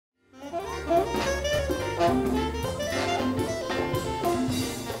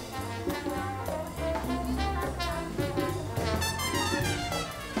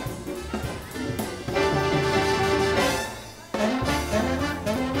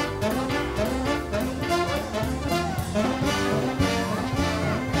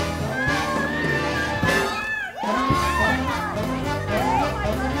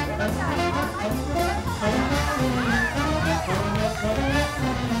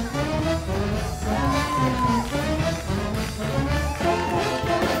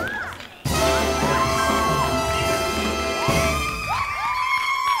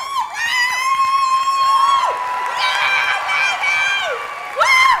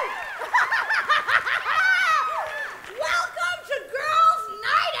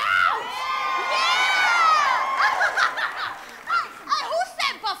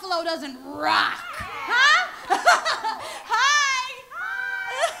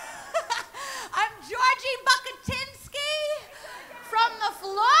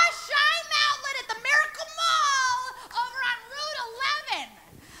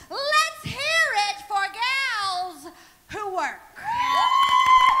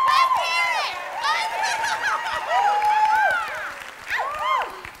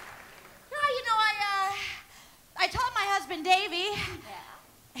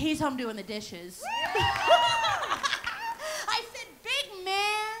He's home doing the dishes. I said, big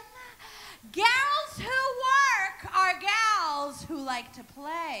man, gals who work are gals who like to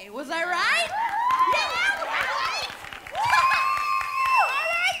play. Was I right? Yeah, right? All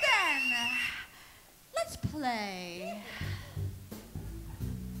right then. Let's play.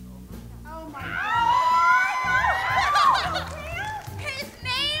 Oh my God. His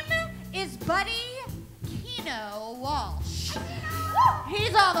name is Buddy Keno Walsh.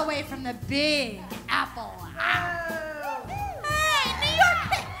 He's all the way from the Big Apple. Hey,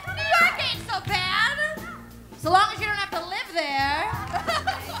 New York ain't so bad. So long as you don't have to live there.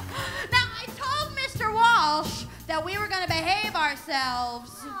 Now, I told Mr. Walsh that we were going to behave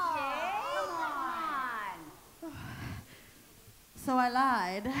ourselves. Come on. So I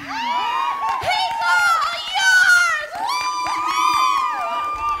lied. He's all yours!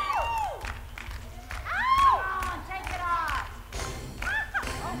 Come on, take it off.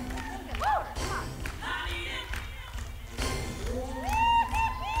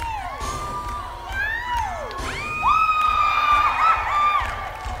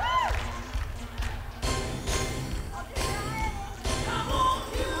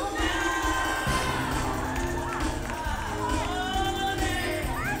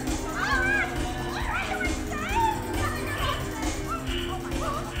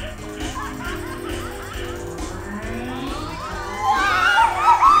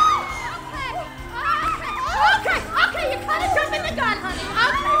 Okay, you kind of jumping the gun, honey.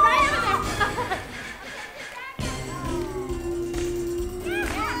 Okay, right over there.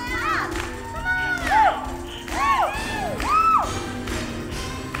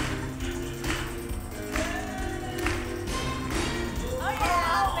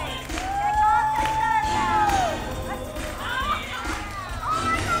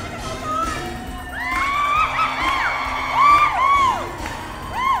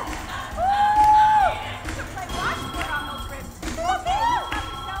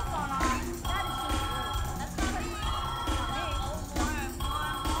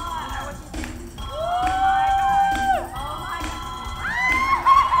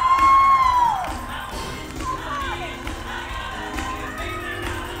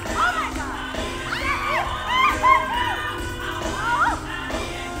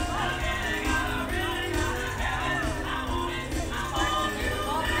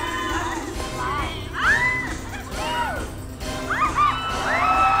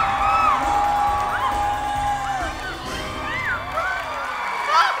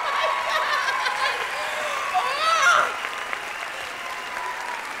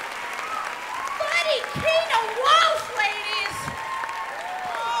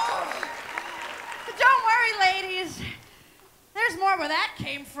 Where that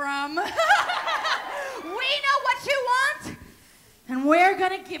came from. We know what you want, and we're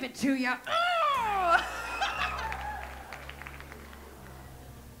gonna give it to you.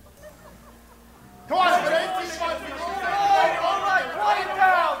 Come on, all right,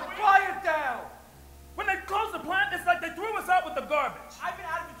 quiet down. When they closed the plant, it's like they threw us out with the garbage. I've been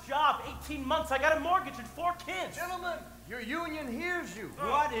out of a job 18 months. I got a mortgage and 4 kids. Gentlemen, your union hears you.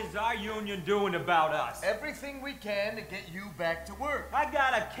 What is our union doing about us? Everything we can to get you back to work. I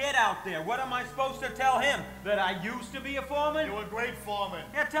got a kid out there. What am I supposed to tell him? That I used to be a foreman? You're a great foreman.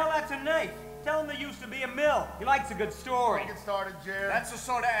 Yeah, tell that to Nate. Tell him there used to be a mill. He likes a good story. Get started, Jerry. That's the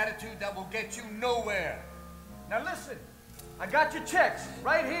sort of attitude that will get you nowhere. Now listen, I got your checks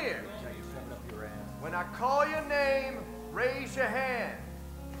right here. When I call your name, raise your hand.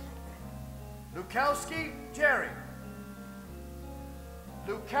 Lukowski, Jerry.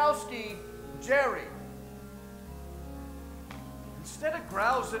 Lukowski, Jerry. Instead of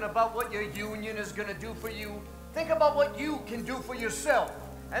grousing about what your union is going to do for you, think about what you can do for yourself.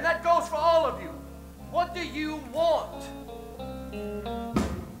 And that goes for all of you. What do you want?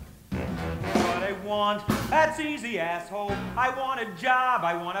 What I want, that's easy, asshole. I want a job.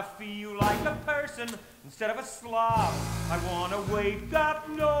 I want to feel like a person instead of a slob. I want to wake up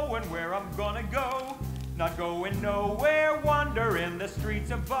knowing where I'm gonna go. Not going nowhere, wandering the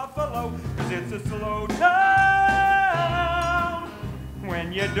streets of Buffalo. 'Cause it's a slow town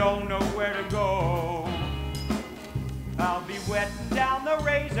when you don't know where to go. I'll be wetting down the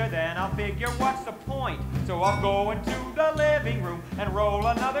razor, then I'll figure what's the point. So I'll go into the living room and roll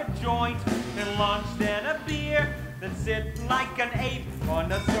another joint. Then lunch, then a beer, then sit like an ape on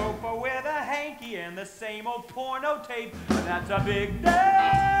the sofa with a hanky and the same old porno tape. And that's a big day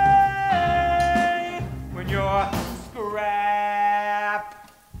when you're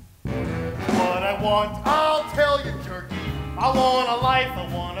scrapped. What I want, I'll tell you, jerky. I want a life, I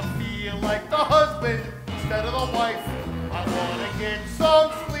want to feel like the husband instead of the wife. I want to get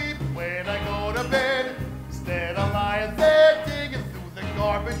some sleep. to bed. Instead of lying there digging through the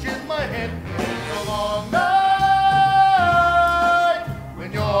garbage in my head. It's a long night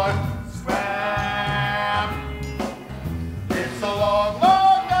when you're scrapped. It's a long,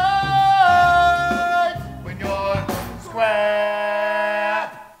 long night when you're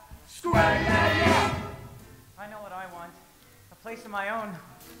scrapped. Scrapped. I know what I want. A place of my own.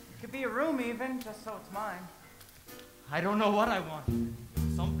 It could be a room even, just so it's mine. I don't know what I want.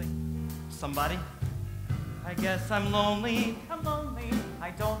 Something. Somebody. I guess I'm lonely. I'm lonely.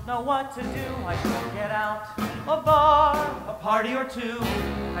 I don't know what to do. I could get out a bar, a party or two.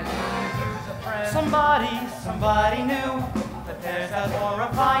 I could use a friend. Somebody new. But there's that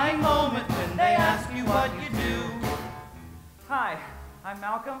horrifying moment when they ask you what you do. Hi, I'm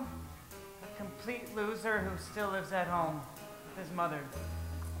Malcolm, a complete loser who still lives at home with his mother.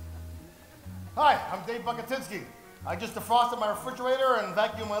 Hi, I'm Dave Bukatinsky. I just defrosted my refrigerator and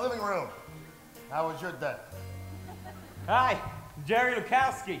vacuumed my living room. How was your day? Hi, Jerry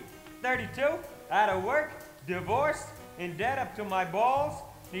Lukowski. 32, out of work, divorced, in debt up to my balls,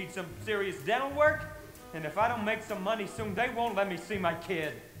 need some serious dental work, and if I don't make some money soon, they won't let me see my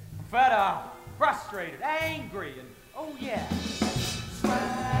kid. I'm fed up, frustrated, angry, and oh yeah.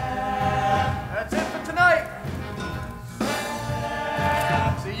 That's it for tonight.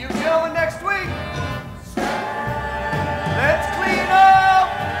 See you gentlemen next week. Let's clean up.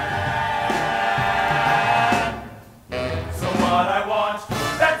 So what I want,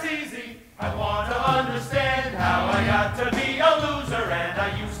 that's easy. I want to understand how I got to be a loser and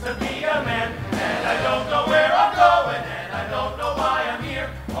I used to be a man. And I don't know where I'm going and I don't know why I'm here.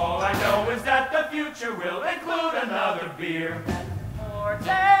 All I know is that the future will include another beer. Important.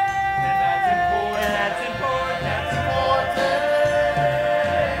 And that's important, that's important, that's important.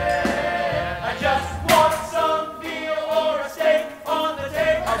 I just want some veal or a steak on the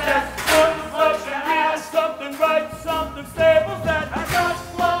table. I just want something real, something right, something stable that I just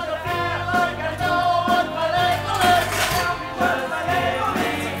want to feel like I know what my label is. Tell me what my label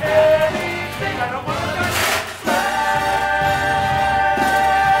is. Anything I don't want to do.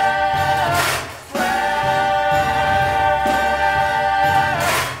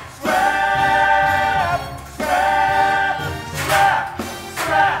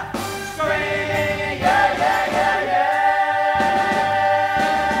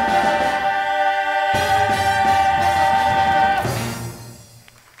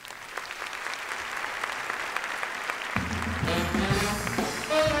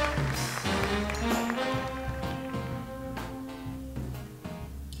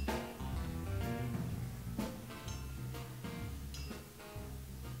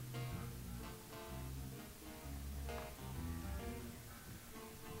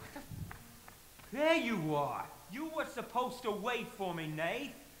 There you are. You were supposed to wait for me,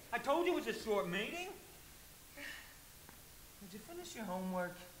 Nate. I told you it was a short meeting. Did you finish your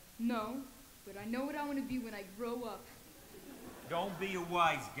homework? No, but I know what I want to be when I grow up. Don't be a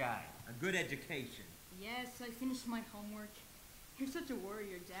wise guy. A good education. Yes, I finished my homework. You're such a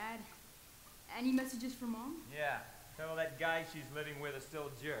warrior, Dad. Any messages for Mom? Yeah. Tell that guy she's living with is still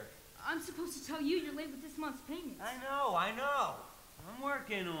a jerk. I'm supposed to tell you you're late with this month's payments. I know. I'm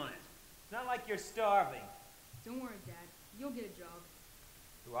working on it. It's not like you're starving. Don't worry, Dad. You'll get a job.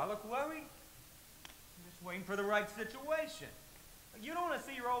 Do I look worried? I'm just waiting for the right situation. You don't want to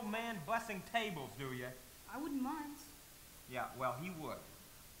see your old man bussing tables, do you? I wouldn't mind. Yeah, well, he would.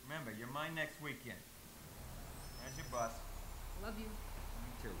 Remember, you're mine next weekend. There's your bus. Love you.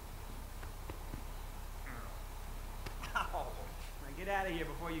 Me too. Ow! Now get out of here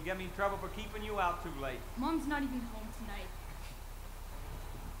before you get me in trouble for keeping you out too late. Mom's not even home tonight.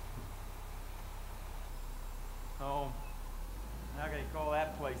 Home. How can you call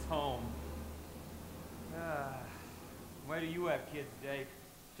that place home? Where do you have kids, Dave?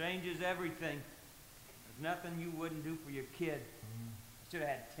 Changes everything. There's nothing you wouldn't do for your kid. I should have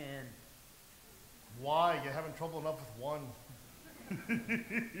had 10. Why? You're having trouble enough with one.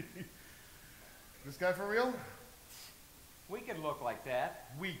 This guy for real? We could look like that.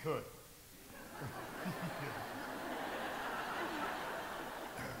 We could.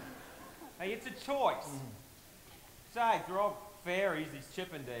 Hey, it's a choice. Besides, they're all fairies, these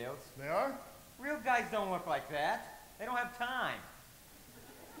Chippendales. They are? Real guys don't look like that. They don't have time.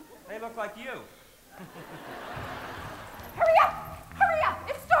 They look like you. Hurry up! Hurry up!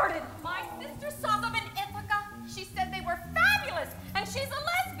 It started! My sister saw them in Ithaca. She said they were fabulous, and she's a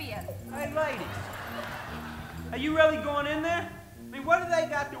lesbian. Hey, ladies. Are you really going in there? I mean, what do they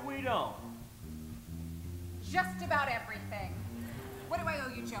got that we don't? Just about everything. What do I owe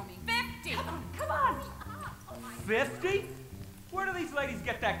you, Joni? 50. Come on. 50? Where do these ladies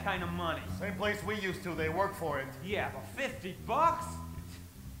get that kind of money? Same place we used to. They work for it. Yeah, but $50?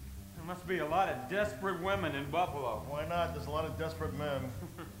 There must be a lot of desperate women in Buffalo. Why not? There's a lot of desperate men.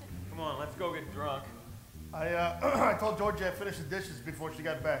 Come on, let's go get drunk. I told Georgie I'd finish the dishes before she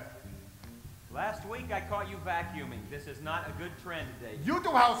got back. Last week I caught you vacuuming. This is not a good trend today. You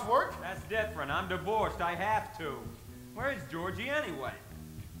do housework. That's different. I'm divorced. I have to. Where's Georgie anyway?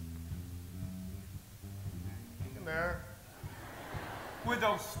 In there. With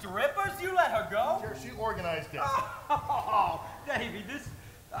those strippers? You let her go? Sure, she organized it. Oh, Davey, this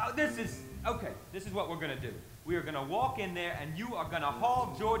is what we're gonna do. We are gonna walk in there and you are gonna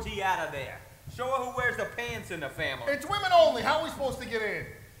haul Georgie out of there. Show her who wears the pants in the family. It's women only. How are we supposed to get in?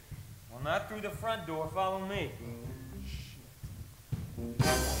 Well, not through the front door. Follow me.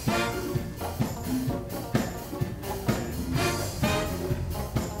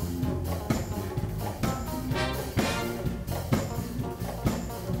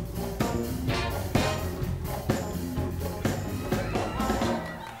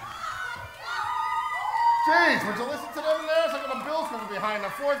 Jeez, would you listen to them in there? It's like the Bills coming behind the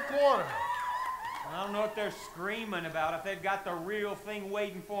fourth quarter. I don't know what they're screaming about if they've got the real thing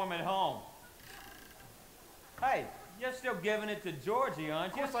waiting for them at home. Hey, you're still giving it to Georgie,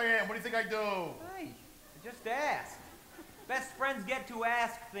 aren't you? Of course I am. What do you think I do? Hey, I just asked. Best friends get to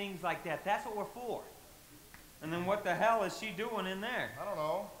ask things like that. That's what we're for. And then what the hell is she doing in there? I don't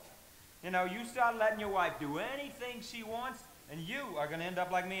know. You know, you start letting your wife do anything she wants, and you are going to end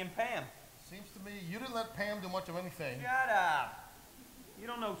up like me and Pam. Seems to me you didn't let Pam do much of anything. Shut up. You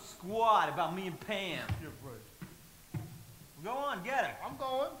don't know squat about me and Pam. You're right. Go on, get her. I'm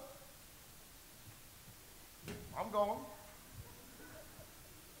going. I'm going.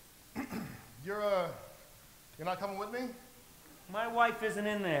 You're not coming with me? My wife isn't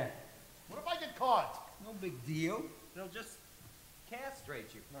in there. What if I get caught? No big deal. They'll just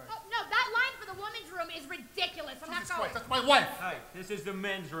castrate you. Right. Oh, no, that line for the women's room is ridiculous. I'm not Jesus going. Christ, that's my wife. Hey, this is the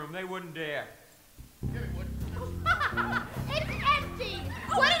men's room. They wouldn't dare. Get it, Wood. It's empty.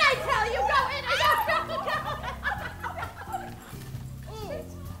 What did I tell you? Go in.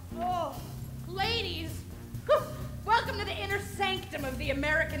 Oh, ladies, welcome to the inner sanctum of the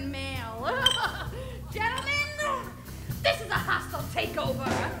American male. Gentlemen, this is a hostile takeover.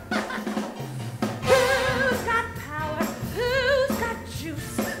 Who's got power? Who's got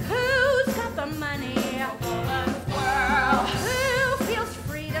juice? Who's got the money? A woman's world. Who feels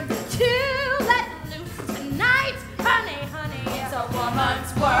freedom to let loose tonight? Honey, honey, it's a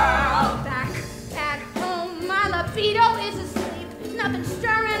woman's world. Back at home, my libido is asleep. Nothing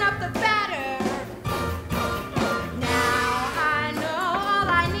stirring up the batter. Now I know all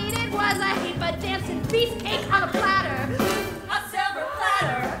I needed was a heap of dancing beefcake on a platter. A silver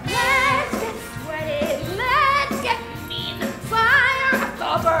platter. Let's get sweaty. Let's get mean. Fire up the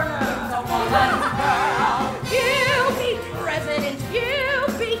burner. It's a woman's world. You be president. You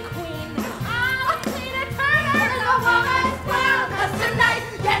be queen. I'll clean a turner. It's a woman's world. 'Cause tonight,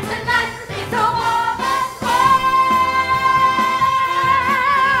 yes, tonight, it's a woman's world.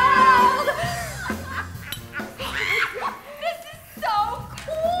 This is so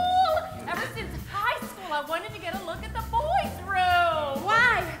cool! Ever since high school, I wanted to get a look at the boys' room.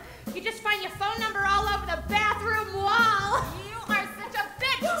 Why? You just find your phone number all over the bathroom wall. You are such a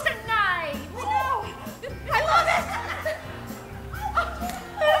bitch tonight. No, I love it.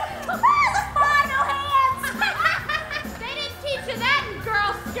 The final hands. They didn't teach you that in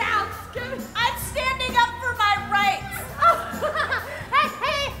Girl Scouts. I'm standing up for my rights.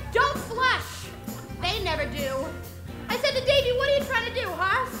 Hey, don't flush. They never do. I said to Davey, what are you trying to do,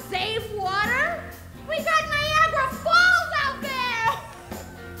 huh? Save water? We got Niagara Falls out there.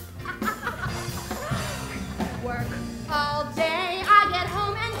 Work all day.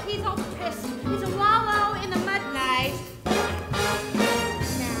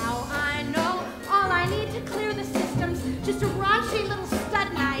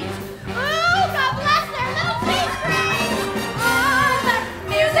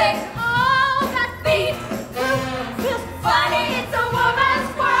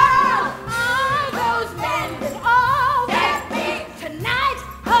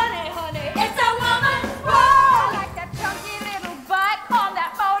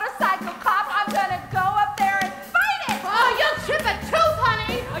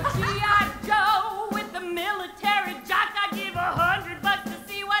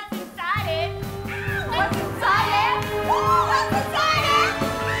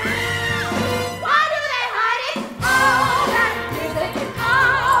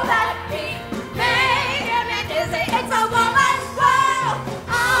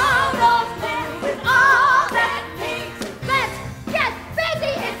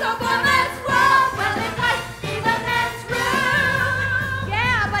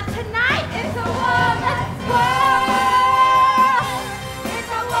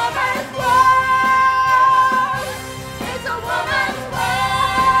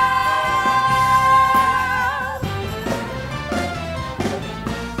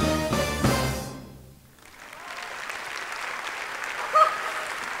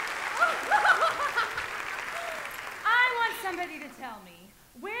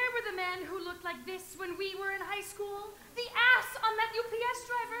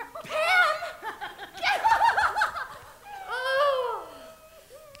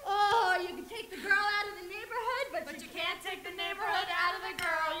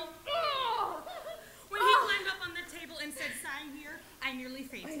 I nearly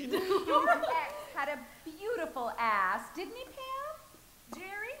fainted. Your ex had a beautiful ass, didn't he, Pam?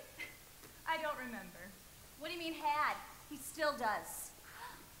 Jerry? I don't remember. What do you mean had? He still does.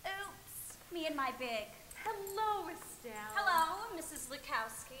 Oops, me and my big. Hello, Estelle. Hello, Mrs.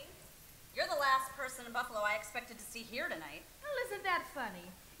 Lukowski. You're the last person in Buffalo I expected to see here tonight. Well, isn't that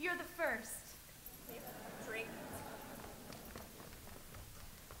funny? You're the first. Drink.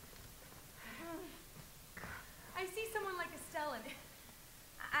 I see someone like Estelle and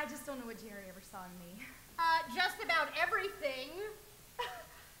I just don't know what Jerry ever saw in me. Just about everything.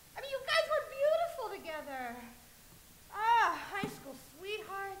 I mean, you guys were beautiful together. Ah, high school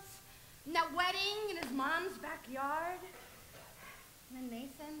sweethearts. And that wedding in his mom's backyard. And then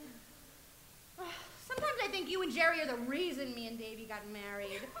Nathan. Sometimes I think you and Jerry are the reason me and Davey got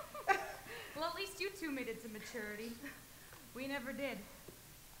married. Well, at least you two made it to maturity. We never did.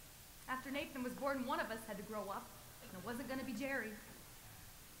 After Nathan was born, one of us had to grow up, and it wasn't going to be Jerry.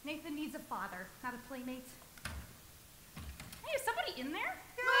 Nathan needs a father, not a playmate. Hey, is somebody in there?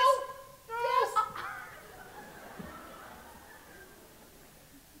 No!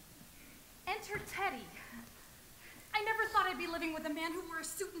 Enter Teddy. I never thought I'd be living with a man who wore a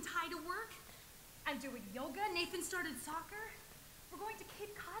suit and tie to work. I'm doing yoga. Nathan started soccer. We're going to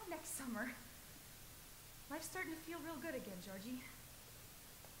Cape Cod next summer. Life's starting to feel real good again, Georgie.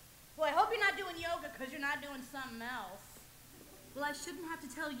 Well, I hope you're not doing yoga because you're not doing something else. Well, I shouldn't have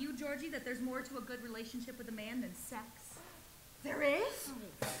to tell you, Georgie, that there's more to a good relationship with a man than sex. There is?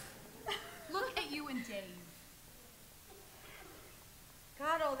 Look at you and Dave.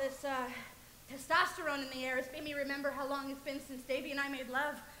 God, all this testosterone in the air has made me remember how long it's been since Davey and I made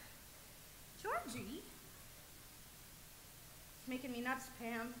love. Georgie? It's making me nuts,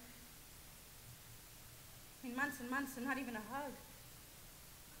 Pam. I mean, months and months and not even a hug.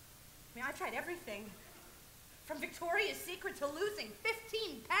 I mean, I tried everything. From Victoria's Secret to losing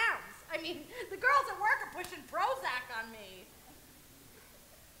 15 pounds. I mean, the girls at work are pushing Prozac on me.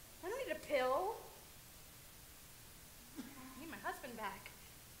 I don't need a pill. I need my husband back.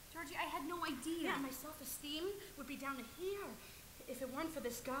 Georgie, I had no idea. Yeah, my self-esteem would be down to here if it weren't for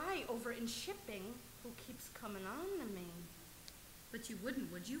this guy over in shipping who keeps coming on to me. But you wouldn't,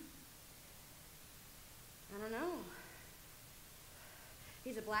 would you? I don't know.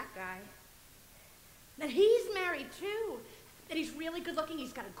 He's a black guy. And he's married too. And he's really good looking.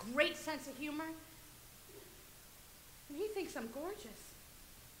 He's got a great sense of humor. And he thinks I'm gorgeous.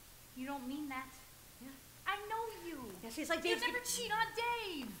 You don't mean that. Yeah. I know you. Yeah, see, it's like You Dave's never cheat on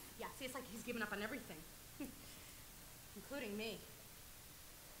Dave. Yeah, see, it's like he's given up on everything. Including me.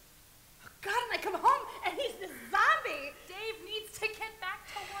 Oh, God, and I come home and he's this zombie. Dave needs to get back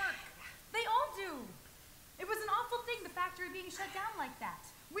to work. They all do. It was an awful thing, the factory being shut down like that.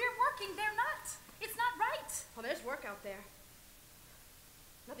 We're working, they're not. It's not right. Well, there's work out there.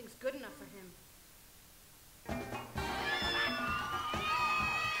 Nothing's good enough for him.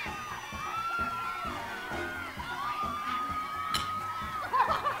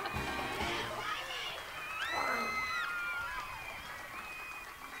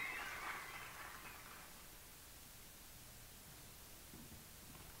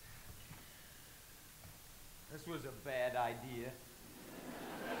 This was a bad idea.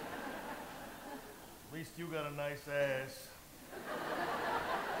 At least you got a nice ass.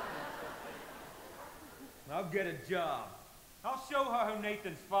 I'll get a job. I'll show her who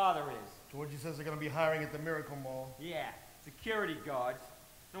Nathan's father is. Georgie says they're gonna be hiring at the Miracle Mall. Yeah, security guards.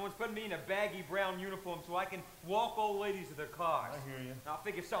 No one's putting me in a baggy brown uniform so I can walk old ladies to their cars. I hear you. I'll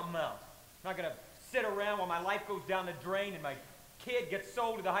figure something out. I'm not gonna sit around while my life goes down the drain and my kid gets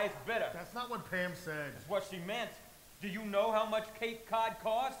sold to the highest bidder. That's not what Pam said. That's what she meant. Do you know how much Cape Cod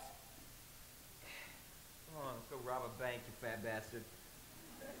costs? Come on, let's go rob a bank, you fat bastard.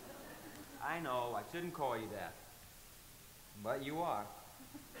 I know, I shouldn't call you that. But you are.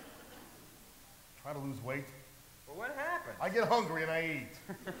 Try to lose weight. Well, what happened? I get hungry and I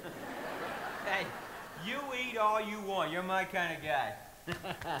eat. Hey, you eat all you want. You're my kind of guy.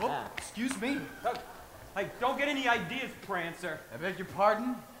 Oh, excuse me. Hey, don't get any ideas, Prancer. I beg your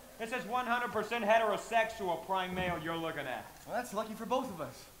pardon? This is 100% heterosexual prime male you're looking at. Well, that's lucky for both of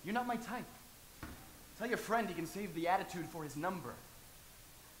us. You're not my type. Tell your friend he can save the attitude for his number.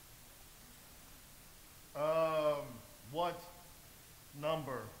 What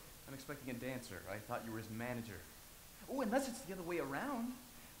number? I'm expecting a dancer. I thought you were his manager. Oh, unless it's the other way around.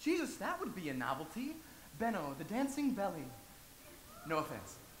 Jesus, that would be a novelty. Benno, the dancing belly. No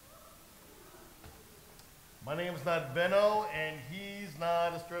offense. My name's not Benno, and he's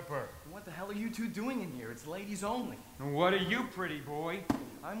not a stripper. What the hell are you two doing in here? It's ladies only. And what are you, pretty boy?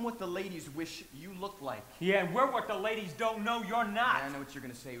 I'm what the ladies wish you looked like. Yeah, and we're what the ladies don't know you're not. Yeah, I know what you're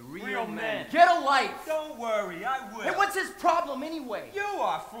gonna say. Real men. Get a life! Don't worry, I will. Hey, what's his problem anyway? You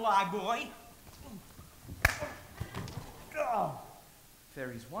are, fly boy. Oh.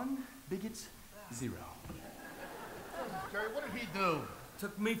 Fairies 1, bigots 0. Jerry, what did he do?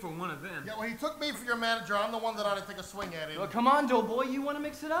 Took me for one of them. Yeah, well, he took me for your manager. I'm the one that ought to take a swing at him. Well, come on, doughboy. You want to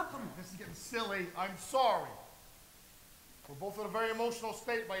mix it up? This is getting silly. I'm sorry. We're both in a very emotional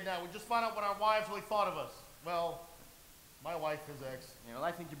state right now. We just found out what our wives really thought of us. Well, my wife, his ex. Yeah, well,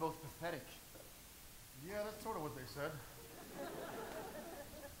 I think you're both pathetic. Yeah, that's sort of what they said.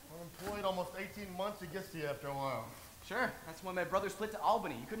 Unemployed almost 18 months, it gets to you after a while. Sure, that's why my brother split to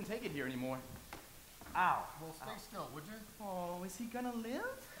Albany. You couldn't take it here anymore. Ow. Well, stay still, would you? Oh, is he gonna live?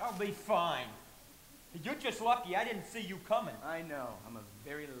 I'll be fine. You're just lucky I didn't see you coming. I know. I'm a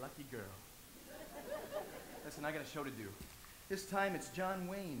very lucky girl. Listen, I got a show to do. This time it's John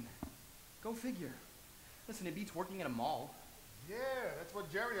Wayne. Go figure. Listen, it beats working at a mall. Yeah, that's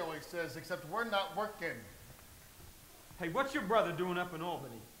what Jerry always says, except we're not working. Hey, what's your brother doing up in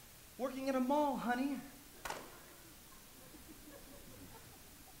Albany? Working at a mall, honey.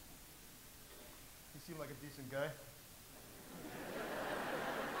 He seemed like a decent guy.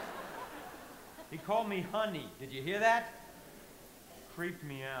 He called me honey. Did you hear that? Creeped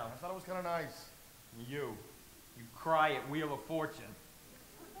me out. I thought it was kind of nice. You cry at Wheel of Fortune.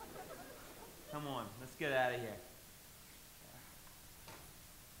 Come on, let's get out of here.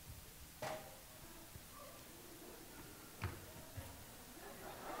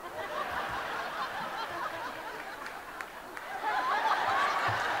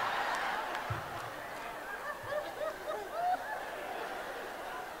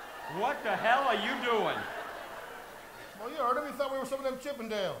 What the hell are you doing? Well, you heard him. He thought we were some of them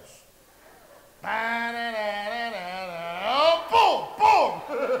Chippendales. Oh, boom, boom!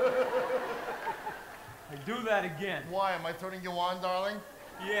 Hey, do that again. Why, am I turning you on, darling?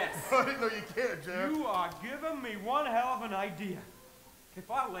 Yes. I didn't know you cared, Jeff. You are giving me one hell of an idea.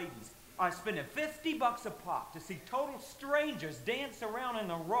 If our ladies are spending $50 a pop to see total strangers dance around in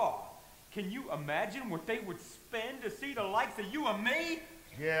the Raw, can you imagine what they would spend to see the likes of you and me?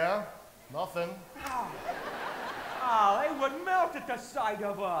 Yeah, nothing. Oh, they would melt at the sight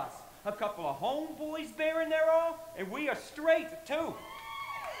of us. A couple of homeboys bearing their all, and we are straight, too.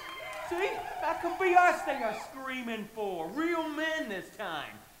 See? That could be us they are screaming for. Real men this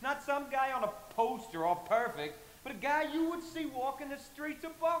time. Not some guy on a poster all perfect, but a guy you would see walking the streets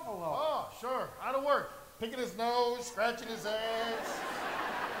of Buffalo. Oh, sure. Out of work. Picking his nose, scratching his ass.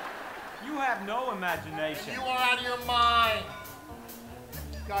 You have no imagination. And you are out of your mind.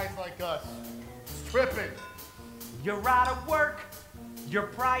 Guys like us. Stripping. You're out of work. Your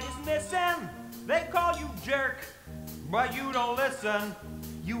pride is missing. They call you jerk, but you don't listen.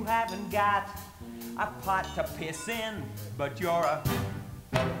 You haven't got a pot to piss in, but you're a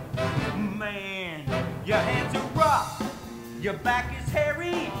man. Your hands are rough. Your back is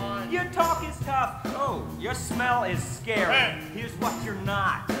hairy. Your talk is tough. Oh, your smell is scary. Here's what you're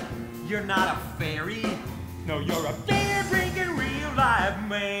not. You're not a fairy. No, you're a beer-drinking, real-life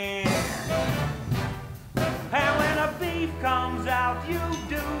man. And when a beef comes out, you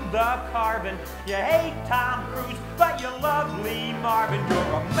do the carving. You hate Tom Cruise, but you love Lee Marvin.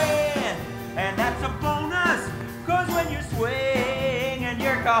 You're a man, and that's a bonus. Cause when you're swinging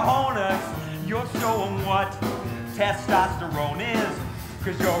your cojones, you're showing what testosterone is.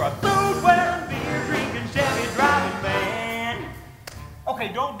 Cause you're a food-wearing, beer-drinking, Chevy-driving man.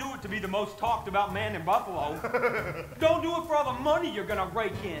 Okay, don't do it to be the most talked about man in Buffalo. Don't do it for all the money you're gonna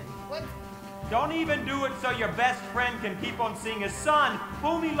rake in. What? Don't even do it so your best friend can keep on seeing his son,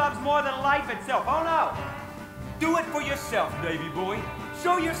 whom he loves more than life itself. Oh no! Do it for yourself, baby boy.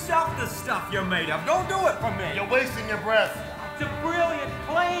 Show yourself the stuff you're made of. Don't do it for me. You're wasting your breath. It's a brilliant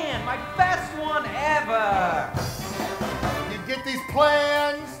plan. My best one ever. You get these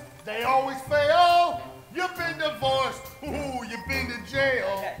plans, they always fail. You've been divorced. Ooh, you've been to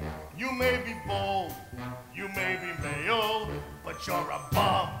jail. You may be bold, you may be male, but you're a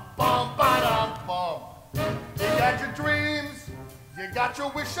bum. Bum, ba-dum, bum. You got your dreams, you got your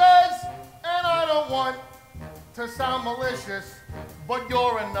wishes, and I don't want to sound malicious, but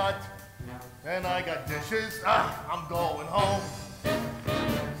you're a nut, and I got dishes. I'm going home.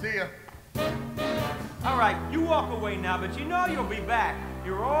 See ya. All right, you walk away now, but you know you'll be back.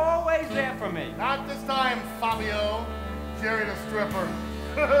 You're always there for me. Not this time, Fabio. Jerry the stripper.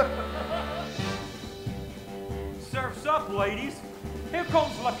 Surf's up, ladies. Here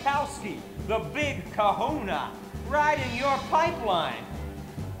comes Lakowski, the big kahuna, riding your pipeline.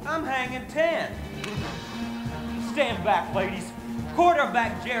 I'm hanging 10. Stand back, ladies.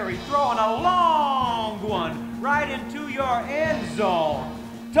 Quarterback Jerry throwing a long one right into your end zone.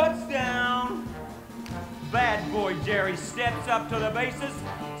 Touchdown. Bad boy Jerry steps up to the bases,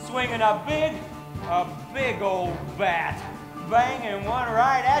 swinging a big old bat. Banging one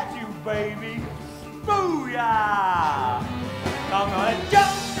right at you, baby. Booyah! I'm gonna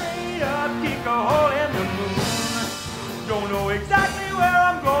jump straight up, kick a hole in the moon. Don't know exactly where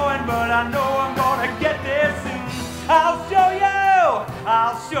I'm going, but I know I'm gonna get there soon. I'll show you,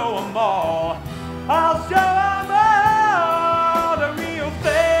 I'll show 'em all. I'll show 'em all the real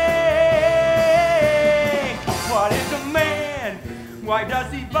thing. What is a man? Why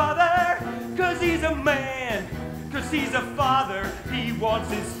does he bother? 'Cause he's a man. 'Cause he's a father. He wants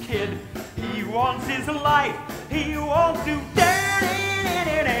his kid. He wants his life. He wants to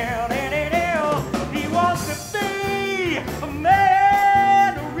he wants to be a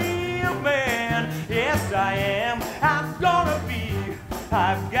man, a real man. Yes, I am. I'm gonna be.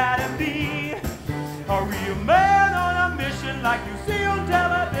 I've gotta be a real man on a mission like you see on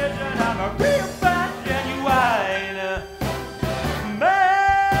television. I'm a real fat, genuine man.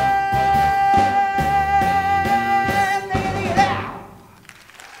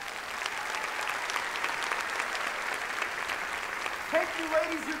 Thank you,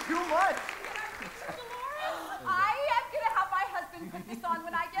 ladies, you're too much. I am gonna have my husband put this on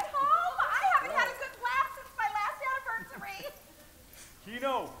when I get home. I haven't had a good laugh since my last anniversary.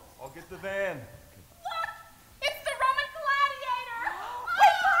 Kino, I'll get the van. Look, it's the Roman gladiator.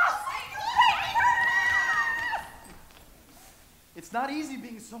 It's not easy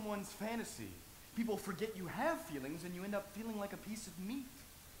being someone's fantasy. People forget you have feelings and you end up feeling like a piece of meat.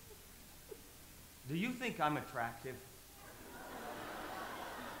 Do you think I'm attractive?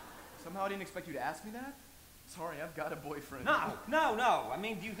 Somehow I didn't expect you to ask me that. Sorry, I've got a boyfriend. No. I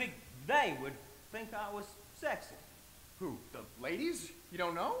mean, do you think they would think I was sexy? Who? The ladies? You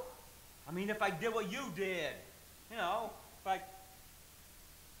don't know? I mean, if I did what you did. You know, if I...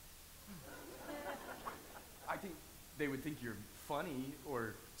 I think they would think you're funny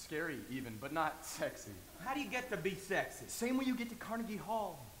or scary even, but not sexy. How do you get to be sexy? Same way you get to Carnegie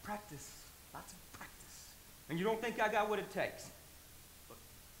Hall. Practice. Lots of practice. And you don't think I got what it takes? Look,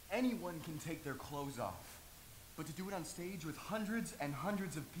 anyone can take their clothes off. But to do it on stage with hundreds and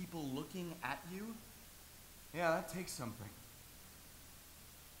hundreds of people looking at you, yeah, that takes something.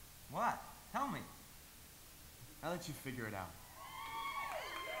 What? Tell me. I'll let you figure it out.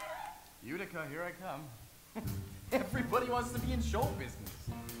 Utica, here I come. Everybody wants to be in show business.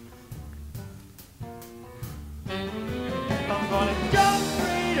 I'm gonna jump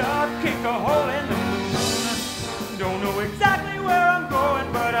straight up, kick a hole in the moon. Don't know exactly where I'm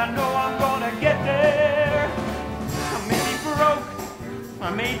going, but I know I'm gonna get there. I may be broke, I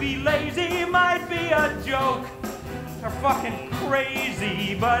may be lazy, might be a joke, or fucking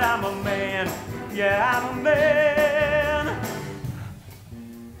crazy, but I'm a man. Yeah, I'm a man.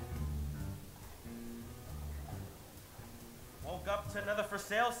 Woke up to another for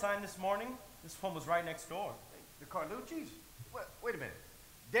sale sign this morning. This one was right next door. The Carlucci's? Wait a minute.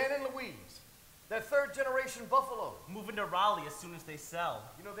 Dan and Louise. That third generation Buffalo. Moving to Raleigh as soon as they sell.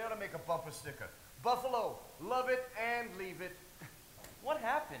 You know, they ought to make a bumper sticker. Buffalo, love it and leave it. What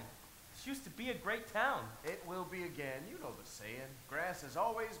happened? This used to be a great town. It will be again. You know the saying. Grass is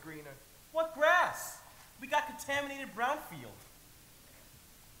always greener. What grass? We got contaminated brownfield.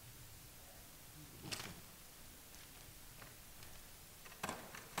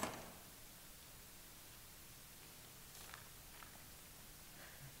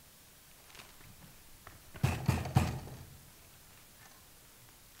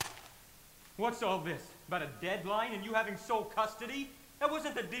 What's all this? About a deadline and you having sole custody? That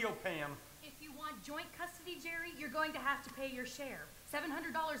wasn't the deal, Pam. If you want joint custody, Jerry, you're going to have to pay your share.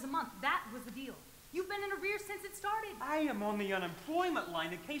 $700 a month. That was the deal. You've been in arrears since it started. I am on the unemployment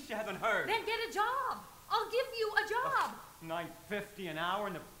line, in case you haven't heard. Then get a job. I'll give you a job. $9.50 an hour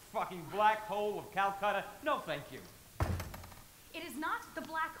in the fucking black hole of Calcutta? No, thank you. It is not the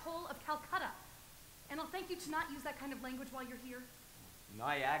black hole of Calcutta. And I'll thank you to not use that kind of language while you're here.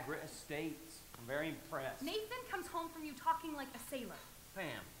 Niagara Estates. I'm very impressed. Nathan comes home from you talking like a sailor.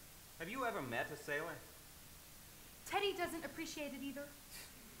 Pam, have you ever met a sailor? Teddy doesn't appreciate it either.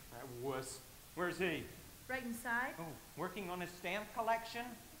 That wuss. Where's he? Right inside. Oh, working on his stamp collection?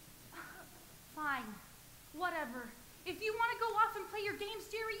 Fine. Whatever. If you want to go off and play your games,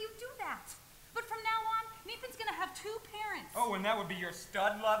 Jerry, you do that. But from now on, Nathan's gonna have 2 parents. Oh, and that would be your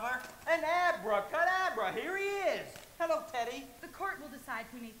stud lover? And abracadabra, here he is. Hello, Teddy. The court will decide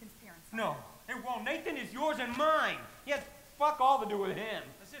who Nathan's parents are. No, it won't. Nathan is yours and mine. He has fuck all to do with him.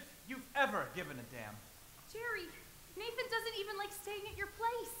 As if you've ever given a damn. Jerry, Nathan doesn't even like staying at your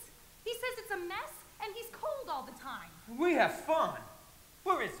place. He says it's a mess and he's cold all the time. We have fun.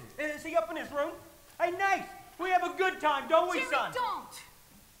 Where is he? Is he up in his room? Hey, Nate, we have a good time, don't we, Jerry, son? don't!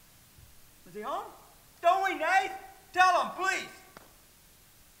 Is he home? Don't we, Nate? Tell him, please.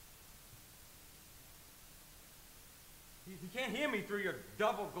 He can't hear me through your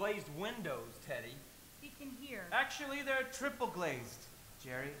double-glazed windows, Teddy. He can hear. Actually, they're triple glazed,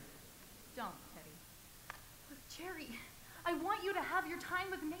 Jerry. Don't, Teddy. Look, Jerry, I want you to have your time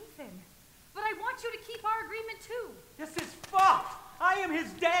with Nathan. But I want you to keep our agreement, too. This is fucked. I am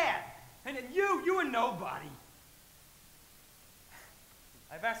his dad. And you are nobody.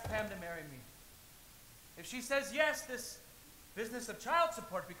 I've asked Pam to marry me. If she says yes, this business of child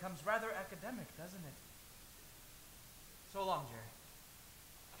support becomes rather academic, doesn't it? So long, Jerry.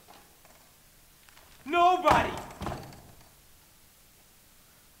 Nobody.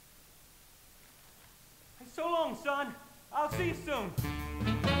 Hey, so long, son. I'll see you soon.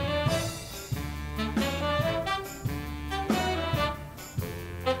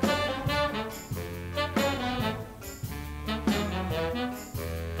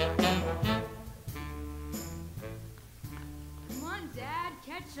 Come on, Dad,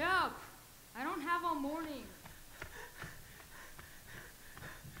 catch up. I don't have all morning.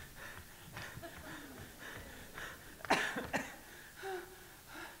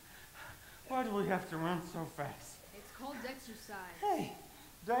 Why do we have to run so fast? It's called exercise. Hey,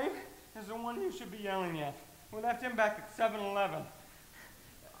 Dave is the one you should be yelling at. We left him back at 7-Eleven.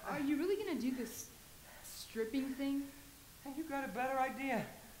 Are you really gonna do this stripping thing? Hey, you got a better idea.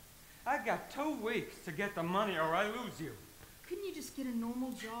 I got 2 weeks to get the money or I lose you. Couldn't you just get a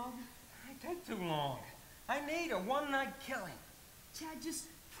normal job? It take too long. I need a one-night killing. Chad, just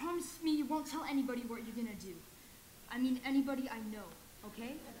promise me you won't tell anybody what you're gonna do. I mean, anybody I know,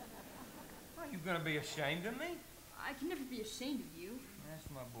 okay? Are you gonna be ashamed of me? I can never be ashamed of you. That's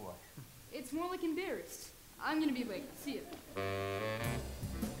my boy. It's more like embarrassed. I'm gonna be late. See ya.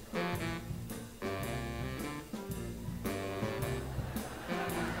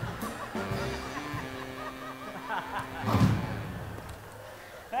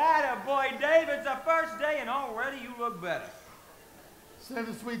 Atta boy, Dave, it's the first day and already you look better. Save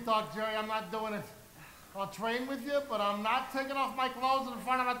the sweet talk, Jerry. I'm not doing it. I'll train with you, but I'm not taking off my clothes in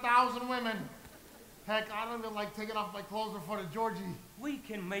front of 1,000 women. Heck, I don't even like taking off my clothes in front of Georgie. We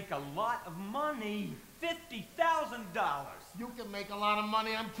can make a lot of money. $50,000. You can make a lot of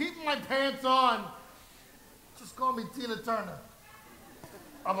money. I'm keeping my pants on. Just call me Tina Turner.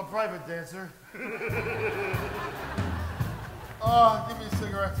 I'm a private dancer. Oh, give me a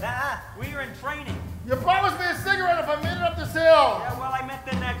cigarette. We are in training. You promised me a cigarette if I made it up this hill. Yeah, well, I meant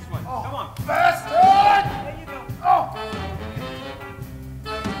the next one. Oh, come on. bastard! There you go. Oh!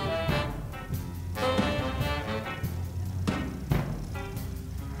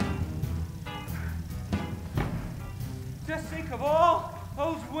 Just think of all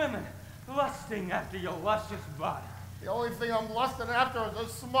those women lusting after your luscious body. The only thing I'm lusting after is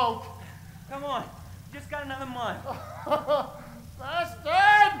the smoke. Come on. Just got another month.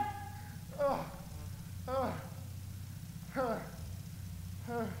 Bastard! Oh.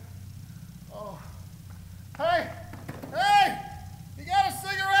 Hey! Hey! You got a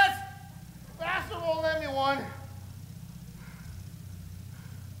cigarette? Bastard won't lend me one.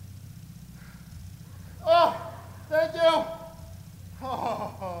 Oh! Thank you!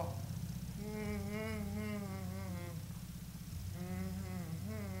 Oh.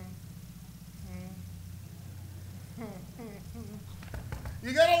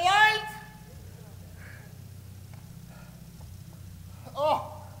 You got a light?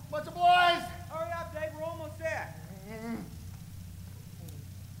 Oh, much obliged. Hurry up, Dave. We're almost there.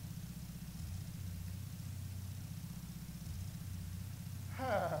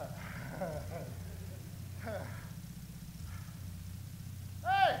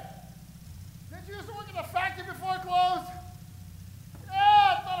 Hey, didn't you used to work in the factory before it closed? Yeah,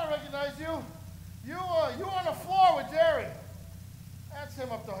 I thought I recognized you. You on the floor with Jerry. That's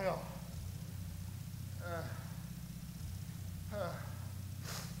him up the hill.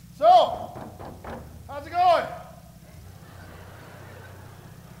 So, how's it going?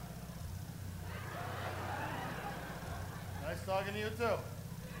 Nice talking to you too.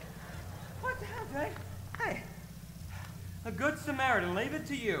 What the hell, Dave? Hey, a good Samaritan. Leave it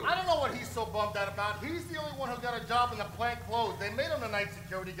to you. I don't know what he's so bummed out about. He's the only one who got a job in the plant closed. They made him the night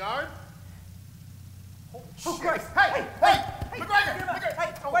security guard. Oh, Christ. Hey, McGregor!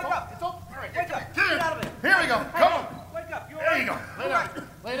 Hey, wake up. It's open. All right, Wake up. Get in. Get out of it. Here we go. Come on. wake up. You all There right? you go. Lay down.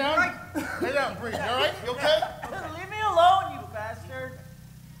 Lay down. Lay down. Breathe. You all right? You okay? Leave me alone, you bastard.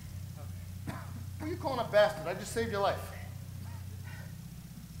 Who are you calling a bastard? I just saved your life.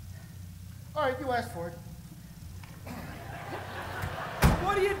 All right, you asked for it.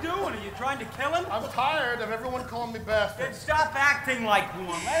 What are you doing? Are you trying to kill him? I'm tired of everyone calling me bastard. Then stop acting like one.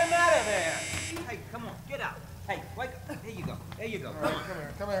 Let him out of there. Hey, come on, get out. Hey, wake up. There you go. There you go. All right,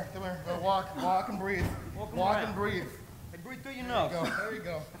 come here. Go walk and breathe. Walk and breathe. Hey, breathe through your nose. There you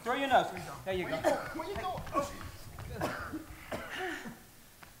go. Through your nose. There you go. Where you going? Oh.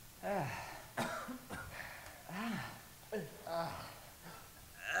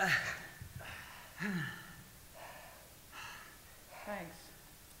 Thanks.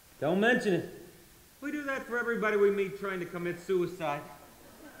 Don't mention it. We do that for everybody we meet trying to commit suicide.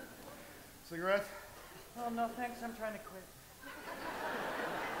 Cigarette? Oh, no, thanks. I'm trying to quit.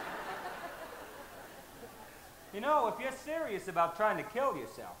 You know, if you're serious about trying to kill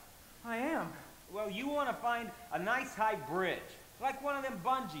yourself, I am. well, you want to find a nice high bridge, like one of them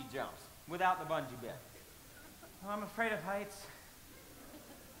bungee jumps, without the bungee bit. Well, I'm afraid of heights.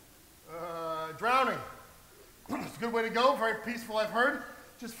 Drowning. It's a good way to go. Very peaceful, I've heard.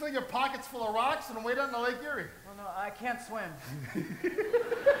 Just fill your pockets full of rocks and wait out in the Lake Erie. Well, no, I can't swim.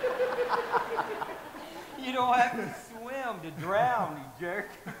 You don't have to swim to drown, you jerk.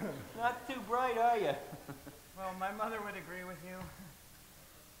 Not too bright, are you? Well, my mother would agree with you.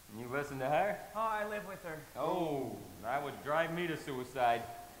 You listen to her? Oh, I live with her. Oh, that would drive me to suicide.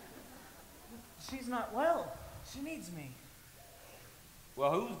 She's not well. She needs me.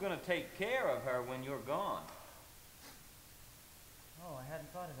 Well, who's going to take care of her when you're gone? Oh, I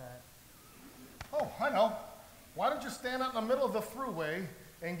hadn't thought of that. Oh, I know. Why don't you stand out in the middle of the thruway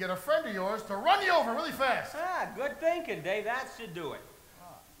and get a friend of yours to run you over really fast? Ah, good thinking, Dave. That should do it.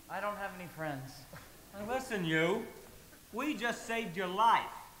 Oh, I don't have any friends. Now listen, you. We just saved your life.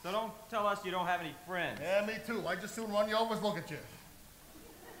 So don't tell us you don't have any friends. Yeah, me too. I just soon run you over as look at you.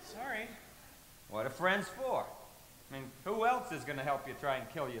 Sorry. What are friends for? I mean, who else is going to help you try and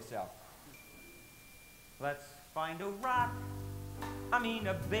kill yourself? Let's find a rock. I mean,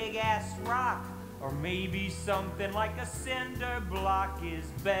 a big-ass rock. Or maybe something like a cinder block is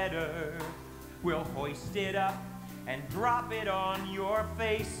better. We'll hoist it up and drop it on your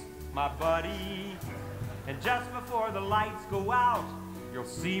face, my buddy. And just before the lights go out, you'll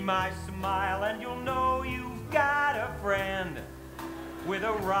see my smile and you'll know you've got a friend with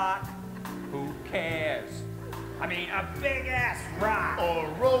a rock. Who cares? I mean, a big-ass rock. Or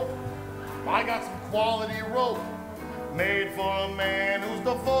rope. I got some quality rope made for a man who's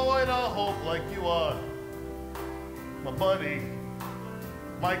devoid of hope like you are. My buddy,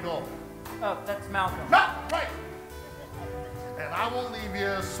 Michael. Oh, that's Malcolm. No, right. And I won't leave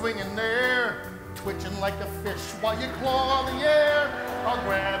you swinging there, twitching like a fish while you claw the air. I'll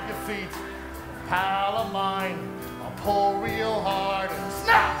grab your feet, pal of mine. I'll pull real hard and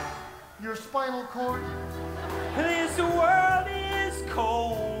snap your spinal cord. This world is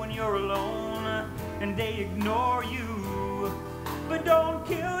cold when you're alone and they ignore you. But don't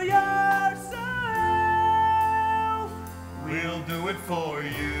kill yourself. We'll do it for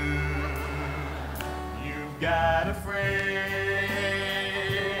you. You've got a friend.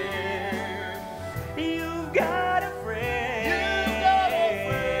 You've got a friend. You've got a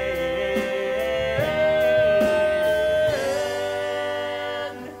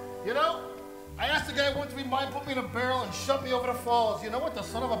friend. You know, I asked the guy once if he might put me in a barrel and shove me over the falls. You know what the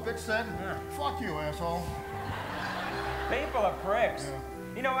son of a bitch said? Yeah. Fuck you, asshole. People are pricks. Yeah.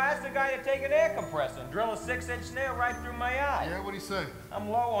 You know, ask the guy to take an air compressor and drill a 6-inch nail right through my eye. Yeah, what'd he say? I'm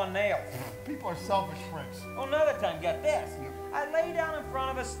low on nails. People are selfish pricks. Oh, another time, get this. I lay down in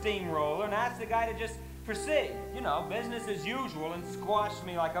front of a steamroller and asked the guy to just proceed. You know, business as usual, and squash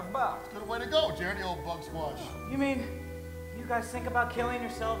me like a bug. Good way to go, Jared, the old bug squash. You mean you guys think about killing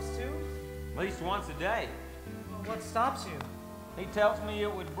yourselves too? At least once a day. Well, what stops you? He tells me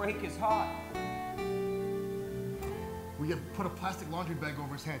it would break his heart. We could put a plastic laundry bag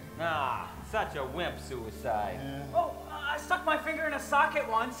over his head. Ah, such a wimp suicide. Yeah. Oh, I stuck my finger in a socket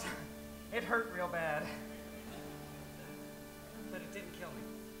once. It hurt real bad. But it didn't kill me.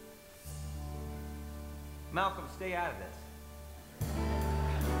 Malcolm, stay out of this.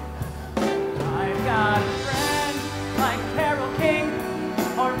 I've got a friend like Carole King,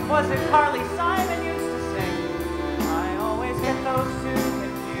 or was it Carly Simon used to sing? I always get those two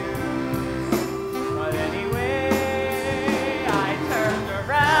confused. But anyway, I turned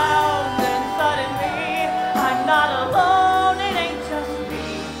around and suddenly I'm not alone, it ain't just me.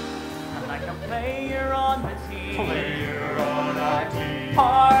 I'm like a player on the team. Player on our team.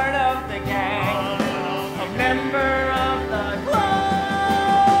 Part of the gang, a member of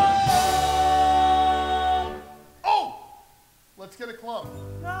yourself?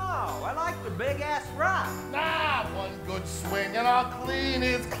 No, I like the big-ass rock. Nah, one good swing and I'll clean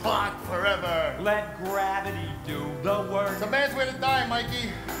his clock forever. Let gravity do the work. It's a man's way to die,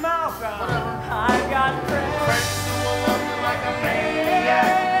 Mikey. Malcolm. Whatever. I got friends. Friends who will love you like a maniac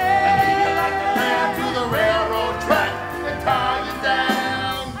and lead you like a lamb to the railroad track and tie you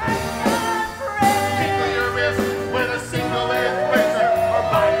down. Tickle your wrist with a single-edged razor, or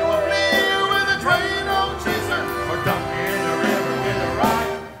buy you a beer with a train-old chaser, or dunk you in the river with a rock.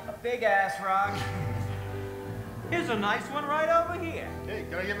 A big-ass rock. Here's a nice one right over here. Hey,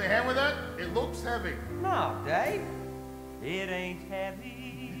 can I give you a hand with that? It looks heavy. No, Dave. It ain't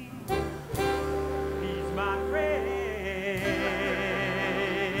heavy. He's my friend.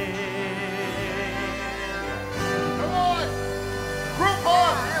 Come on! Group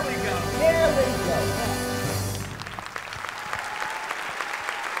on! There we go. There we go.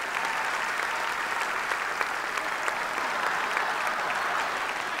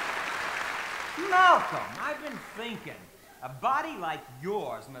 Malcolm, I've been thinking. A body like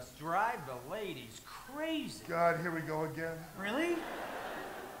yours must drive the ladies crazy. God, here we go again. Really?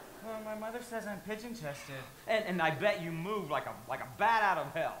 Well, my mother says I'm pigeon-chested. And I bet you move like a bat out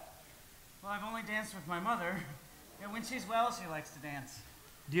of hell. Well, I've only danced with my mother. And when she's well, she likes to dance.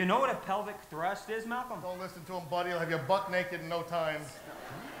 Do you know what a pelvic thrust is, Malcolm? Don't listen to him, buddy. He'll have you buck naked in no time.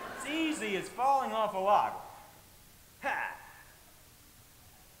 It's easy as falling off a log. Ha!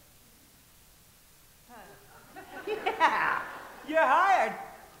 Yeah! You're hired!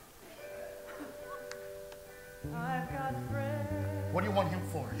 I've got friends. What do you want him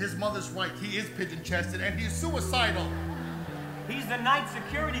for? His mother's right. He is pigeon-chested and he's suicidal. He's the night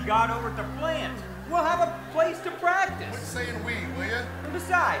security guard over at the plant. We'll have a place to practice. Quit saying we, will you? And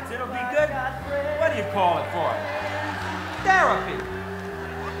besides, it'll be good. What do you call it for? Therapy.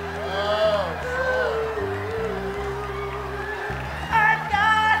 Oh, sure. I've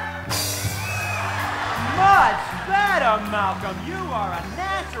got much better, Malcolm. You are a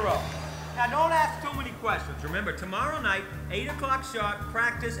natural. Now, don't ask too many questions. Remember, tomorrow night, 8 o'clock sharp,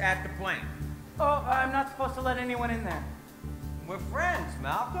 practice at the plant. Oh, I'm not supposed to let anyone in there. We're friends,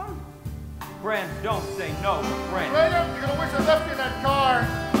 Malcolm. Friends don't say no to friends. Later, you're gonna wish I left you in that car.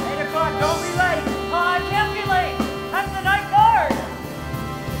 8 o'clock, don't be late. Oh, I can't be late. I'm the night guard.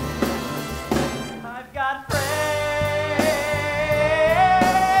 I've got friends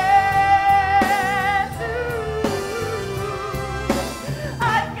too.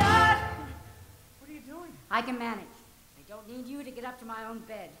 I've got... What are you doing? I can manage. I don't need you to get up to my own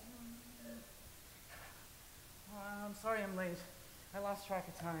bed. I'm sorry I'm late. I lost track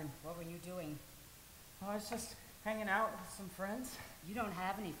of time. What were you doing? Oh, I was just hanging out with some friends. You don't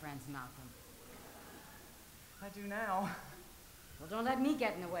have any friends, Malcolm. I do now. Well, don't let me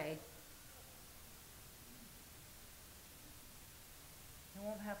get in the way. It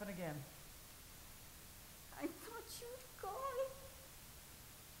won't happen again. I thought you'd gone.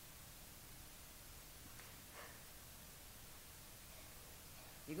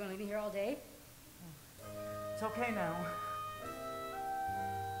 You gonna leave me here all day? It's okay now.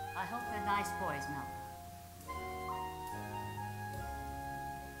 I hope they're nice boys, Malcolm.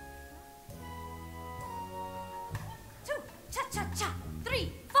 Two, cha-cha-cha.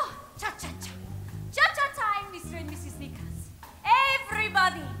 3, 4, cha-cha-cha. Cha-cha time, Mr. and Mrs. Sneakers.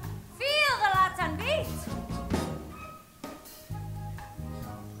 Everybody, feel the Latin beat.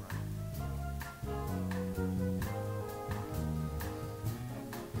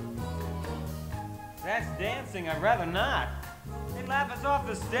 That's dancing. I'd rather not. They'd laugh us off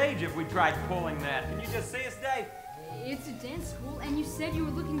the stage if we tried pulling that. Can you just see us, Dave? It's a dance school, and you said you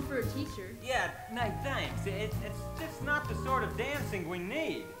were looking for a teacher. Yeah, no, thanks. It's just not the sort of dancing we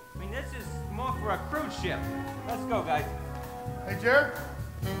need. I mean, this is more for a cruise ship. Let's go, guys. Hey, Jared,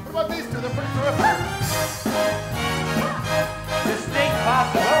 what about these two? They're pretty terrific. Distinct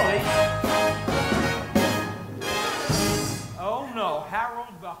possibilities. Oh, no.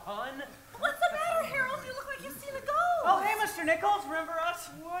 Harold the Hun? What's the matter, Harold? You look like you've seen a ghost. Oh, hey, Mr. Nichols, remember us?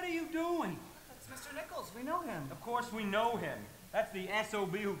 What are you doing? That's Mr. Nichols. We know him. Of course we know him. That's the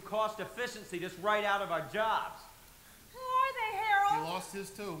SOB who cost efficiency us right out of our jobs. Who are they, He Harold? lost his,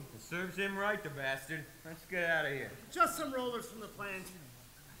 too. It serves him right, the bastard. Let's get out of here. Just some rollers from the plant.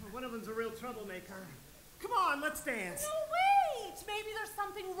 One of them's a real troublemaker. Come on, let's dance. No, wait. Maybe there's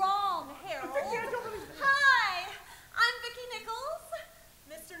something wrong, Harold. Hi, I'm Vicki Nichols,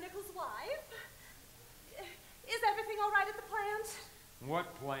 Mr. Nichols' wife. Is everything all right at the plant?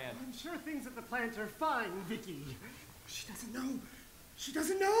 What plan? I'm sure things at the plant are fine, Vicky. She doesn't know. She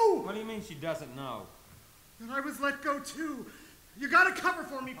doesn't know What do you mean she doesn't know? that I was let go too. You gotta cover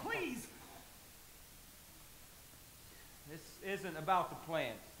for me, please. This isn't about the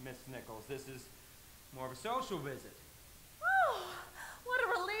plant, Miss Nichols. This is more of a social visit. Oh, what a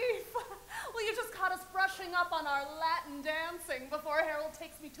relief. Well, you just caught us brushing up on our Latin dancing before Harold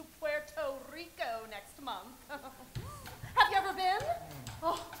takes me to Puerto Rico next month. Have you ever been?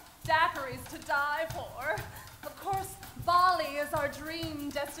 Oh, daiquiris to die for. Of course, Bali is our dream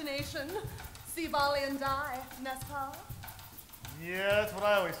destination. See Bali and die, n'est-ce pas? Yeah, that's what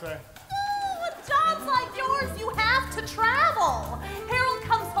I always say. Oh, with jobs like yours, you have to travel. Harold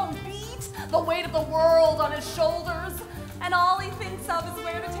comes home beat, the weight of the world on his shoulders, and all he thinks of is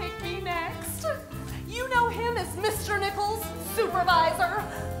where to take me next. You know him as Mr. Nichols, supervisor.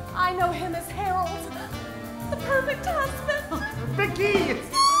 I know him as Harold, the perfect husband. Vicky!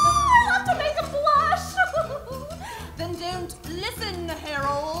 Oh, I love to make him blush. Then don't listen,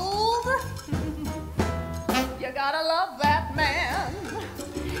 Harold. You gotta love that man.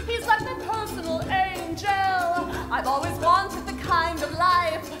 He's like my personal angel. I've always wanted the kind of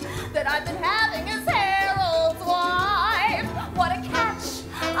life that I've been having as Harold's wife. What a catch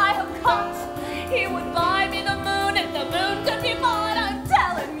I have caught. He would buy me the moon if the moon could be bought. I'm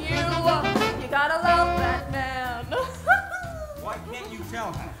telling you, you gotta love that man. Why can't you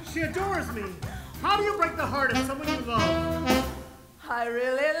tell her? She adores me. How do you break the heart of someone you love? I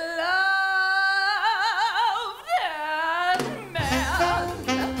really love that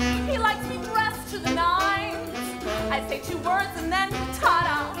man. He likes me dressed to the nines. I say 2 words and then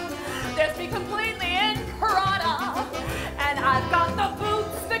ta-da. There's me completely in Prada. And I've got the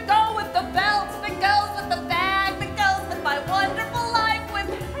boots that go with the belt, that goes with the bag, that goes with my wonderful life with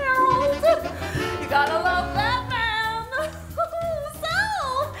Harold. You gotta love that man. So,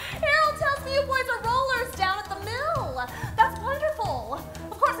 Harold tells me you boys are rollers down at the mill. That's wonderful.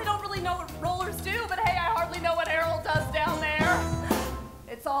 Of course, I don't really know what rollers do, but hey, I hardly know what Harold does down there.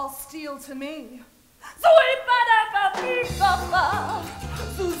 It's all steel to me.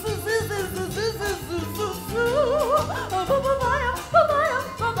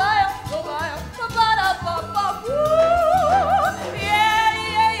 Yeah,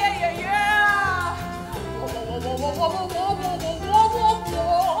 yeah, yeah, yeah, yeah.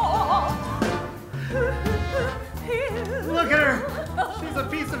 Look at her. She's a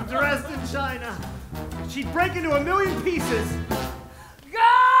piece of Dresden china. She'd break into 1,000,000 pieces.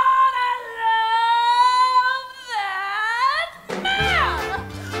 Gotta love that man!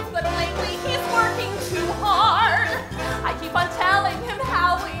 But lately he's working too hard. I keep on telling him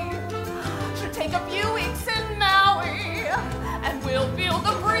how we should take a few weeks in Maui, and we'll feel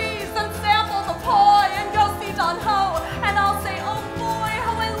the breeze and sample the poi and go see Don Ho, and I'll say, oh boy,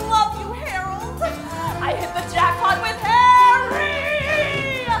 how I love you, Harold. I hit the jackpot with Harry.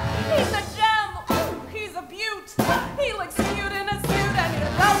 He's a gem. Ooh, he's a beaut. He looks cute in a suit and he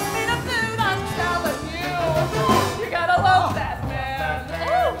loves me to boot. I'm telling you, you gotta love that man.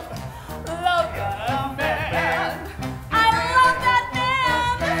 Ooh, love that man. I love that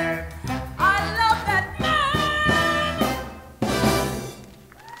man. I love that man.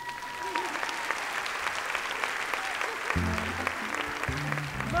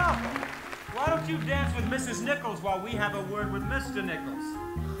 Malcolm, why don't you dance with Mrs. Nichols while we have a word with Mr. Nichols?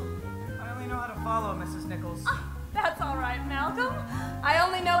 I only know how to follow, Mrs. Nichols. That's all right, Malcolm. I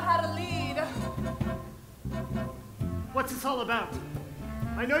only know how to lead. What's this all about?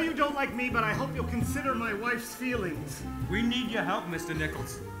 I know you don't like me, but I hope you'll consider my wife's feelings. We need your help, Mr.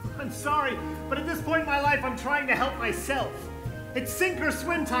 Nichols. I'm sorry, but at this point in my life, I'm trying to help myself. It's sink or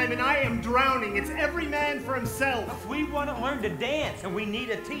swim time, and I am drowning. It's every man for himself. We want to learn to dance, and we need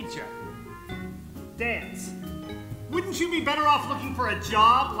a teacher. Dance. Wouldn't you be better off looking for a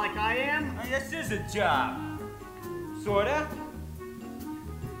job like I am? This is a job. Sorta.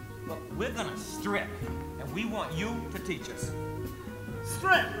 Look, we're gonna strip, and we want you to teach us.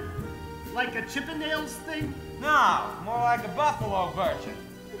 Strip? Like a Chippendales thing? No, more like a Buffalo version.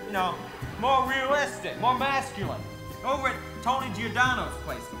 You know, more realistic, more masculine. Over at Tony Giordano's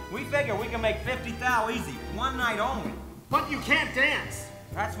place, we figure we can make 50 thou easy, one night only. But you can't dance.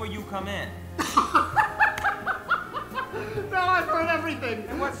 That's where you come in. Now I've heard everything.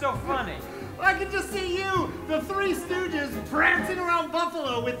 And what's so funny? I can just see you, the Three Stooges, prancing around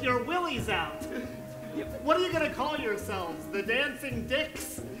Buffalo with your willies out. What are you gonna call yourselves? The Dancing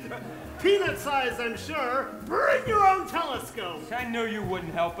Dicks? Peanut size, I'm sure. Bring your own telescope. I knew you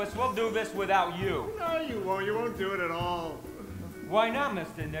wouldn't help us. We'll do this without you. No, you won't. You won't do it at all. Why not,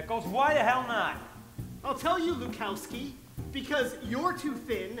 Mr. Nichols? Why the hell not? I'll tell you, Lukowski. Because you're too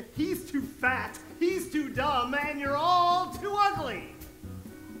thin, he's too fat, he's too dumb, and you're all too ugly.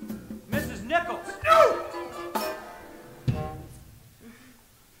 Mrs. Nichols! No!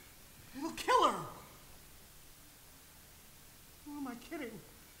 It'll kill her. kidding.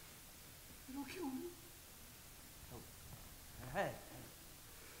 It'll kill me. Hey.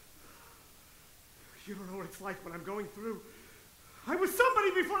 You don't know what it's like when I'm going through. I was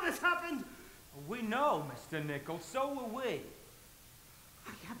somebody before this happened. We know, Mr. Nichols, so will we.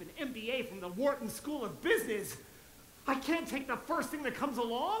 I have an MBA from the Wharton School of Business. I can't take the first thing that comes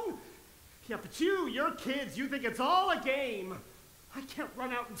along. Yeah, but you're kids, you think it's all a game. I can't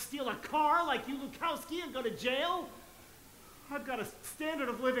run out and steal a car like you, Lukowski, and go to jail. I've got a standard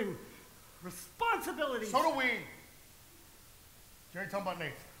of living, responsibilities. So do we. Jerry, tell him about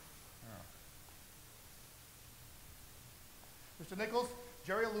Nate. Mr. Nichols,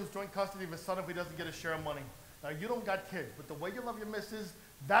 Jerry will lose joint custody of his son if he doesn't get his share of money. Now, you don't got kids, but the way you love your missus,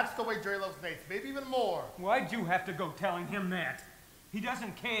 that's the way Jerry loves Nate, maybe even more. Why'd you have to go telling him that? He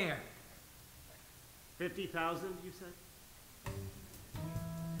doesn't care. 50,000, you said?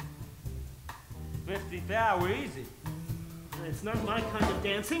 50,000, easy. It's not my kind of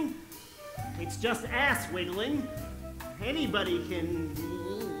dancing. It's just ass wiggling. Anybody can...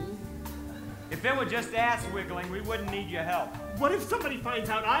 If it were just ass wiggling, we wouldn't need your help. What if somebody finds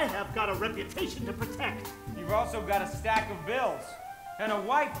out I have got a reputation to protect? You've also got a stack of bills. And a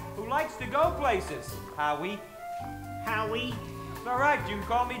wife who likes to go places. Howie. Howie? It's all right, you can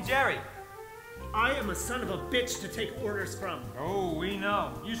call me Jerry. I am a son of a bitch to take orders from. Oh, we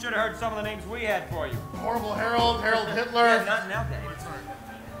know. You should have heard some of the names we had for you. Horrible Harold, Harold Hitler. Yeah, not nowadays.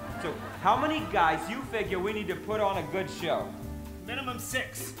 So, how many guys you figure we need to put on a good show? Minimum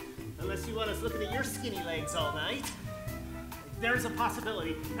 6. Unless you want us looking at your skinny legs all night. There's a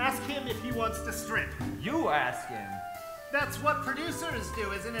possibility. Ask him if he wants to strip. You ask him. That's what producers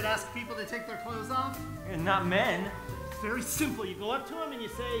do, isn't it? Ask people to take their clothes off? And not men. It's very simple. You go up to him and you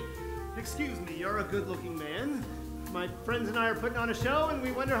say, "Excuse me, you're a good-looking man. My friends and I are putting on a show, and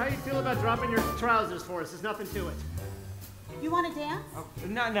we wonder how you feel about dropping your trousers for us. There's nothing to it." You want to dance? Oh,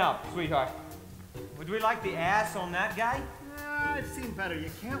 no, sweetheart. Would we like the ass on that guy? I've seen better. You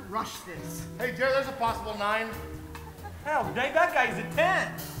can't rush this. Hey, Jerry, there's a possible 9. Hell, Dave, that guy's a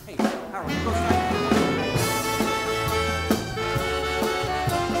 10. Hey, Harold, go start.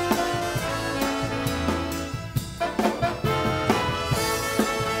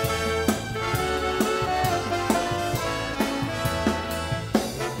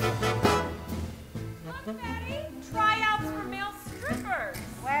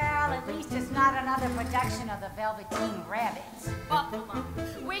 Another production of the Velveteen Rabbits. Buffalo.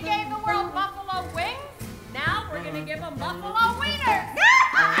 We gave the world buffalo wings. Now we're gonna give them buffalo wieners.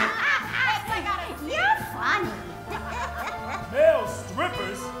 You're funny. Male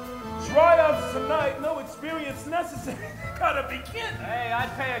strippers? Tryouts tonight, no experience necessary. Gotta be kidding. Hey,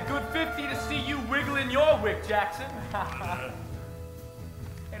 I'd pay a good 50 to see you wiggling your wick, Jackson.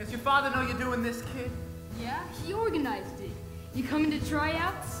 Hey, does your father know you're doing this, kid? Yeah, he organized it. You coming to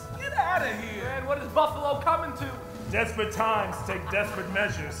tryouts? Get out of here. And what is Buffalo coming to? Desperate times take desperate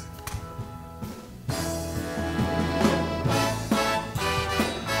measures.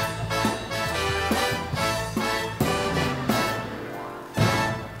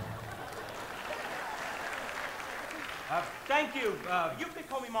 Thank you. You can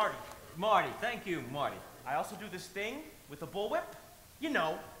call me Marty. Marty, thank you, Marty. I also do this thing with the bullwhip. You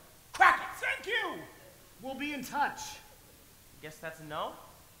know, crack it. Thank you. We'll be in touch. Guess that's a no?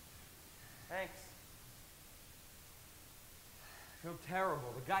 Thanks. I feel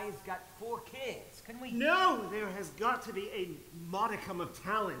terrible. The guy has got 4 kids. Can we... No, there has got to be a modicum of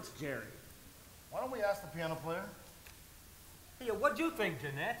talent, Jerry. Why don't we ask the piano player? Hey, what'd you think,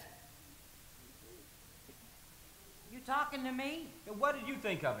 Jeanette? You talking to me? What did you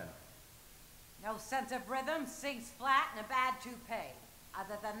think of him? No sense of rhythm, sings flat, and a bad toupee.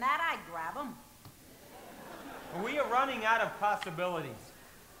 Other than that, I'd grab him. We are running out of possibilities.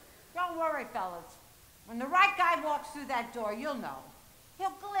 Don't worry, fellas. When the right guy walks through that door, you'll know.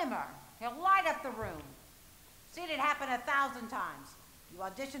 He'll glimmer. He'll light up the room. Seen it happen 1,000 times. You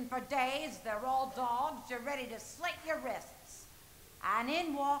audition for days, they're all dogs, you're ready to slit your wrists. And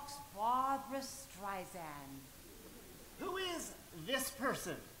in walks Barbra Streisand. Who is this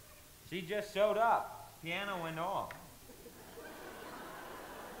person? She just showed up. Piano and all.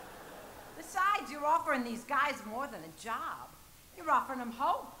 Besides, you're offering these guys more than a job. You're offering them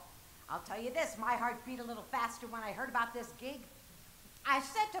hope. I'll tell you this, my heart beat a little faster when I heard about this gig. I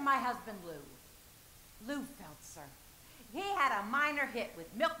said to my husband, Lou Feltzer, he had a minor hit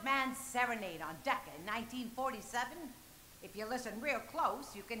with Milkman's Serenade on Decca in 1947. If you listen real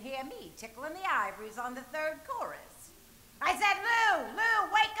close, you can hear me tickling the ivories on the 3rd chorus. I said,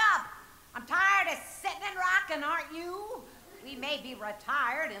 Lou, wake up. I'm tired of sitting and rocking, aren't you? We may be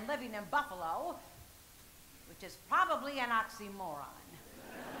retired and living in Buffalo. which is probably an oxymoron.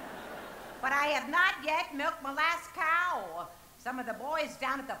 But I have not yet milked my last cow. Some of the boys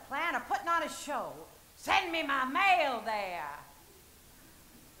down at the plant are putting on a show. Send me my mail there.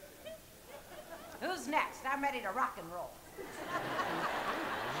 Who's next? I'm ready to rock and roll.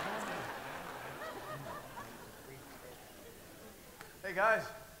 Hey, guys.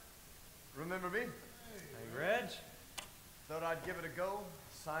 Remember me? Hey, Reg. Thought I'd give it a go.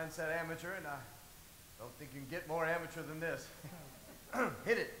 Sign said amateur, and I don't think you can get more amateur than this.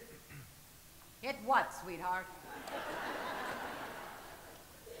 Hit it. Hit what, sweetheart?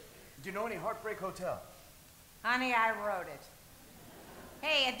 Do you know any Heartbreak Hotel? Honey, I wrote it.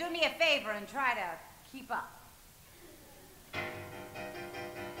 Hey, do me a favor and try to keep up.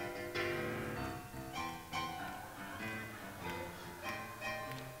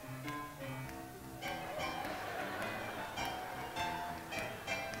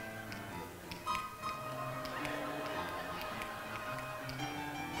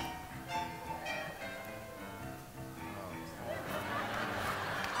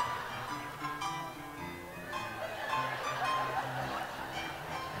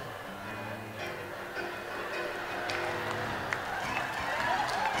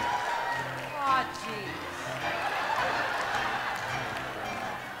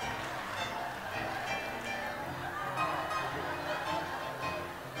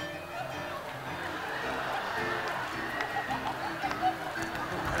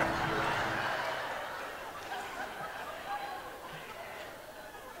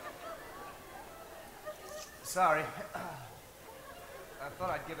 Sorry. I thought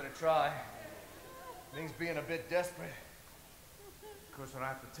I'd give it a try. Things being a bit desperate. Of course, I don't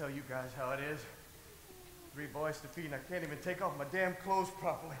have to tell you guys how it is. 3 boys to feed and I can't even take off my damn clothes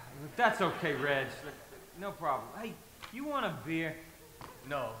properly. That's okay, Reg. No problem. Hey, you want a beer?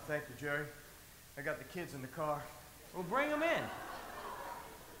 No, thank you, Jerry. I got the kids in the car. Well, bring them in.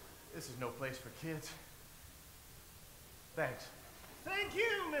 This is no place for kids. Thanks. Thank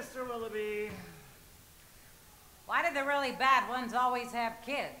you, Mr. Willoughby. Why do the really bad ones always have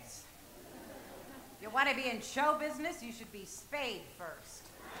kids? If you want to be in show business, you should be spayed first.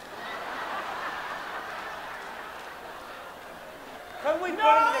 Can we put him in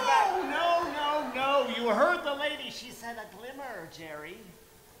the back? No. You heard the lady. She said a glimmer, Jerry.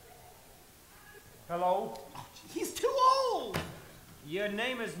 Hello? Oh, he's too old. Your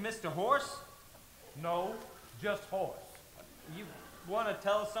name is Mr. Horse? No, just Horse. You want to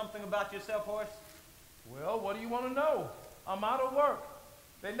tell us something about yourself, Horse? Well, what do you want to know? I'm out of work.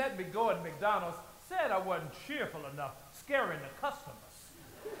 They let me go at McDonald's. Said I wasn't cheerful enough, scaring the customers.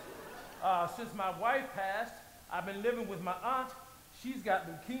 Since my wife passed, I've been living with my aunt. She's got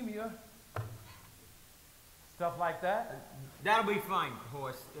leukemia. Stuff like that. That'll be fine,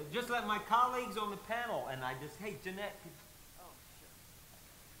 Horse. Just let my colleagues on the panel and I just, hey, Jeanette. Oh, sure.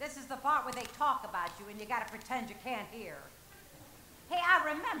 This is the part where they talk about you and you gotta pretend you can't hear. Hey, I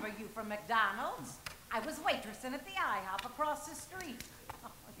remember you from McDonald's. I was waitressing at the IHOP across the street.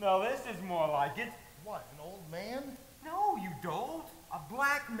 No, this is more like it. What, an old man? No, you don't. A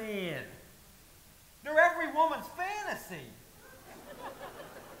black man. They're every woman's fantasy.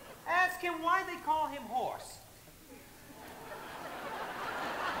 Ask him why they call him Horse.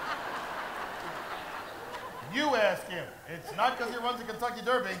 You ask him. It's not because he runs the Kentucky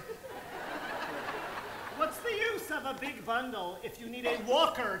Derby. What's the use of a big bundle if you need a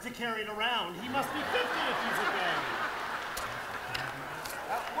walker to carry it around? He must be 50 if he's a gay.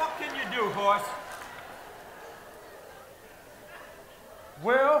 What can you do, Horse?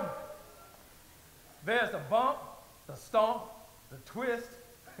 Well, there's the bump, the stomp, the twist.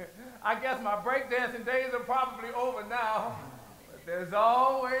 I guess my breakdancing days are probably over now. But there's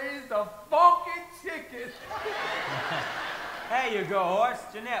always the funky chicken. There you go, Horse.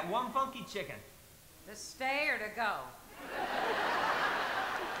 Jeanette, one funky chicken. To stay or to go?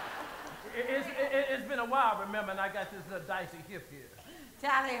 It's been a while, remember, and I got this little dicey hip here.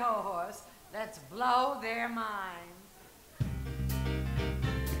 Tally-ho, Horse. Let's blow their minds.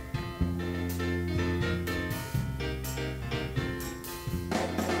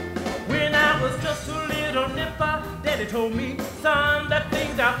 When I was just a little nipper, Daddy told me, son, that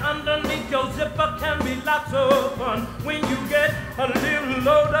thing down underneath your zipper can be lots of fun. When you get a little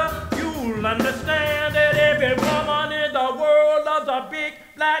older, you'll understand that every woman in the world loves a big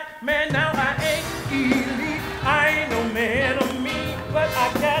black man. Now I ain't elite, I ain't no man of me, but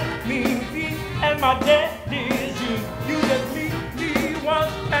I got mean feet, and my daddy's you. You just meet me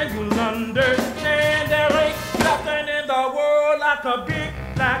once, and you'll understand there ain't nothing in the world like a big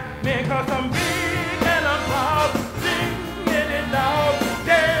black man, 'cause I'm big and I'm proud, singing it loud,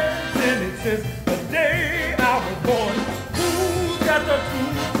 dancing it since the day I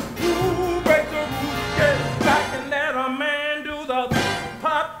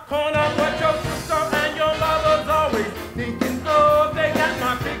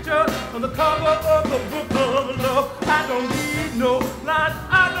on the cover of the book of love. I don't need no lines,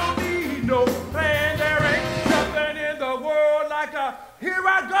 I don't need no plan. There ain't nothing in the world like a, here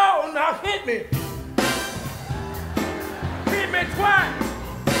I go, now hit me. Hit me twice.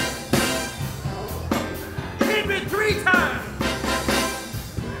 Hit me 3 times.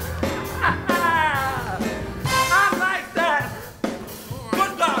 I like that.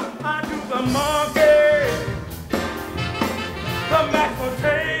 Good God, I do the monkey, the mashed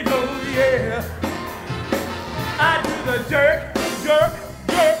potatoes, yeah. I do the jerk, jerk,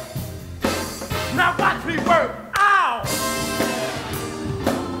 jerk. Now watch me work. Ow!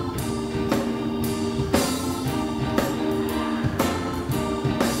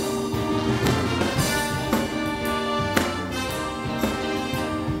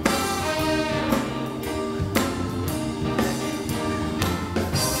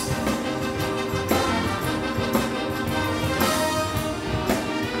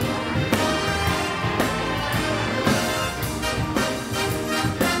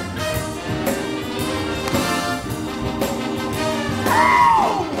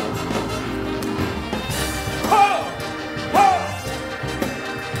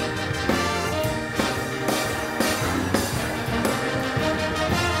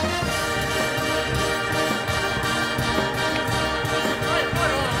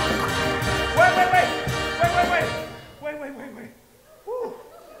 Wait. Woo.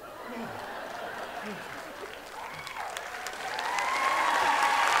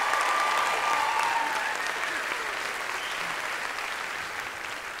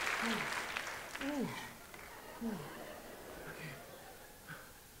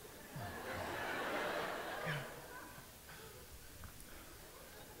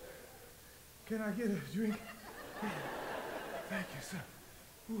 Can I get a drink? Thank you, sir.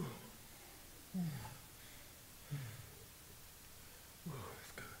 Ooh.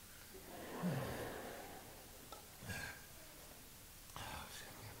 That's good.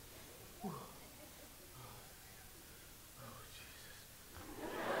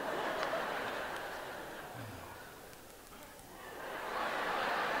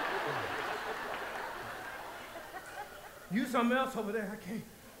 You something else over there.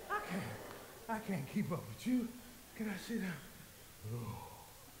 I can't keep up with you. Can I sit down? Oh.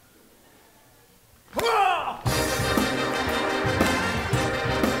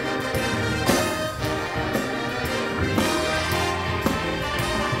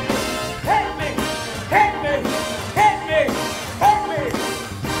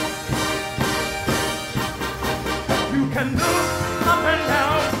 You can look up and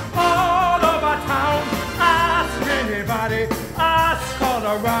down all over town. Ask anybody, ask all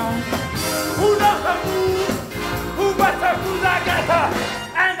around. Who does the move? Who gets her? Who's I got her?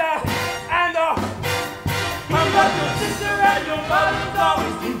 But your sister and your mother's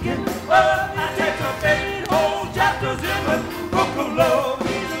always thinking, well, I take the faded old chapters in the book of love.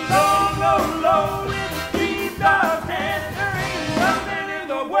 He's low, with deep dark hands. There ain't nothing in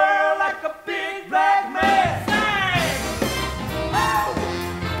the world like a big black man. Sing! Oh!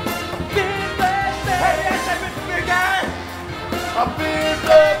 Big black man! Hey, that's that Mr. Big Guy! A big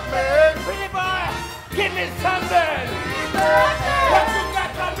black man! Pretty boy, give me something! Big black man! What you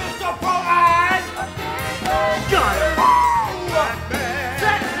got to Mr. Pro Eyes? Got it! Black man!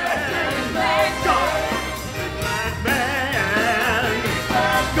 Black man!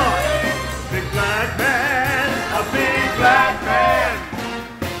 Got it! Big black man! A big black man!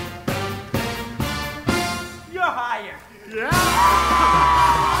 You're hired! Yeah!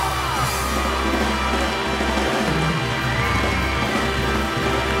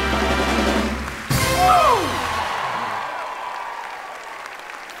 Woo!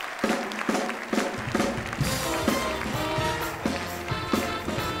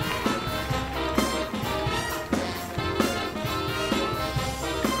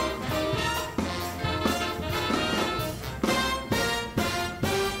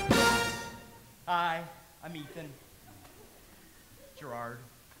 Hi, I'm Ethan. Gerard.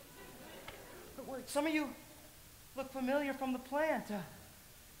 Some of you look familiar from the plant.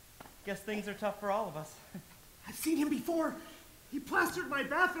 Guess things are tough for all of us. I've seen him before. He plastered my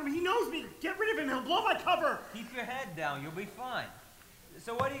bathroom. He knows me. Get rid of him. He'll blow my cover. Keep your head down. You'll be fine.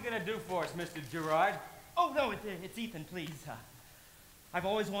 So what are you going to do for us, Mr. Gerard? Oh, no, it's Ethan, please. I've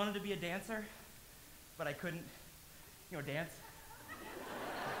always wanted to be a dancer, but I couldn't, dance.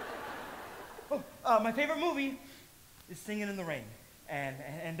 Oh, my favorite movie is Singing in the Rain.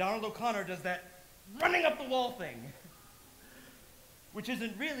 And Donald O'Connor does that running up the wall thing, which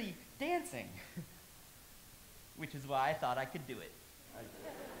isn't really dancing, which is why I thought I could do it.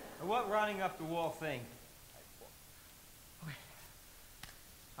 What running up the wall thing?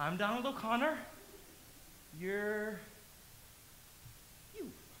 I'm Donald O'Connor. You're...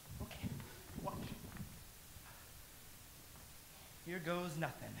 you. Okay, watch. Here goes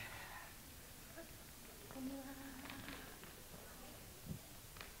nothing.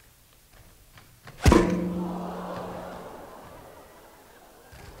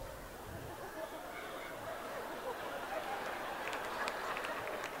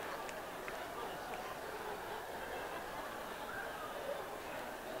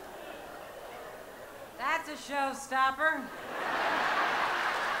 That's a showstopper.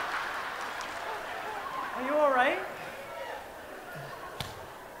 Are you all right?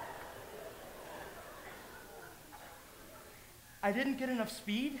 I didn't get enough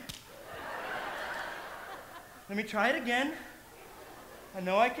speed. Let me try it again. I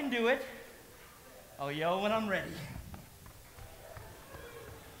know I can do it. I'll yell when I'm ready.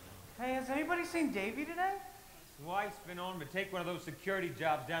 Hey, has anybody seen Davy today? His wife's been on to take one of those security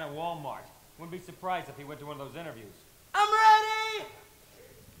jobs down at Walmart. Wouldn't be surprised if he went to one of those interviews. I'm ready!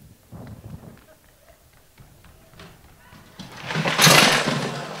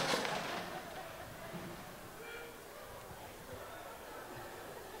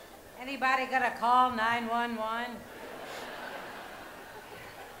 Anybody gonna call 911?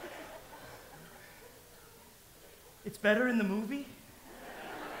 It's better in the movie,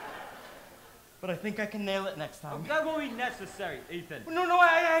 but I think I can nail it next time. Oh, that won't be necessary, Ethan. No,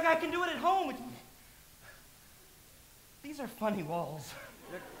 I can do it at home. These are funny walls.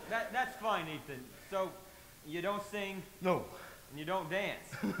 Look, that's fine, Ethan. So, you don't sing? No. And you don't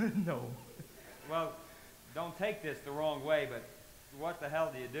dance? No. Well, don't take this the wrong way, but what the hell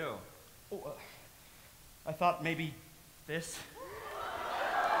do you do? Oh, I thought maybe this.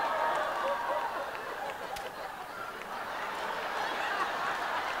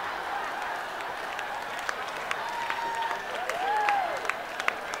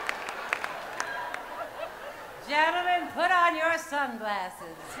 Gentlemen, put on your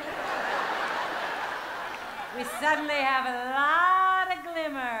sunglasses. We suddenly have a lot of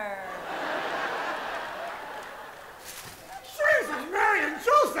glimmer. Jesus, Mary and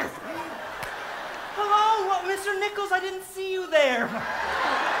Joseph! Hello, Mr. Nichols, I didn't see you there.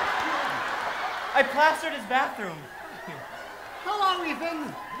 I plastered his bathroom. Hello,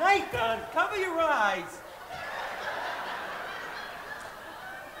 Ethan. Nathan, cover your eyes.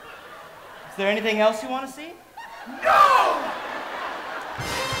 Is there anything else you want to see? No!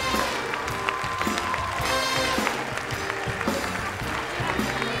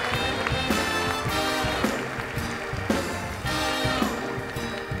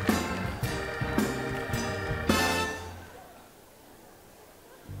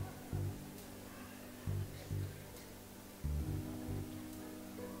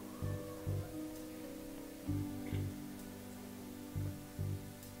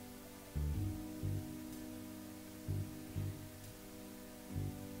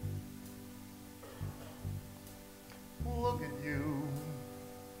 Look at you,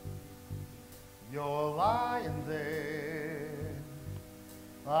 you're lying there.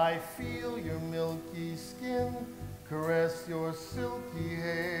 I feel your milky skin caress your silky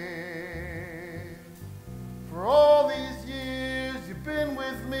hair. For all these years you've been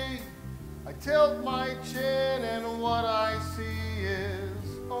with me, I tilt my chin and what I see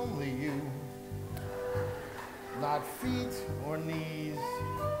is only you. Not feet or knees.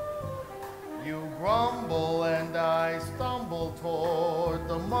 You grumble and I stumble toward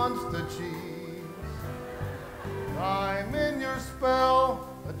the Munster cheese. I'm in your spell,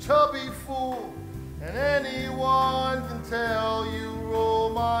 a chubby fool, and anyone can tell you rule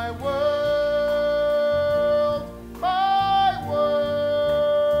my world, my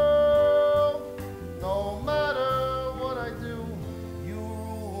world. No matter what I do, you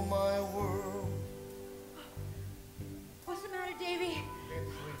rule my world. What's the matter, Davy?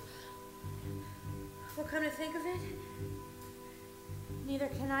 Well, come to think of it, neither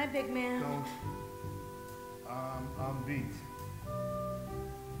can I, big man. Don't. I'm beat.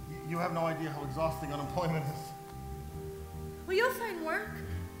 You have no idea how exhausting unemployment is. Well, you'll find work.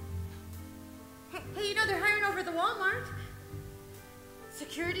 Hey, you know they're hiring over at the Walmart.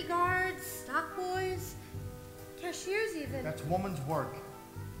 Security guards, stock boys, cashiers even. That's woman's work.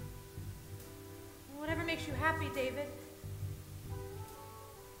 Whatever makes you happy, David.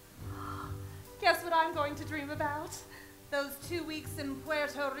 Guess what I'm going to dream about? Those 2 weeks in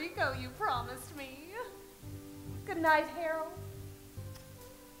Puerto Rico you promised me. Good night, Harold.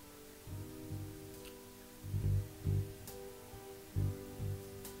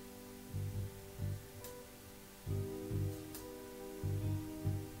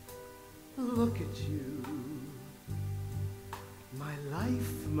 Look at you, my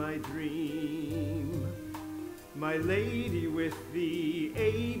life, my dream. My lady with the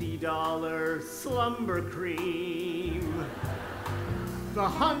 $80 slumber cream. The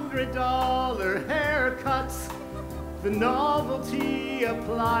 $100 haircuts, the novelty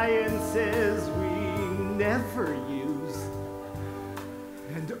appliances we never use,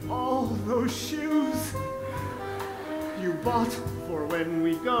 and all those shoes you bought for when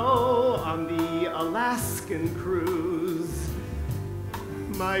we go on the Alaskan cruise.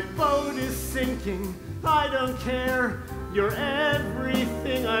 My boat is sinking, I don't care, you're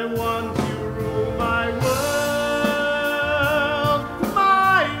everything I want, you rule my world,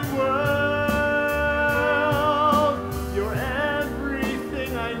 my world, you're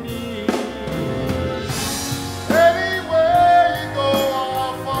everything I need. Anywhere you go,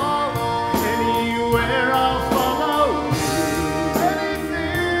 I'll follow. Anywhere I'll follow.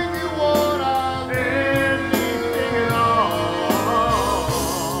 Anything you want, I'll do. Anything at all.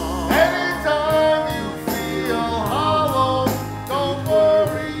 Anytime you feel hollow, don't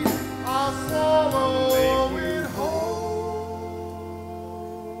worry, I'll swallow it whole.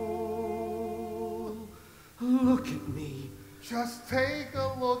 Look at me Just take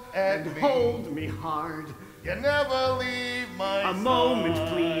a look at and me. hold me hard. You never leave my A side. moment,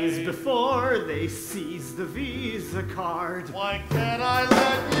 please, before they seize the Visa card. Why can't I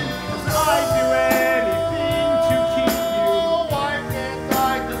let you go? I'd do anything to keep you. Why can't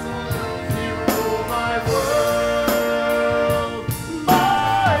I just let you rule my world?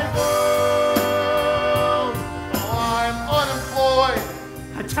 My world. Oh, I'm unemployed.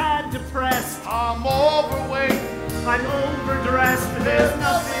 A tad depressed, I'm overweight. I'm overdressed. There's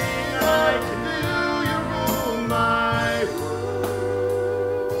nothing I can do. You rule my world.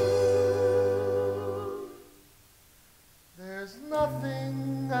 There's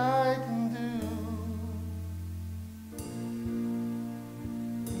nothing I can do.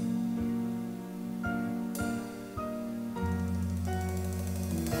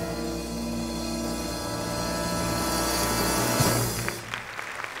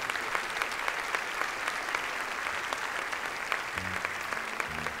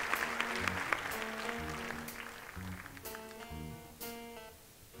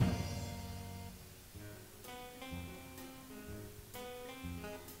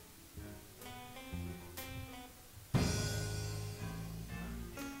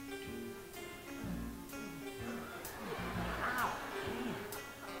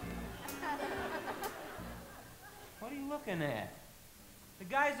 What are you looking at? The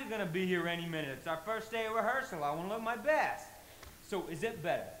guys are gonna be here any minute. It's our first day of rehearsal. I wanna look my best. So is it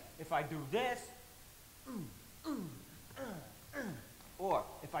better if I do this, or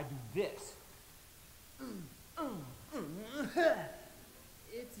if I do this?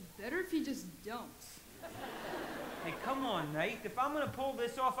 It's better if you just don't. Hey, come on, Nate. If I'm gonna pull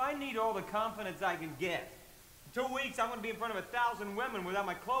this off, I need all the confidence I can get. In 2 weeks, I'm gonna be in front of 1,000 women without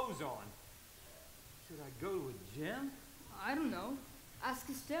my clothes on. Should I go to a gym? I don't know. Ask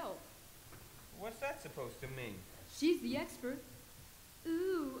Estelle. What's that supposed to mean? She's the expert.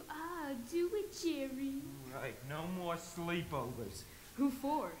 Ooh, do it, Jerry. Right, no more sleepovers. Who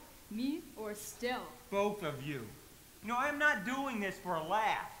for? Me or Estelle? Both of you. You know, I'm not doing this for a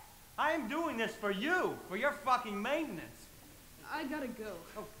laugh. I am doing this for you, for your fucking maintenance. I gotta go.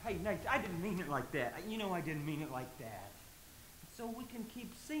 Oh, hey, Nate, I didn't mean it like that. You know I didn't mean it like that. So we can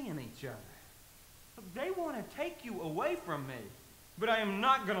keep seeing each other. Look, they want to take you away from me. But I am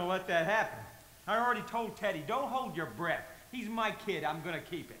not going to let that happen. I already told Teddy, don't hold your breath. He's my kid. I'm going to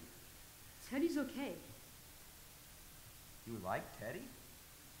keep him. Teddy's okay. You like Teddy?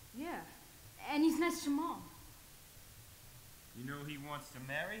 Yeah. And he's nice to Mom. You know he wants to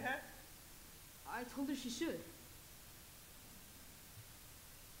marry her? I told her she should.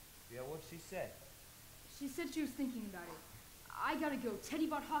 Yeah, what'd she say? She said she was thinking about it. I gotta go. Teddy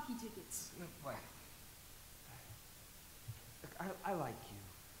bought hockey tickets. Look, wait. Look, I like you.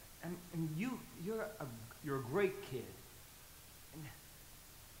 And you're a great kid. And,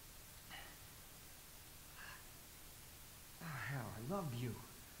 oh, hell, I love you.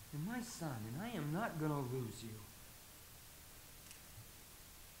 You're my son, and I am not gonna lose you.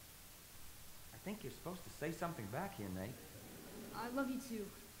 I think you're supposed to say something back here, Nate. I love you too.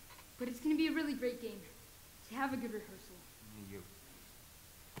 But it's gonna be a really great game. To have a good rehearsal. You.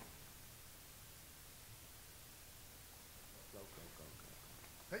 Go.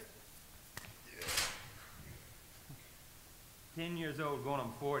 Hey. 10 years old, going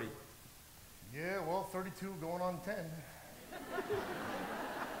on 40. Yeah, well, 32 going on 10.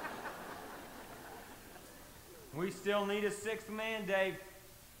 We still need a 6th man, Dave.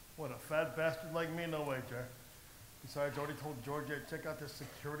 What, a fat bastard like me? No way, Jer. Besides, I already told Georgia to check out this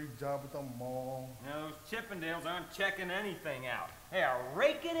security job at the mall. No, those Chippendales aren't checking anything out. They are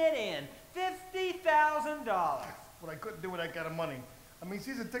raking it in. $50,000. What I couldn't do with that kind of money. I mean,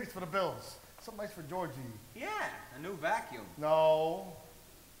 season tickets for the Bills. Something nice for Georgie. Yeah, a new vacuum. No,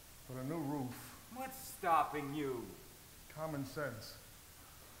 but a new roof. What's stopping you? Common sense.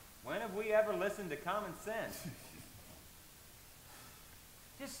 When have we ever listened to common sense?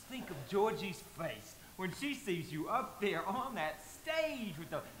 Just think of Georgie's face when she sees you up there on that stage with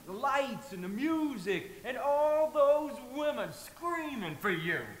the lights and the music and all those women screaming for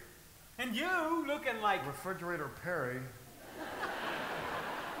you. And you looking like... Refrigerator Perry.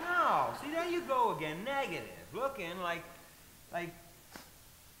 No, see, there you go again, negative. Looking like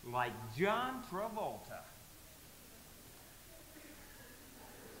John Travolta.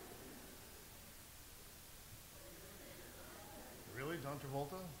 Really, John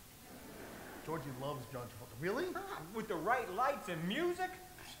Travolta? Georgie loves John Travolta. Really? With the right lights and music,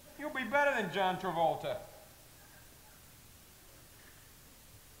 you'll be better than John Travolta.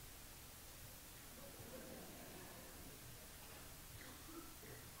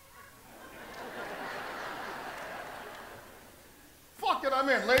 Fuck it, I'm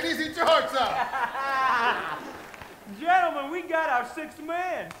in. Ladies, eat your hearts out. Gentlemen, we got our sixth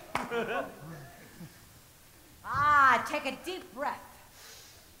man. Ah, take a deep breath.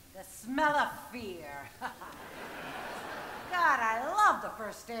 The smell of fear. God, I love the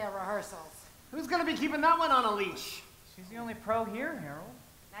first day of rehearsals. Who's gonna be keeping that one on a leash? She's the only pro here, Harold.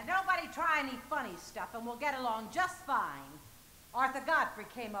 Now, nobody try any funny stuff and we'll get along just fine. Arthur Godfrey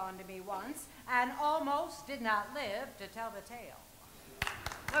came on to me once and almost did not live to tell the tale.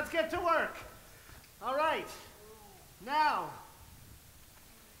 Let's get to work. All right. Now,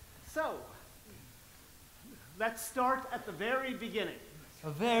 so, let's start at the very beginning. A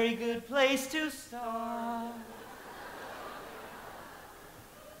very good place to start.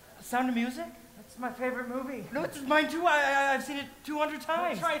 Sound of Music? That's my favorite movie. No, it's mine too. I've seen it 200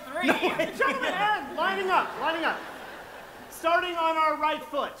 times. Try 3. No, gentlemen, and lining up. Starting on our right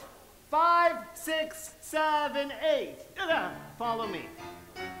foot. 5, 6, 7, 8. Follow me.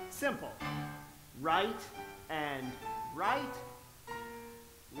 Simple. Right and right.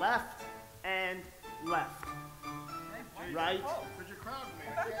 Left and left. Right. Could you crowd me?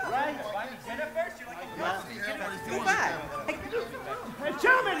 Right. Get up first. You like Left. Go back. Hey,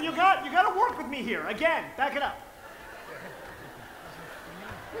 gentlemen, you got to work with me here. Again, back it up.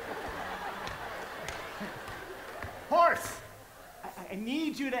 Horse, I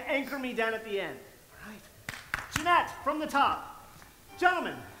need you to anchor me down at the end. All right. Jeanette, from the top.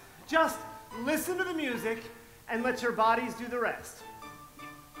 Gentlemen, just listen to the music and let your bodies do the rest.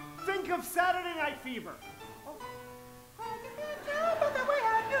 Think of Saturday Night Fever.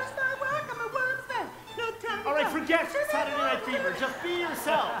 All right, forget Saturday Night Fever. Just be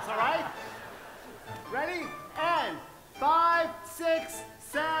yourselves, all right? Ready? And 5, 6,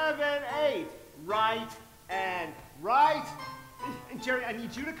 7, 8. Right and right. And Jerry, I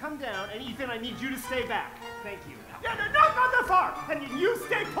need you to come down. And Ethan, I need you to stay back. Thank you. No, not that far. And you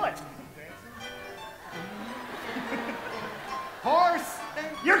stay put. Horse,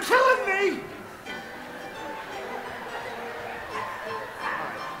 you're killing me.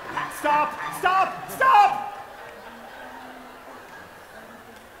 Stop!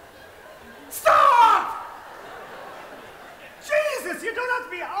 Jesus, you don't have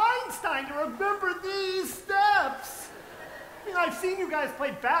to be Einstein to remember these steps. I mean, I've seen you guys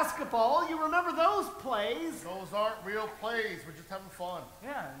play basketball. You remember those plays. Those aren't real plays. We're just having fun.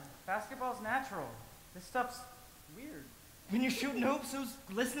 Yeah, basketball's natural. This stuff's weird. When you're shooting hoops, who's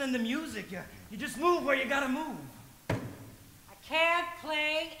listening to music? You just move where you gotta move. I can't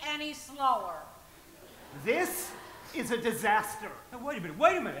play any slower. This is a disaster. Now, wait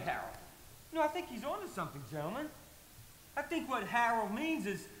a minute, Harold. No, I think he's onto something, gentlemen. I think what Harold means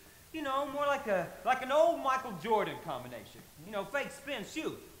is, more like an old Michael Jordan combination. Fake, spin,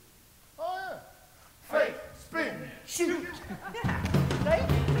 shoot. Oh, yeah. Fake, spin, shoot.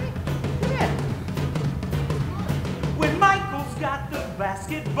 When Michael's got the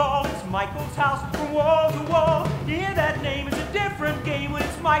basketball, it's Michael's house from wall to wall. Yeah, that name is a different game when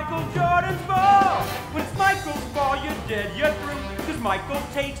it's Michael Jordan's ball. When it's Michael's ball, you're dead, you're through. Cause Michael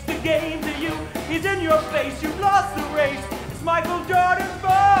takes the game to you. He's in your face, you've lost the race. It's Michael Jordan's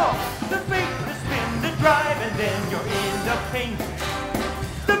ball. The fake, the spin, the drive, and then you're in the paint.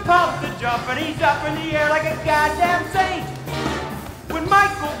 The pump, the jump, and he's up in the air like a goddamn saint. When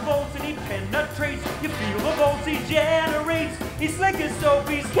Michael bolts and he penetrates, you feel the bolts he generates. He's slick as soap,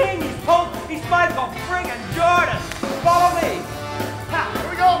 he's king, he's pope, he's Michael friggin' Jordan. Follow me. Here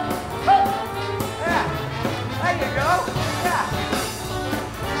we go. Yeah. you go. Yeah.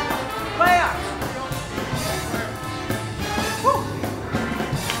 Play up. Woo.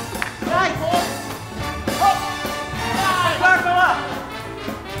 Nice. Oh. Circle up.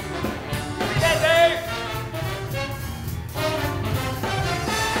 Hey, Dave.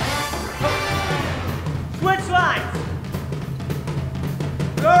 Switch lines.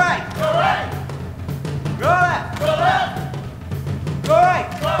 Go right. Go right. Go left. Go left. Go right.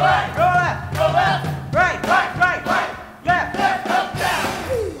 Go right. Go left. Go left. Right. Right. Right. Right. Left. Left. Up. Down.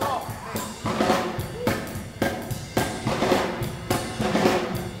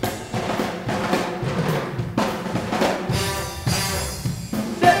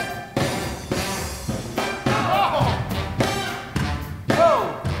 Sit. Go.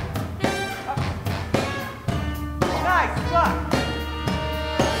 Nice. Block.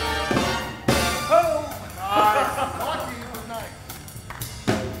 Oh. Nice. Lucky was nice.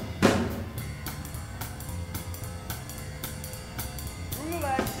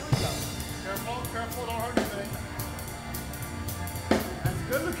 Relax. Here we go. Careful, careful, don't hurt anything. That's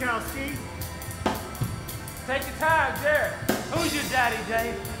good, Lukowski. Take your time, Jerry. Who's your daddy,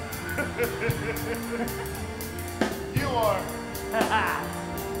 Dave? You are.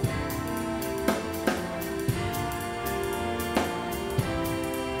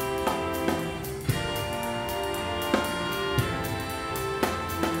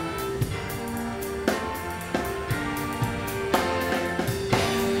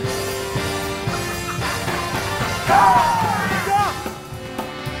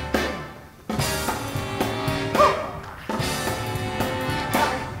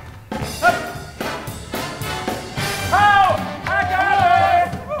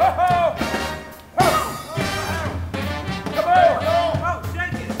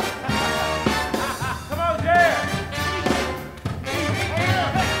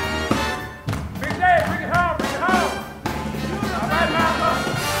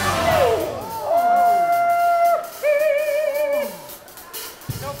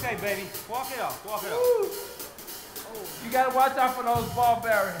 Baby, walk it off, walk it off. You gotta watch out for those ball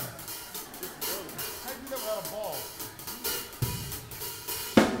bearings. How you never had a ball?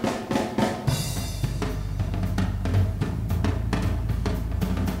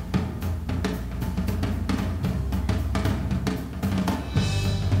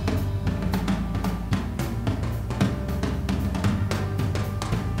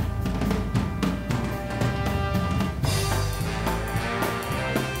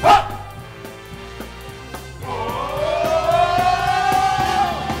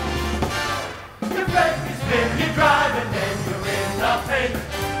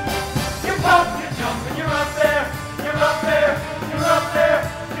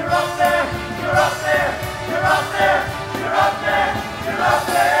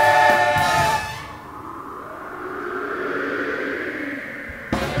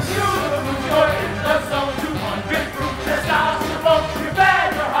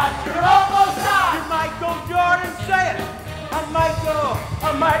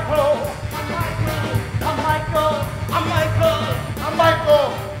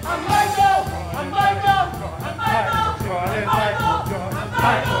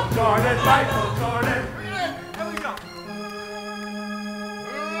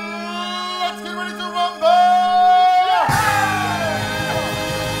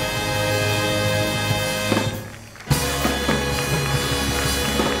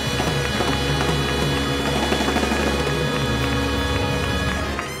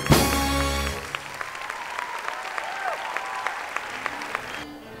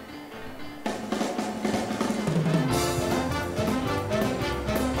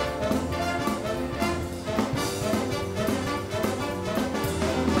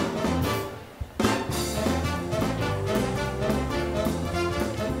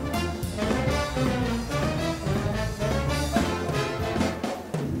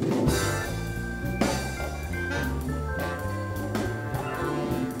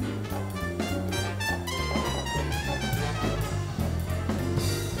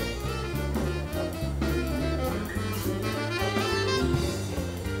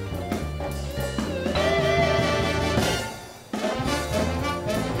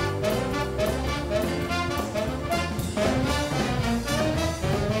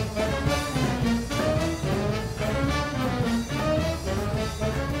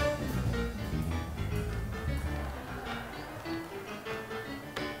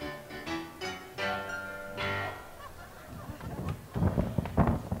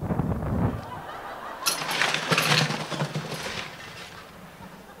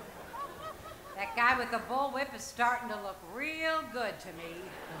 That guy with the bullwhip is starting to look real good to me.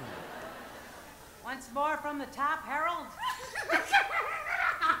 Once more from the top, Harold?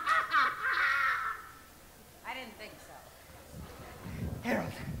 I didn't think so.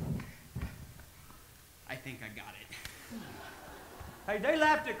 Harold. I think I got it. Hey, they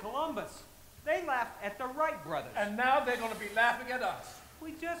laughed at Columbus. They laughed at the Wright brothers. And now they're going to be laughing at us.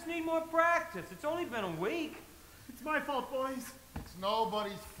 We just need more practice. It's only been a week. It's my fault, boys. It's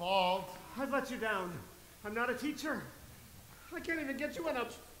nobody's fault. I've let you down. I'm not a teacher. I can't even get you in a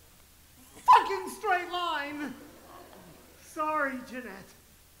fucking straight line. Sorry, Jeanette.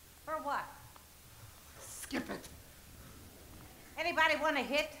 For what? Skip it. Anybody want to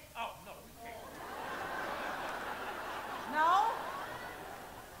hit? Oh, no, we can't. No?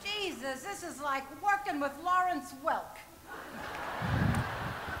 Jesus, this is like working with Lawrence Welk.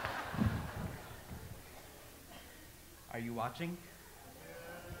 Are you watching?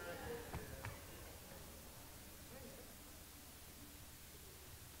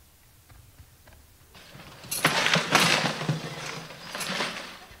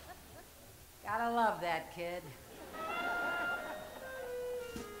 Gotta love that kid.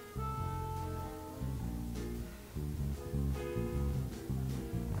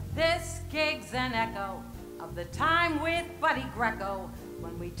 This gig's an echo of the time with Buddy Greco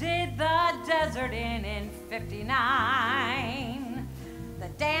when we did the Desert Inn in '59. The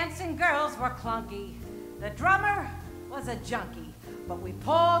dancing girls were clunky, the drummer was a junkie, but we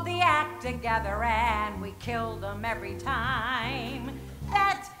pulled the act together and we killed them every time.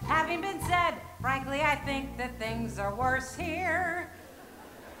 That having been said, frankly, I think that things are worse here.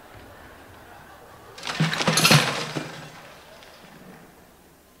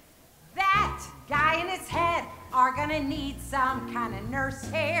 That guy and his head are gonna need some kind of nurse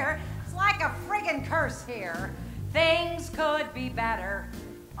here. It's like a friggin' curse here. Things could be better.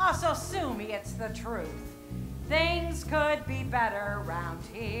 Also, sue me, it's the truth. Things could be better around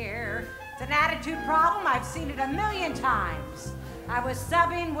here. It's an attitude problem, I've seen it a million times. I was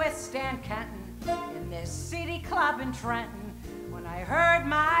subbing with Stan Kenton in this seedy club in Trenton when I heard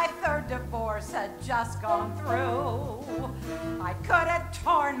my third divorce had just gone through. I could have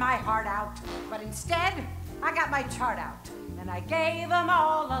torn my heart out, but instead, I got my chart out, and I gave them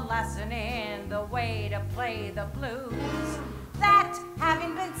all a lesson in the way to play the blues. That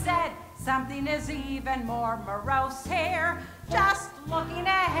having been said, something is even more morose here. Just looking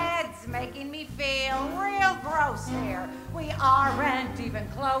ahead's making me feel real gross here. We aren't even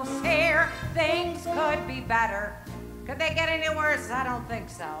close here. Things could be better. Could they get any worse? I don't think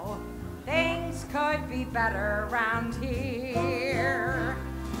so. Things could be better around here.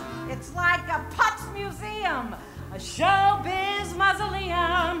 It's like a Putz museum, a showbiz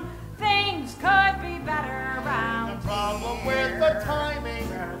mausoleum. Things could be better around The problem here. with the timing.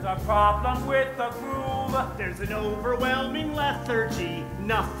 There's a problem with the groove. There's an overwhelming lethargy.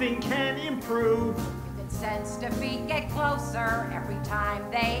 Nothing can improve. You can sense defeat get closer every time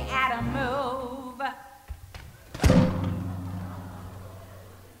they add a move.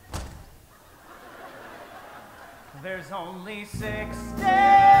 There's only 6 days.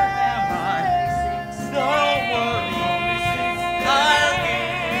 Don't worry.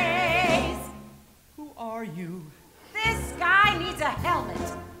 Who are you? This guy needs a helmet.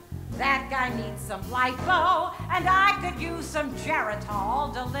 That guy needs some lipo, and I could use some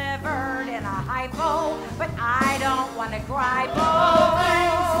Geritol delivered in a hypo, but I don't want to gripe.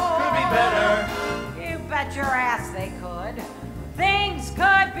 Could be better. You bet your ass they could. Things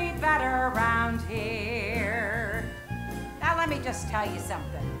could be better around here. Now let me just tell you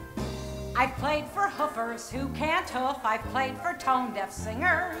something. I've played for hoofers who can't hoof. I've played for tone-deaf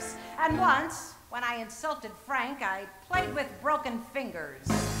singers. And once, when I insulted Frank, I played with broken fingers.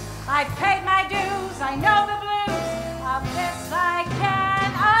 I've paid my dues, I know the blues. Of this I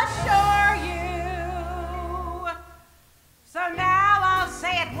can assure you. So now I'll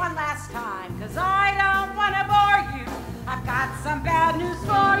say it one last time, 'cause I don't want to bore you. I've got some bad news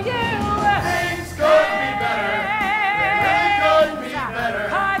for you. Things could be better. They really could be better.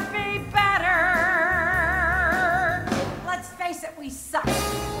 Could be better. Let's face it, we suck.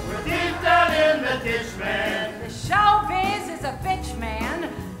 We're deep down in the ditch, man. The showbiz is a bitch, man.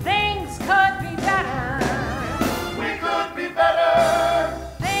 Things could be better. We could be better.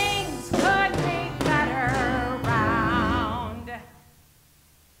 Things could be better round.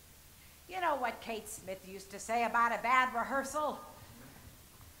 You know what Kate Smith used to say about a bad rehearsal?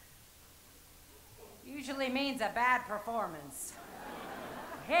 Usually means a bad performance.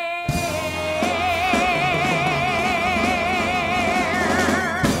 Here.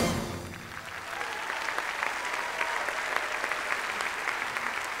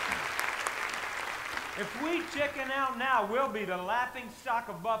 If we chicken out now, we'll be the laughing stock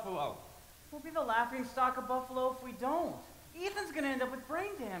of Buffalo. We'll be the laughingstock of Buffalo if we don't. Ethan's gonna end up with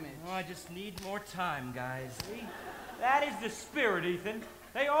brain damage. Oh, I just need more time, guys. See? That is the spirit, Ethan.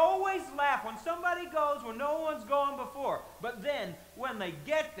 They always laugh when somebody goes where no one's gone before. But then, when they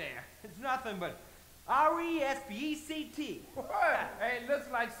get there, it's nothing but R-E-S-P-E-C-T. Hey, it looks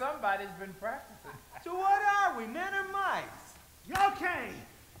like somebody's been practicing. So what are we, men or mice? Okay,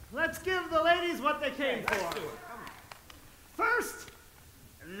 let's give the ladies what they came for. Let's do it. Come on. First,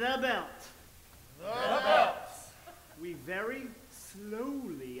 the belt. The belt. We very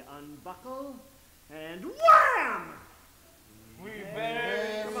slowly unbuckle, and wham! We Very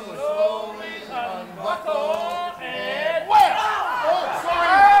better slowly unbuckle and wham! Oh, sorry.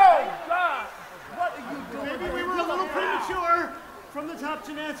 Oh, God! What are you doing? Maybe we were a little premature. From the top,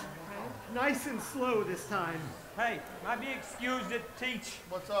 Jeanette. Nice and slow this time. Hey, might be excused to teach.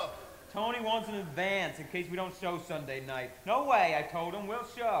 What's up? Tony wants an advance in case we don't show Sunday night. No way, I told him. We'll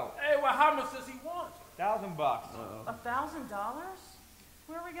show. Hey, well, how much does he want? $1,000. $1,000?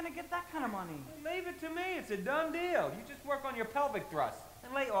 Where are we gonna get that kind of money? Leave it to me. It's a done deal. You just work on your pelvic thrust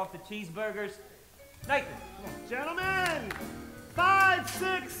and lay off the cheeseburgers. Nathan, come on. Gentlemen, 5,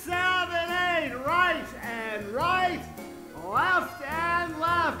 6, 7, 8, right and right, left and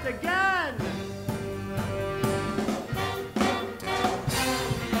left again.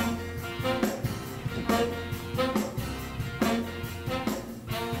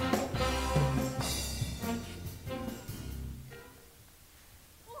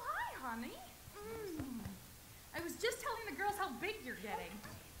 I was just telling the girls how big you're getting.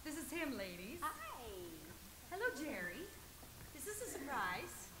 This is him, ladies. Hi. Hello, Jerry. Is this a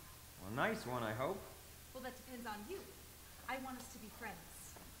surprise? Well, nice one, I hope. Well, that depends on you. I want us to be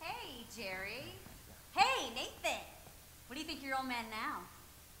friends. Hey, Jerry. Hey, Nathan. What do you think of your old man now?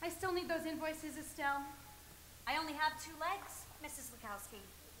 I still need those invoices, Estelle. I only have 2 legs, Mrs. Lukowski.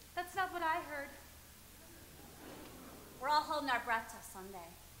 That's not what I heard. We're all holding our breath till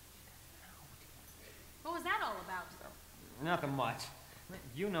Sunday. What was that all about? Nothing much.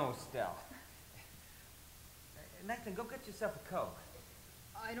 You know Estelle. Nathan, go get yourself a Coke.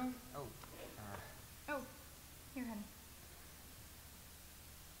 I don't... Oh, Oh, here, honey.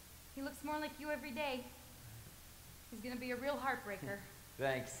 He looks more like you every day. He's gonna be a real heartbreaker.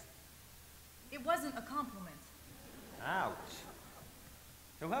 thanks. It wasn't a compliment. Ouch.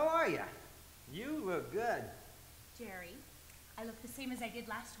 So how are you? You look good. Jerry, I look the same as I did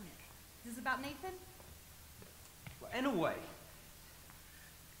last week. Is this about Nathan? Well, in a way.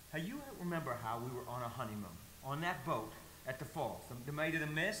 Hey, you remember how we were on a honeymoon on that boat at the falls, the Maid of the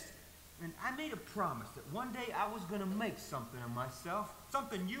Mist? And I made a promise that one day I was gonna make something of myself,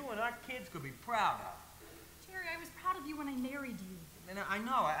 something you and our kids could be proud of. Jerry, I was proud of you when I married you. And I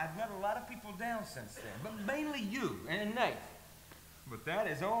know, I've let a lot of people down since then, but mainly you and Nate. But that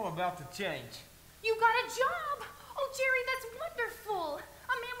is all about to change. You got a job! Oh, Jerry, that's wonderful! A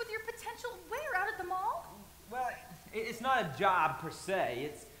man with your potential where, out at the mall? Well, it's not a job per se.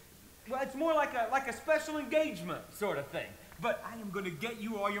 It's more like a special engagement sort of thing. But I am going to get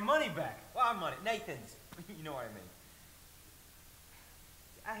you all your money back. Well, our money, Nathan's. You know what I mean.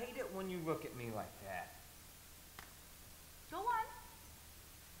 I hate it when you look at me like that. Go on.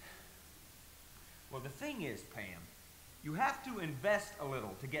 Well, the thing is, Pam, you have to invest a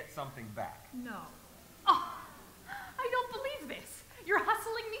little to get something back. No. Oh, I don't believe this. You're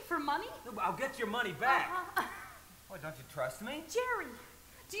hustling me for money? I'll get your money back. Well, don't you trust me? Jerry,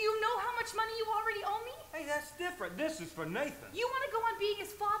 do you know how much money you already owe me? Hey, that's different. This is for Nathan. You want to go on being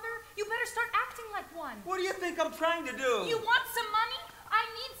his father? You better start acting like one. What do you think I'm trying to do? You want some money? I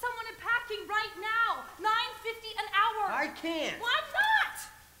need someone in packing right now. $9.50 an hour. I can't. Why not?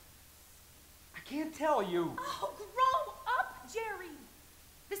 I can't tell you. Oh, grow up, Jerry.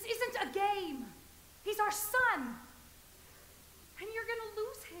 This isn't a game. He's our son. And you're gonna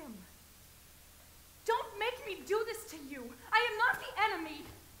lose him. Don't make me do this to you. I am not the enemy.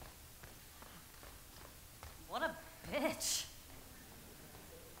 What a bitch.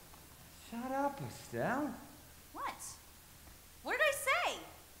 Shut up, Estelle. What? What did I say?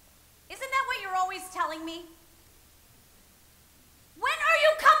 Isn't that what you're always telling me? When are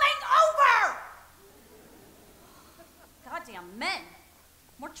you coming over? Goddamn men.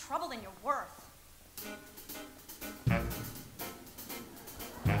 More trouble than you're worth.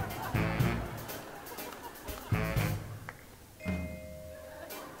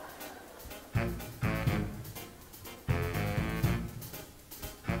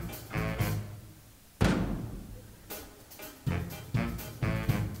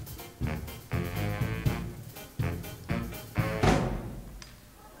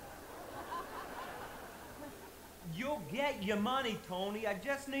 You'll get get your money, Tony. I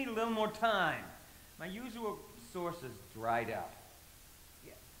just need a little more time. My usual sources dried up.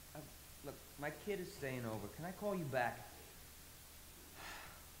 Yeah, look, my kid is staying over. Can I call you back?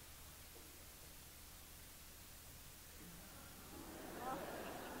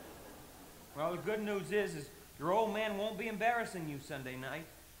 Well, the good news is your old man won't be embarrassing you Sunday night.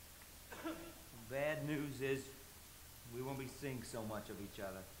 The bad news is we won't be seeing so much of each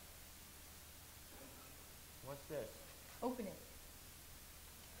other. What's this? Open it.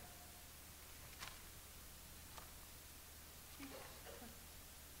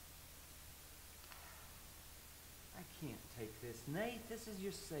 I can't take this, Nate. This is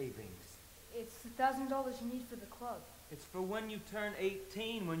your savings. It's the $1,000 you need for the club. It's for when you turn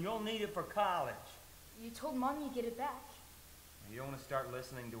 18, when you'll need it for college. You told Mommy you'd get it back. You don't want to start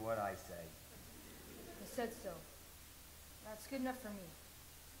listening to what I say. I said so. That's good enough for me.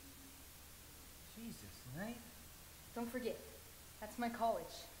 Jesus, Nate. Don't forget, that's my college.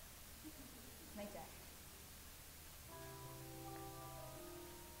 Night, Dad.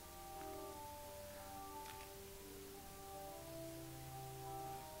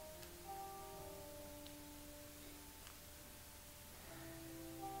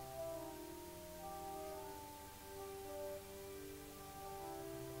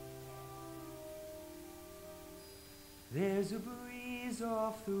 There's a breeze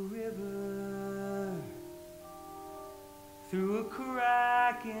off the river, through a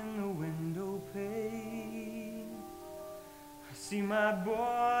crack in the window pane. I see my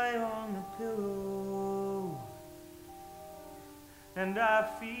boy on the pillow, and I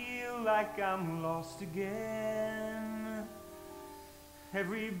feel like I'm lost again.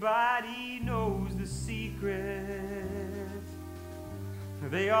 Everybody knows the secret.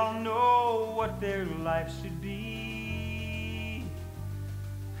 They all know what their life should be.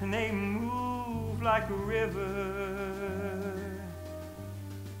 And they move like a river.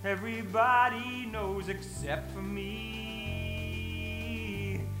 Everybody knows except for me.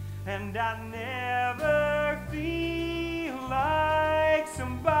 And I never feel like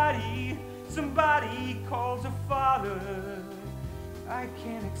somebody calls a father. I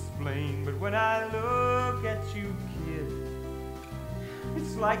can't explain, but when I look at you, kid,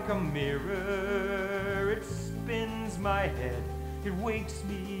 it's like a mirror. It spins my head. It wakes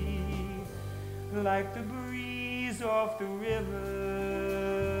me like the breeze off the river.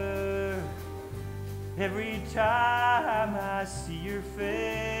 Every time I see your face,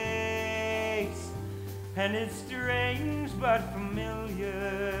 and it's strange but familiar,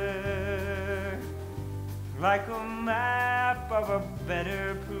 like a map of a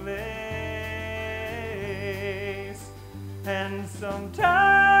better place. And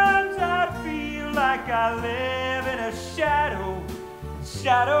sometimes I feel like I live in a shadow.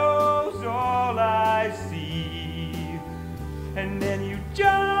 Shadow's all I see. And then you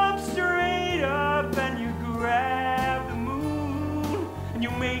jump straight up and you grab the moon and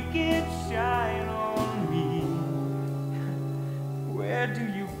you make it shine on me. Where do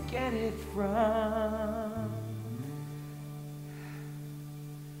you get it from?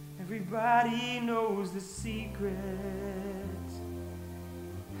 Everybody knows the secret.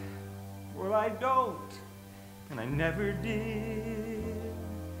 Well, I don't, and I never did.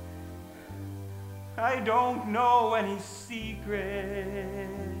 I don't know any secrets.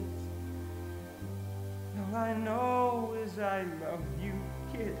 All I know is I love you,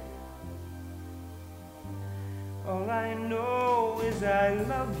 kid. All I know is I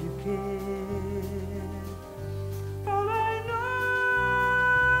love you, kid. All I know.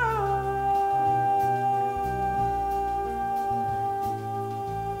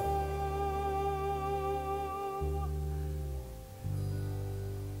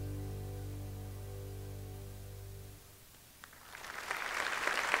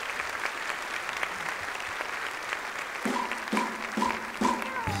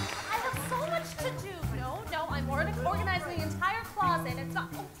 Organizing the entire closet. It's not.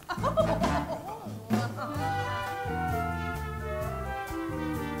 Oh.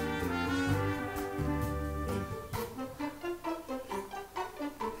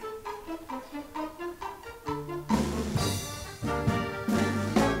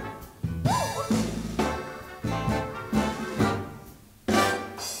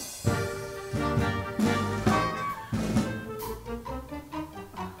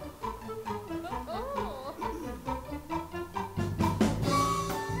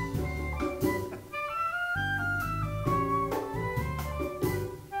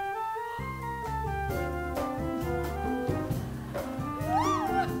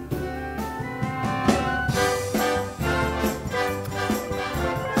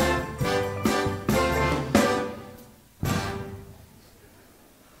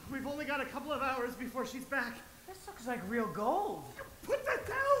 she's back. This looks like real gold. Put that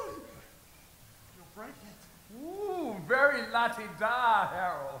down! You'll break it. Ooh, very la-ti-da,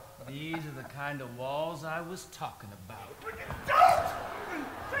 Harold. These are the kind of walls I was talking about. Don't even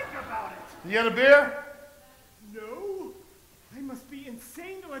think about it! You get a beer? No. I must be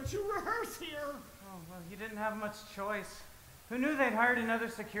insane to let you rehearse here. Oh, well, you didn't have much choice. Who knew they'd hired another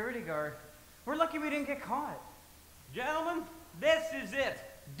security guard? We're lucky we didn't get caught. Gentlemen, this is it.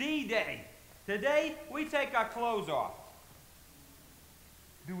 D-Day. Today, we take our clothes off.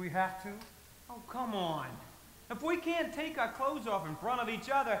 Do we have to? Oh, come on. If we can't take our clothes off in front of each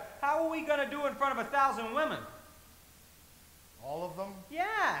other, how are we going to do in front of 1,000 women? All of them?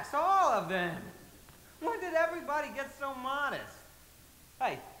 Yes, all of them. When did everybody get so modest?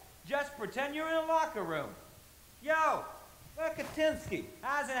 Hey, just pretend you're in a locker room. Yo, Katinsky,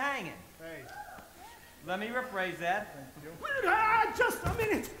 how's it hanging? Hey. Let me rephrase that. Wait, just a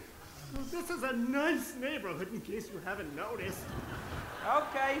minute. This is a nice neighborhood, in case you haven't noticed.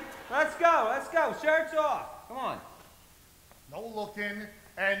 Okay, let's go. Shirts off. Come on. No looking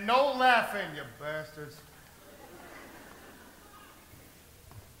and no laughing, you bastards.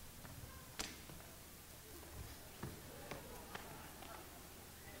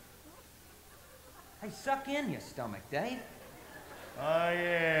 Hey, suck in your stomach, Dave. I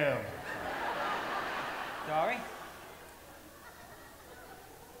am. Sorry?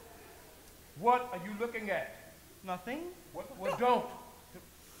 What are you looking at? Nothing? Well, don't.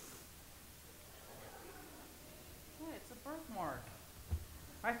 Yeah, it's a birthmark.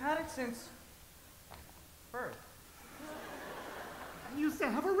 I've had it since birth. I used to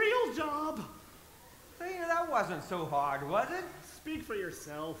have a real job. See, that wasn't so hard, was it? Speak for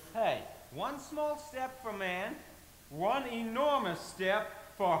yourself. Hey, one small step for man, one enormous step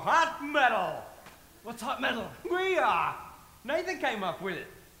for hot metal. What's hot metal? We are. Nathan came up with it.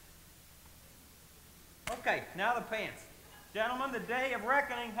 Okay, now the pants. Gentlemen, the day of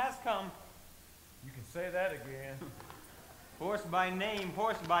reckoning has come. You can say that again. Horse by name,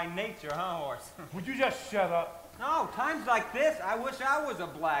 horse by nature, huh, horse? Would you just shut up? No, times like this, I wish I was a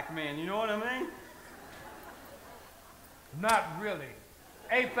black man, you know what I mean? Not really.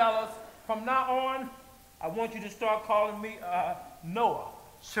 Hey, fellas, from now on, I want you to start calling me, Noah.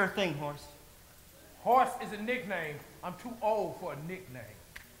 Sure thing, Horse. Horse is a nickname. I'm too old for a nickname.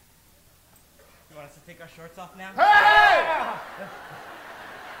 You want us to take our shorts off now? Hey!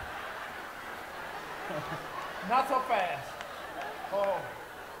 Not so fast. Oh.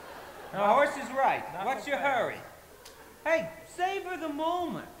 Now, horse is right. Not What's so your fast. hurry? Hey, savor the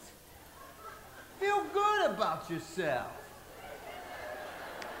moment. Feel good about yourself.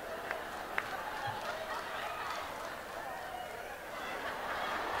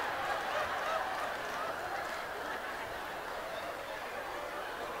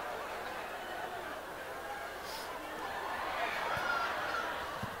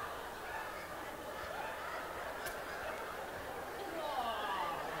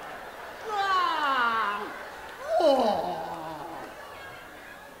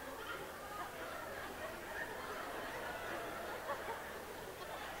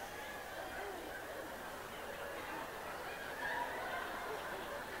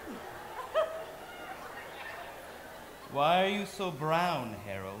 Why are you so brown,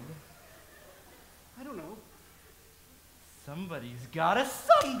 Harold? I don't know. Somebody's got a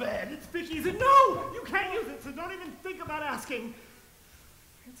sunbed. It's Vicky's and no! You can't use it, so don't even think about asking.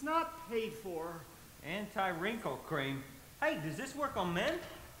 It's not paid for. Anti-wrinkle cream. Hey, does this work on men?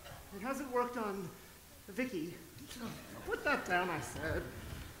 It hasn't worked on Vicky. Put that down, I said.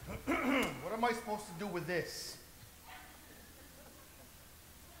 What am I supposed to do with this?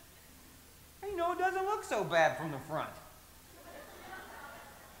 You know, it doesn't look so bad from the front.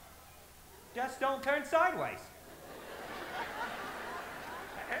 Just don't turn sideways.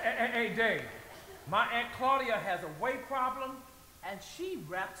 Hey, Dave, my Aunt Claudia has a weight problem, and she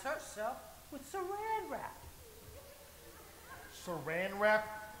wraps herself with saran wrap. Saran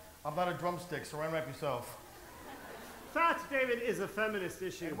wrap? I'm not a drumstick. Saran wrap yourself. Fat, David, is a feminist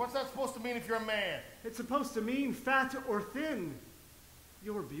issue. And what's that supposed to mean if you're a man? It's supposed to mean fat or thin.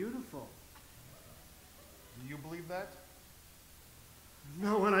 You're beautiful. Do you believe that?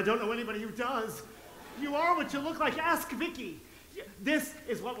 No, and I don't know anybody who does. You are what you look like. Ask Vicky. This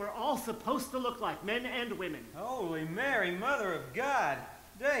is what we're all supposed to look like, men and women. Holy Mary, Mother of God.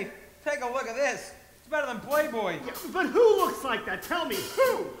 Dave, take a look at this. It's better than Playboy. Yeah, but who looks like that? Tell me,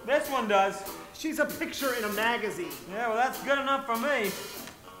 who? This one does. She's a picture in a magazine. Yeah, well, that's good enough for me.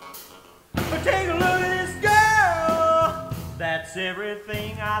 But take a look at this girl. That's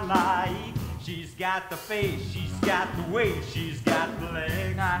everything I like. She's got the face, she's got the weight, she's got the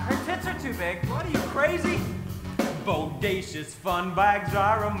legs. Nah, her tits are too big. What, are you crazy? Bodacious fun bags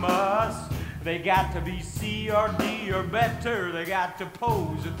are a must. They got to be C or D or better. They got to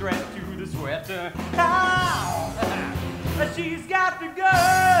pose a threat to the sweater. Ow! She's got the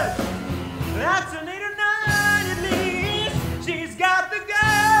goods. That's an 8 or 9 at least. She's got the goods.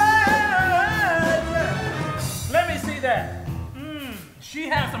 Let me see that. She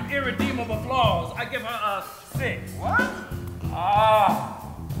has some irredeemable flaws. I give her a 6. What? Ah.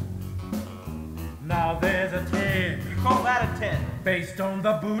 Now there's a 10. You call that a 10? Based on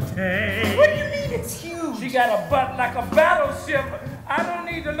the booty. What do you mean it's huge? She got a butt like a battleship. I don't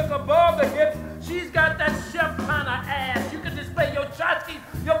need to look above the hips. She's got that chef kind of ass. You can display your tchotchkes,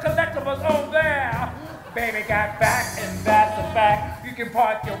 your collectibles on there. Baby got back, and that's a fact. You can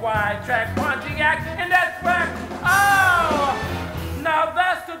park your wide track Pontiac, and that's fact. Oh, now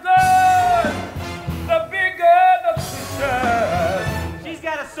that's the good. The bigger the picture. She's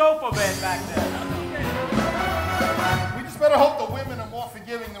got a sofa bed back there. We just better hope the women are more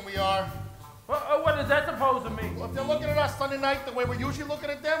forgiving than we are. What is that supposed to mean? Well, if they're looking at us Sunday night the way we're usually looking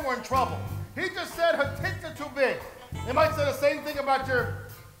at them, we're in trouble. He just said her tits are too big. They might say the same thing about your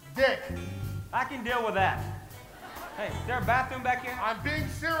dick. I can deal with that. Hey, is there a bathroom back here? I'm being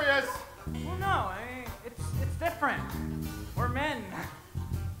serious. Well, no, I mean, it's different. We're men.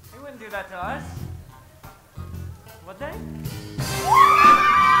 They wouldn't do that to us. Would they?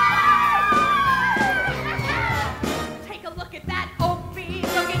 Take a look at that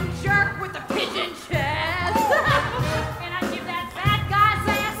obese-looking jerk with the pigeon chest. And I'd give that fat guy's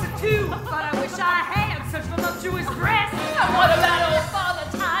ass a 2, but I wish I had such voluptuous breasts. And what about old Father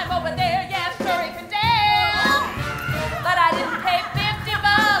Time over there? Yeah, sure he can dance. But I didn't pay $50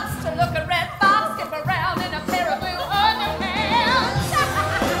 to look at Red Fox skip around in a pair of blue underpants.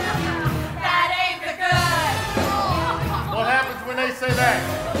 That ain't the good. What happens when they say that?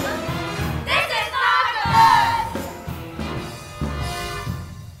 This is not good.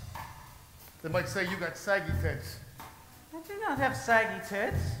 They might say you got saggy tits. I do not have saggy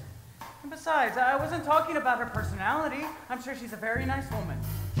tits. And besides, I wasn't talking about her personality. I'm sure she's a very nice woman.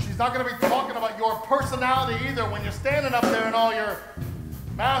 She's not going to be talking about your personality either when you're standing up there in all your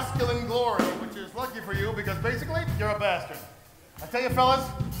masculine glory, which is lucky for you because basically you're a bastard. I tell you, fellas,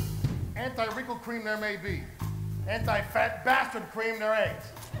 anti-wrinkle cream there may be. Anti-fat bastard cream there ain't.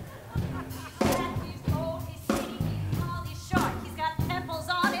 He's old, he's skinny, he's tall, he's short. He's got pimples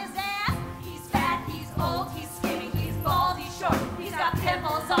on his ass. He's fat, he's old, he's skinny, he's bald, he's short. He's got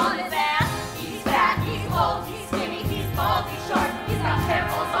pimples on his ass. He's fat, he's old, he's skinny, he's bald, he's short. He's got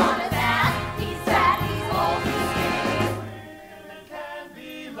pimples on his ass. He's fat, he's old, he's skinny. Women can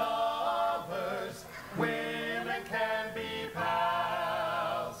be lovers. Women can be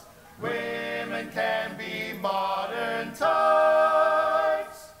pals. Women can be modern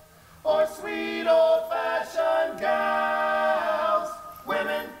types or sweet old-fashioned gals.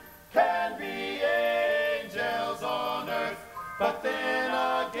 Women can be angels on earth, but then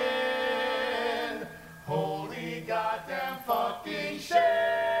again, holy goddamn fucking shit.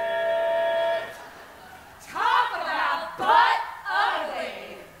 Talk about butt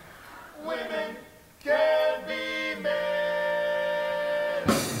ugly. Women can be men.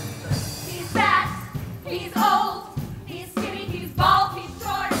 He's fat, he's old, he's skinny, he's bald, he's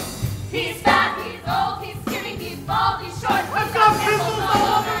short. He's fat, he's old, he's skinny, he's bald, he's short. I've got pimples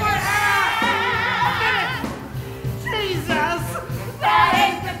all over my ass. Jesus! That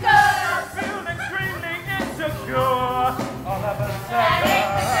ain't the good. I feel extremely insecure. All of a That sudden.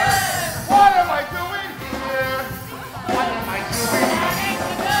 ain't the good. What am I doing here? What am I doing? That ain't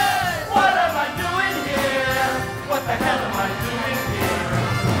the good. What am I doing here? What the hell am I doing here?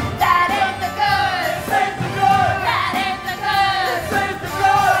 That ain't the good. Save the good! That ain't the good. Save the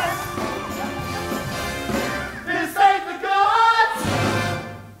good! This ain't the goods!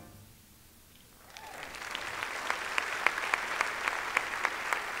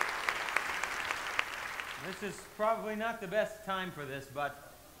 This is probably not the best time for this,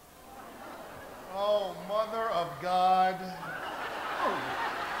 but Oh, Mother of God.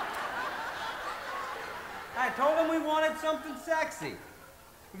 I told him we wanted something sexy.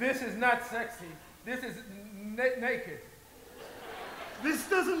 This is not sexy. This is naked. This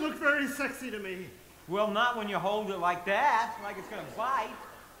doesn't look very sexy to me. Well, not when you hold it like that, like it's gonna bite.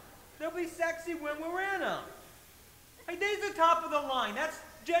 They'll be sexy when we're in them. Hey, these are top of the line. That's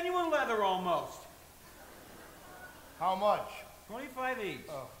genuine leather almost. How much? 25 each.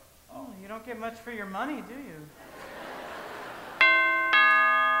 Oh, you don't get much for your money, do you?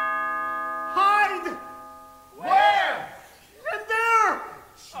 Hide! Where? In there!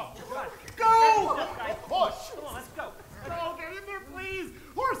 Oh, God. Go!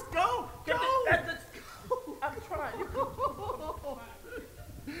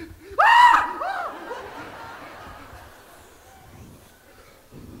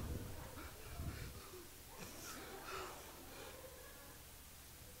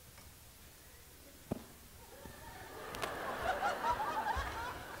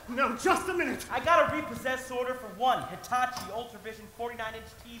 No, just a minute. I got a repossessed order for one Hitachi Ultravision 49-inch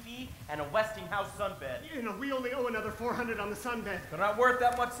TV and a Westinghouse sunbed. You know, we only owe another $400 on the sunbed. They're not worth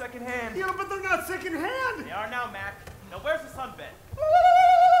that much secondhand. Yeah, but they're not secondhand. They are now, Mac. Now, where's the sunbed? What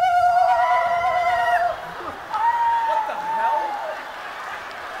the hell?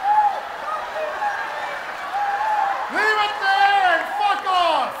 Leave it there and fuck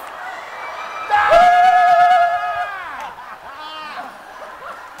off!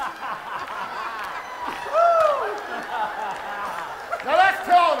 Now that's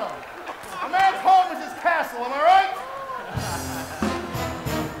telling them. A man's home is his castle, am I right?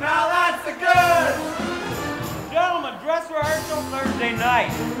 Now that's the good! Gentlemen, dress rehearsal Thursday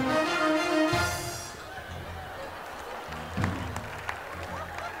night.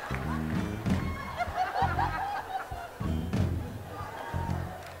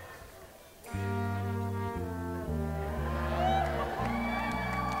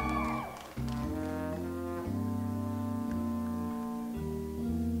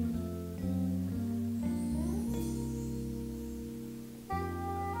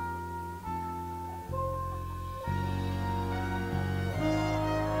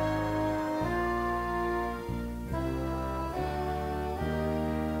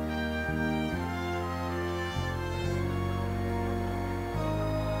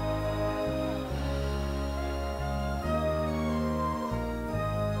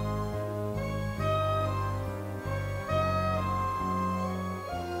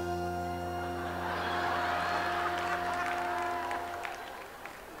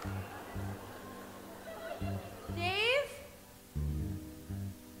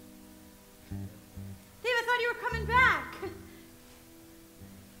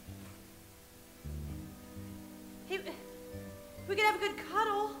 We could have a good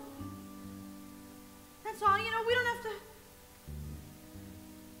cuddle. That's all, you know, we don't have to...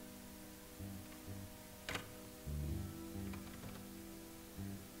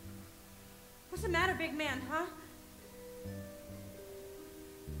 What's the matter, big man, huh?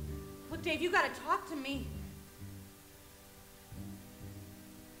 Look, Dave, you gotta talk to me.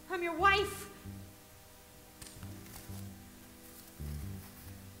 I'm your wife.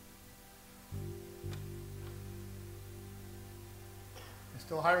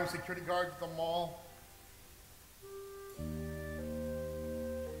 Still hiring security guards at the mall?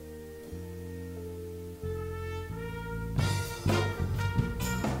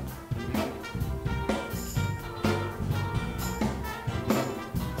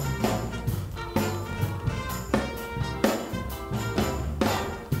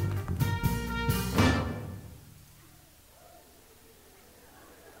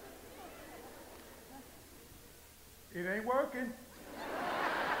 It ain't working.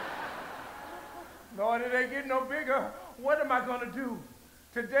 Lord, it ain't getting no bigger. What am I gonna do?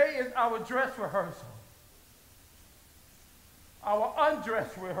 Today is our dress rehearsal. Our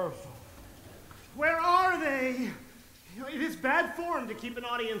undress rehearsal. Where are they? You know, it is bad form to keep an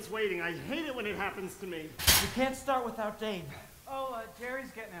audience waiting. I hate it when it happens to me. We can't start without Dave. Oh,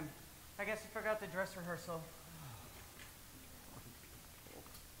 Jerry's getting him. I guess he forgot the dress rehearsal.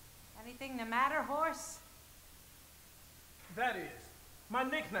 Anything the matter, horse? That is my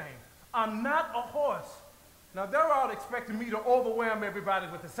nickname. I'm not a horse. Now, they're all expecting me to overwhelm everybody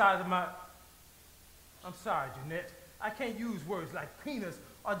with the size of my... I'm sorry, Jeanette. I can't use words like penis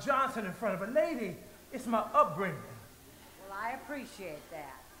or Johnson in front of a lady. It's my upbringing. Well, I appreciate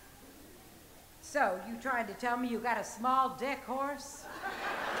that. So, you trying to tell me you got a small dick, horse?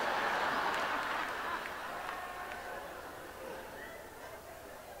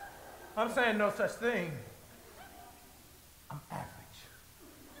 I'm saying no such thing. I'm average.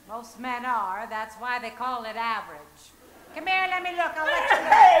 Most men are. That's why they call it average. Come here, let me look. I'll let you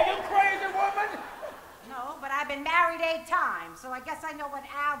look. Hey, you crazy woman! No, but I've been married 8 times, so I guess I know what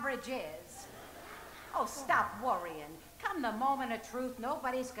average is. Oh, stop worrying. Come the moment of truth,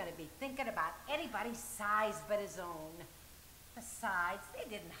 nobody's going to be thinking about anybody's size but his own. Besides, they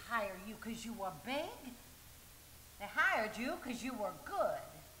didn't hire you because you were big. They hired you because you were good.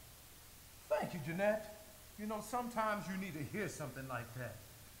 Thank you, Jeanette. You know, sometimes you need to hear something like that.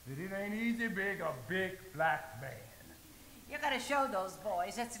 That it ain't easy being a big black man. You gotta show those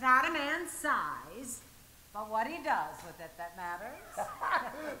boys it's not a man's size, but what he does with it that matters.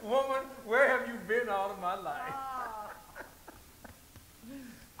 Woman, where have you been all of my life?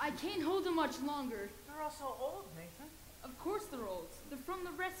 I can't hold them much longer. They're all so old, Nathan. Of course they're old. They're from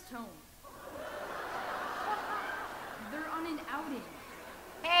the rest home. They're on an outing.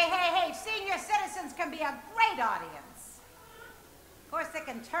 Hey, senior citizens can be a great audience. Of course, they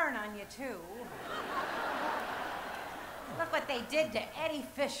can turn on you, too. Look what they did to Eddie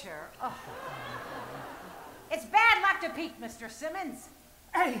Fisher. Oh. It's bad luck to Pete, Mr. Simmons.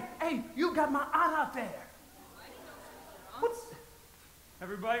 Hey, you got my aunt out there. What's...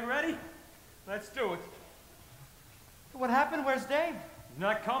 Everybody ready? Let's do it. What happened? Where's Dave? He's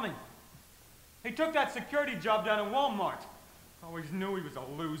not coming. He took that security job down in Walmart. Always knew he was a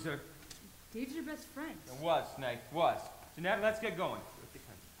loser. Dave's your best friend. It was, Snake, was. Jeanette, let's get going.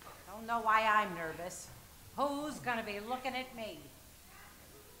 Don't know why I'm nervous. Who's gonna be looking at me?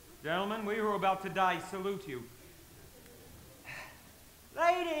 Gentlemen, we who are about to die salute you.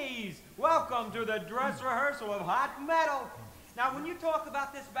 Ladies, welcome to the dress rehearsal of Hot Metal. Now, when you talk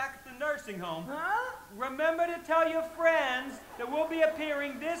about this back at the nursing home, remember to tell your friends that we'll be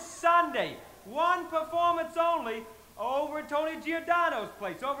appearing this Sunday, one performance only, over at Tony Giordano's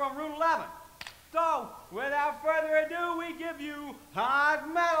place, over on Route 11. So, without further ado, we give you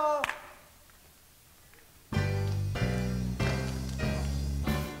Hot Metal.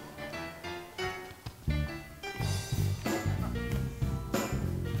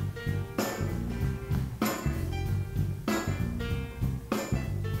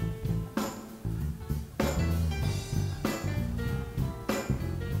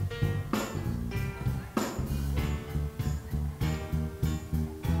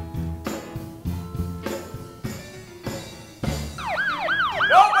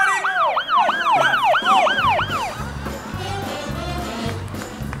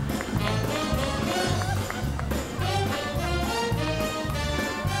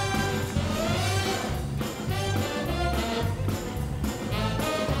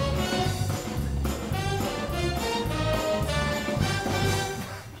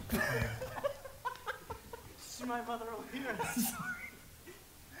 My mother Olivia, I'm sorry.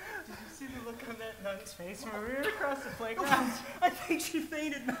 Did you see the look on that nun's face when we were across the playground? I think she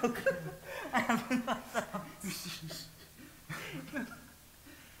fainted, Malcolm. I haven't thought that.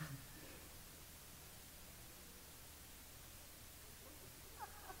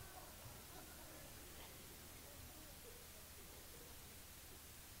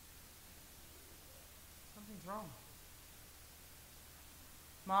 Something's wrong.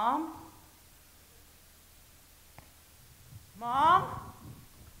 Mom? Mom?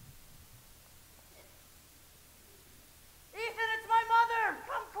 Ethan, it's my mother!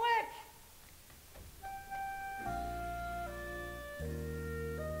 Come quick!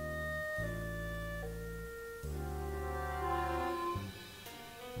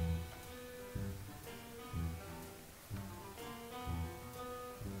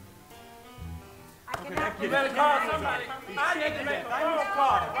 You better call somebody. I need to make a phone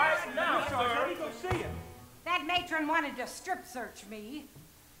call right now, sir. Let me go see him. That matron wanted to strip search me.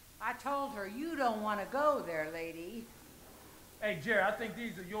 I told her, you don't want to go there, lady. Hey, Jerry, I think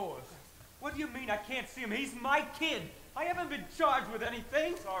these are yours. What do you mean I can't see him? He's my kid. I haven't been charged with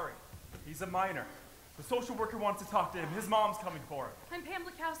anything. Sorry. He's a minor. The social worker wants to talk to him. His mom's coming for him. I'm Pam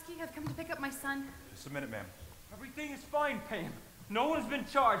Lukowski. I've come to pick up my son. Just a minute, ma'am. Everything is fine, Pam. No one's been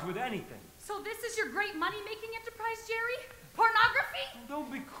charged with anything. So this is your great money-making enterprise, Jerry? Pornography? Oh,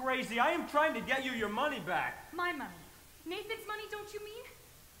 don't be crazy. I am trying to get you your money back. My money. Nathan's money, don't you mean?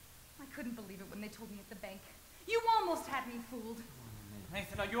 I couldn't believe it when they told me at the bank. You almost had me fooled.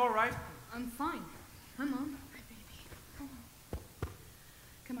 Nathan, are you all right? I'm fine. Come on, my baby. Come on.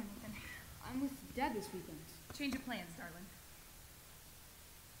 Come on, Nathan. I'm with Dad this weekend. Change of plans, darling.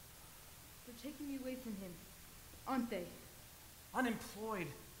 They're taking me away from him, aren't they? Unemployed.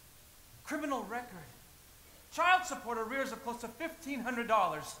 Criminal record. Child support arrears of close to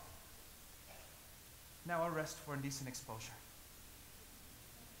 $1,500. Now arrest for indecent exposure.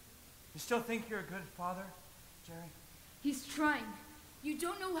 You still think you're a good father, Jerry? He's trying. You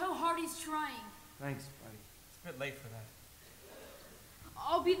don't know how hard he's trying. Thanks, buddy. It's a bit late for that.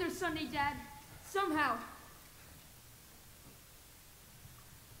 I'll be there Sunday, Dad. Somehow.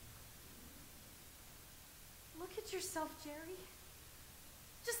 Look at yourself, Jerry.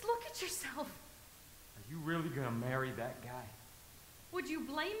 Just look at yourself. Are you really gonna marry that guy? Would you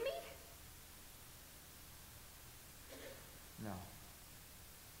blame me? No.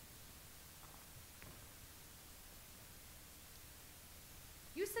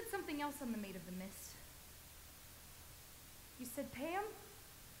 You said something else on the Maid of the Mist. You said, Pam,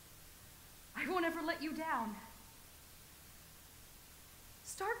 I won't ever let you down.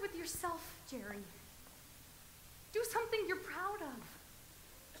 Start with yourself, Jerry. Do something you're proud of.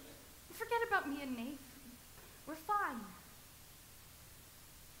 Forget about me and Nate. We're fine.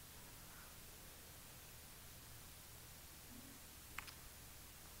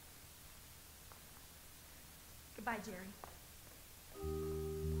 Goodbye, Jerry.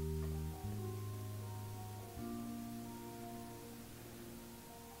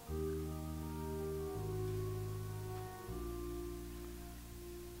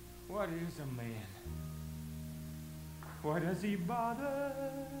 What is a man? Why does he bother?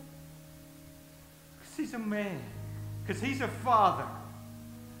 'Cause he's a man. 'Cause he's a father.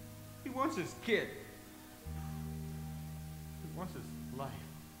 He wants his kid. He wants his life.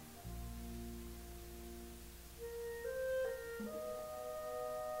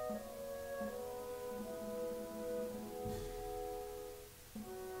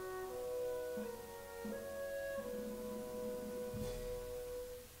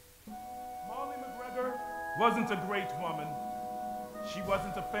 Wasn't a great woman. She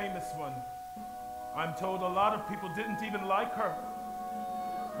wasn't a famous one. I'm told a lot of people didn't even like her,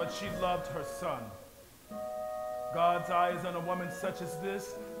 but she loved her son. God's eye is on a woman such as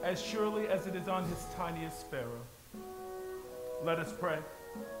this, as surely as it is on his tiniest sparrow. Let us pray.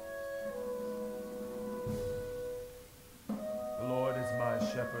 The Lord is my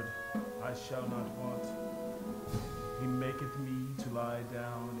shepherd, I shall not want. He maketh me to lie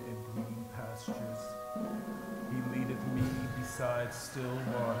down in green pastures. He leadeth me beside still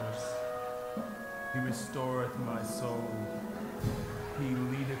waters. He restoreth my soul. He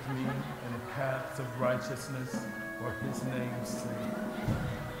leadeth me in paths of righteousness for his name's sake.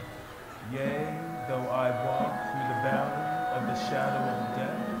 Yea, though I walk through the valley of the shadow of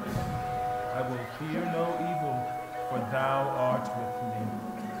death, I will fear no evil, for thou art with me.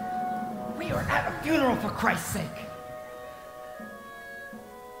 We are at a funeral, for Christ's sake.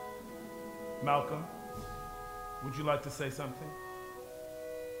 Malcolm, would you like to say something?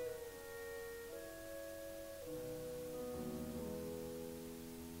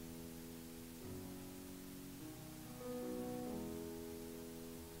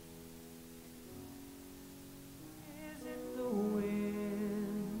 Is it the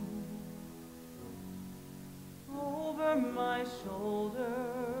wind over my shoulder?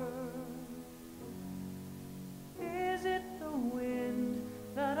 Is it the wind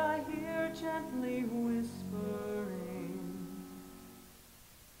that I hear gently whispering?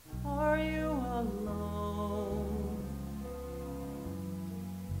 Are you alone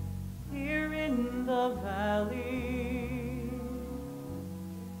here in the valley?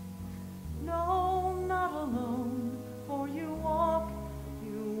 No, not alone, for you walk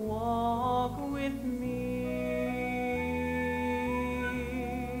with me.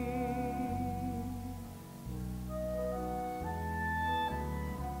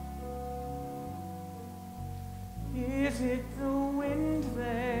 Is it the wind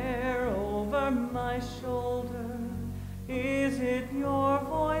there over my shoulder? Is it your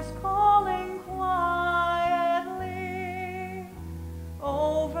voice calling quietly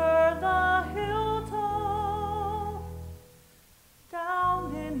over the hilltop,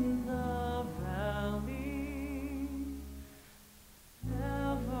 down in the valley?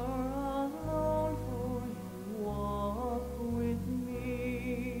 Never alone, for you walk with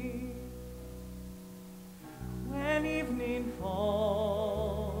me. When evening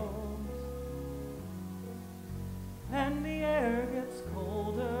falls and the air gets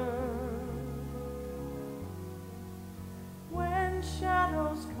colder, when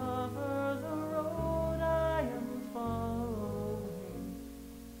shadows cover the road I am following,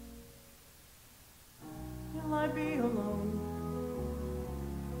 will I be alone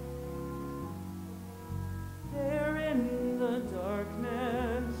there in the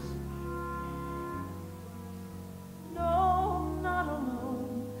darkness? No, not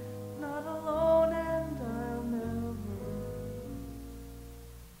alone, not alone, and I'll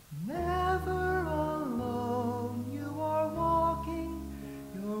never alone. You are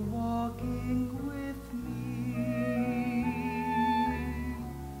you're walking with me.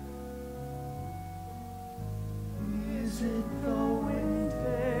 Is it the wind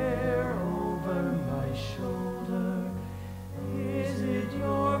there over my shoulder? Is it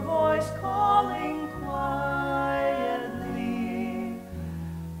your voice calling quietly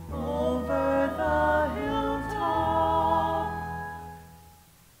over the hilltop,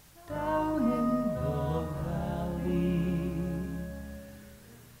 down in the valley?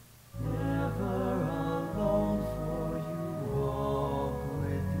 Never alone, for you walk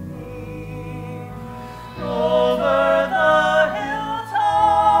with me over the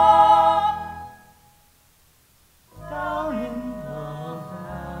hilltop, down in the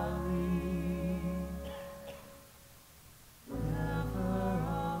valley. Never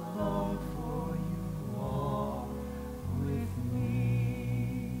alone, for you walk with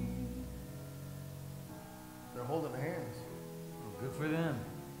me. They're holding hands. Well, good for them.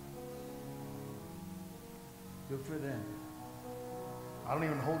 Good for them. I don't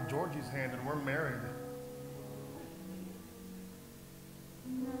even hold Georgie's hand, and we're married.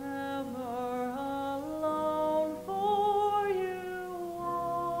 Never alone, for you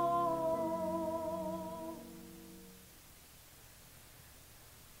walk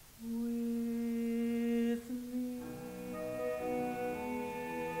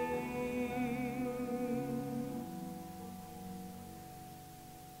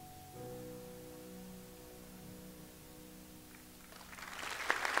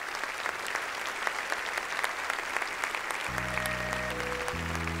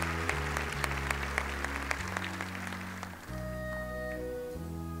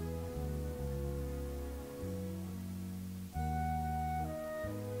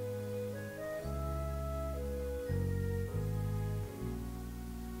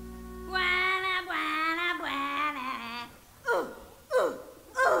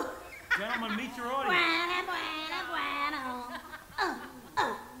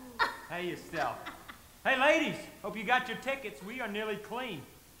Hey, ladies, hope you got your tickets. We are nearly clean.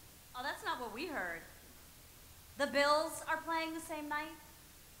 Oh, that's not what we heard. The Bills are playing the same night.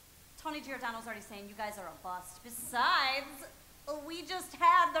 Tony Giordano's already saying you guys are a bust. Besides, we just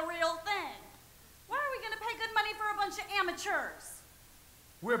had the real thing. Why are we gonna pay good money for a bunch of amateurs?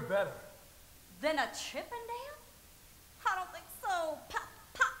 We're better. Than a Chippendale? I don't think so.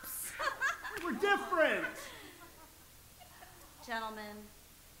 Pops. We're different. Gentlemen,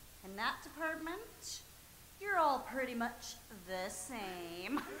 in that department, you're all pretty much the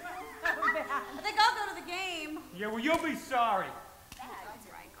same. I think I'll go to the game. Yeah, well, you'll be sorry. That's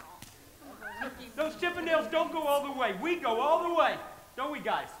right, girl. Those Chippendales don't go all the way. We go all the way. Don't we,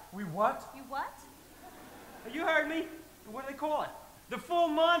 guys? We what? You what? You heard me. What do they call it? The full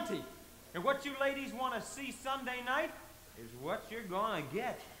Monty. And what you ladies want to see Sunday night is what you're gonna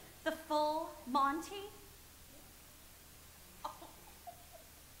get. The full Monty? Oh,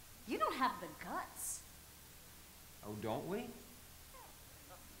 you don't have the guts. Oh, don't we?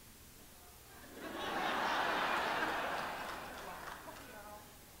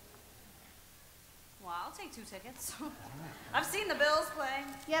 Well, I'll take 2 tickets. I've seen the Bills play.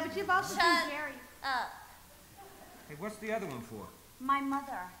 Yeah, but you've also Shut seen Jerry. up. Hey, what's the other one for? My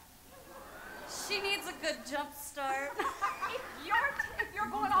mother. She needs a good jump start. If you're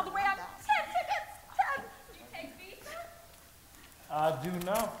going all the way up, 10 tickets. 10. Do you take Visa? I do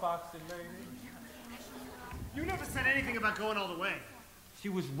now, Foxy lady. You never said anything about going all the way. She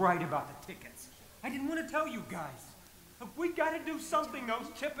was right about the tickets. I didn't want to tell you guys. Look, we gotta do something those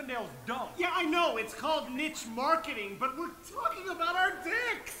Chippendales don't. Yeah, I know. It's called niche marketing, but we're talking about our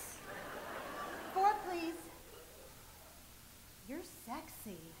dicks. 4, please. You're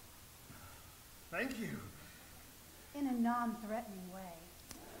sexy. Thank you. In a non-threatening way.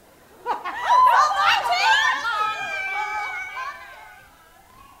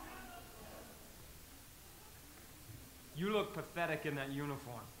 You look pathetic in that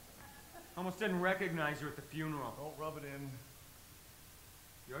uniform. Almost didn't recognize you at the funeral. Don't rub it in.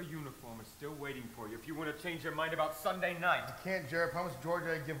 Your uniform is still waiting for you if you want to change your mind about Sunday night. I can't, Jerry. I promised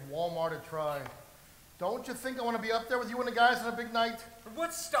Georgia I'd give Walmart a try. Don't you think I want to be up there with you and the guys on a big night? But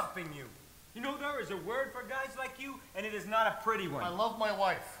what's stopping you? You know, there is a word for guys like you, and it is not a pretty one. I love my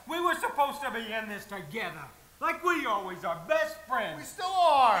wife. We were supposed to be in this together. Like we always are, best friends. We still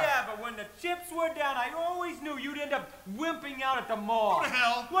are. Yeah, but when the chips were down, I always knew you'd end up wimping out at the mall. Go to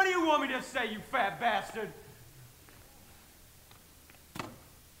hell. What do you want me to say, you fat bastard?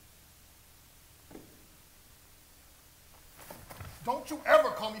 Don't you ever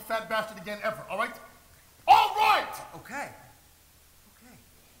call me fat bastard again, ever, all right? All right! Okay.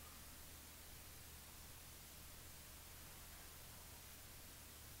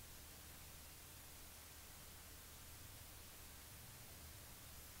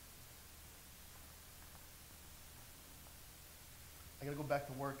 I gotta go back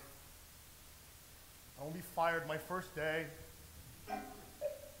to work. I won't be fired my first day.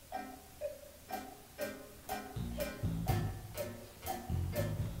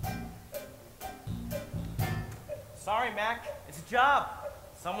 Sorry, Mac. It's a job.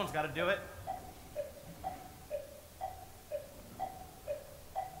 Someone's got to do it.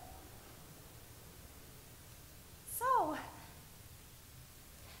 So,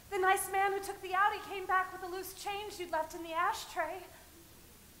 the nice man who took the Audi came back with the loose change you'd left in the ashtray.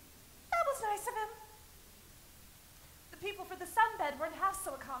 That was nice of him. The people for the sunbed weren't half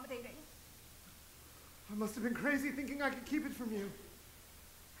so accommodating. I must have been crazy thinking I could keep it from you.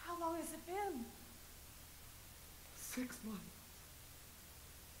 How long has it been? 6 months.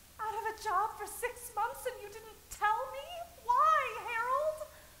 Out of a job for 6 months and you didn't tell me? Why, Harold?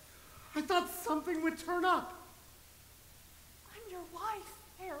 I thought something would turn up. I'm your wife,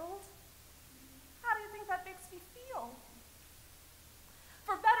 Harold. How do you think that makes me feel?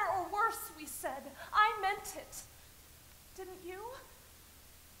 For better or worse, we said. I meant it. Didn't you?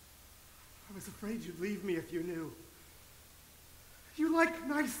 I was afraid you'd leave me if you knew. You like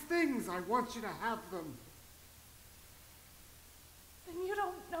nice things. I want you to have them. Then you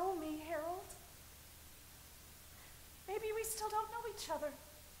don't know me, Harold. Maybe we still don't know each other.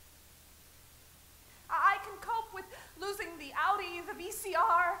 I can cope with losing the Audi, the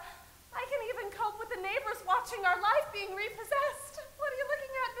VCR. I can even cope with the neighbors watching our life being repossessed. What are you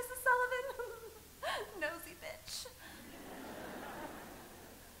looking at, Mrs. Sullivan? Nosy bitch.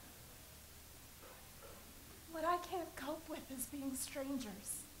 What I can't cope with is being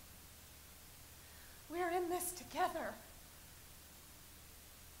strangers. We're in this together.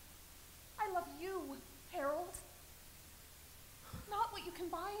 I love you, Harold. Not what you can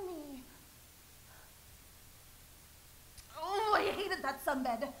buy me. Oh, I hated that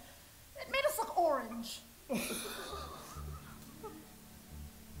sunbed. It made us look orange.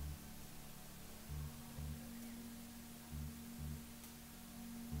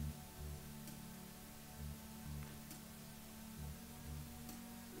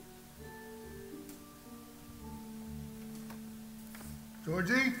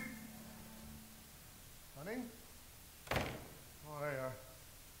 Georgie? Honey? Oh, there you are.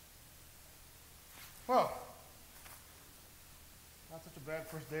 Well, not such a bad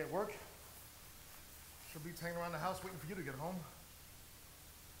first day at work. She'll be hanging around the house waiting for you to get home.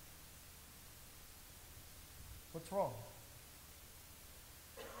 What's wrong?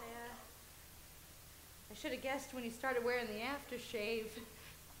 I should have guessed when you started wearing the aftershave.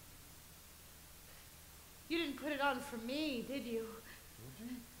 You didn't put it on for me, did you?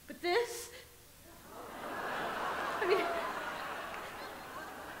 Georgie? But this? I mean,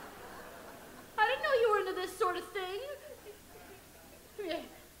 I didn't know you were into this sort of thing. I mean,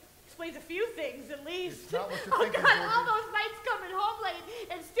 explains a few things, at least. It's not what you're oh, thinking, God, Georgie. all those nights coming home late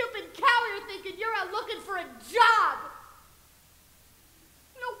and stupid cow, you're thinking you're out looking for a job.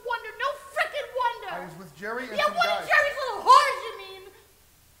 No wonder, no frickin' wonder. I was with Jerry and yeah, some one guys. of Jerry's little whores, you mean?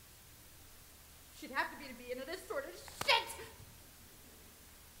 She'd have to be into this sort of shit.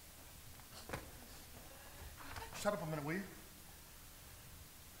 Shut up a minute, will you?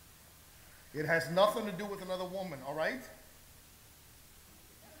 It has nothing to do with another woman, all right?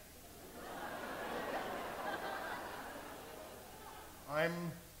 I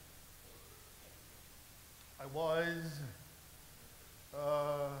was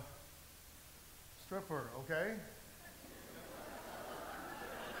stripper, okay?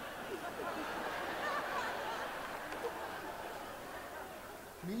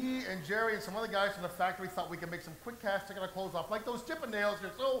 Me and Jerry and some other guys from the factory thought we could make some quick cash taking our clothes off, like those Chippendales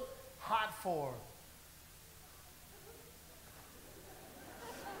you're so hot for.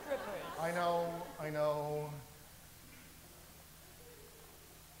 Strippers. I know.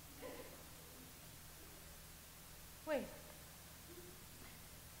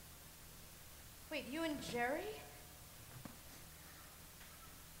 Wait, you and Jerry?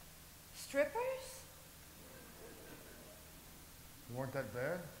 Strippers? You weren't that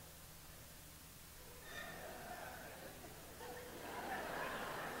bad?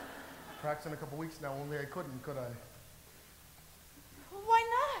 Practice in a couple weeks now, only I couldn't, could I? Why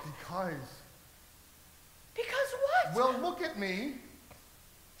not? Because. Because what? Well, look at me.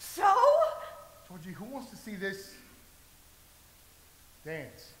 So? Georgie, who wants to see this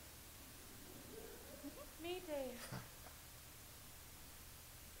dance? Me, Dave.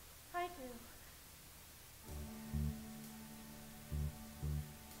 I do.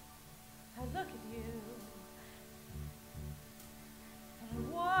 I look at you, and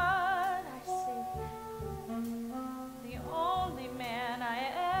what I see, the only man I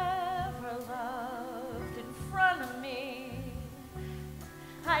ever loved in front of me.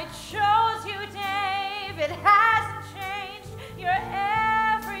 I chose you, Dave. It hasn't changed. You're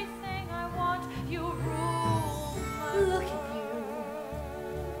everything I want. You rule my world. Look at you.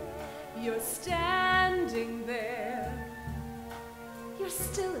 You're standing there. You're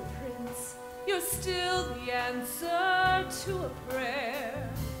still a prince. You're still the answer to a prayer.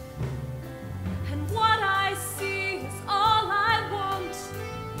 And what I see is all I want.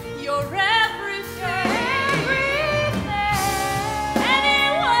 You're everything.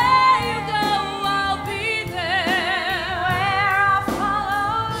 Anywhere you go, I'll be there. Anywhere I'll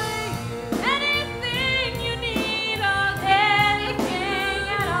follow you. Anything you need, I'll anything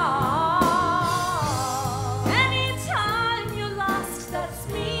at all. Anytime you're lost, that's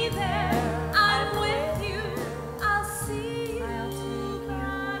me there. I'm with you. I'll see you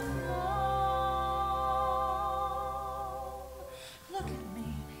back home. Look at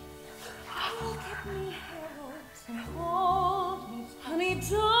me. Look at me, Harold. And hold me. Honey,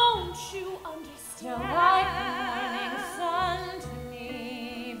 don't you understand? You're like the morning sun to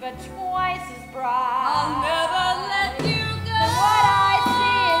me, but twice as bright. I'll never let you go. And what I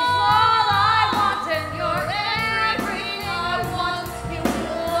see is all I want, and you're everything I want. You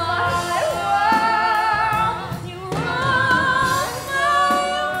rule my world. You rule my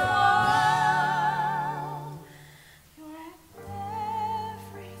world. You're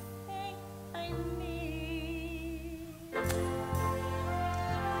everything I need.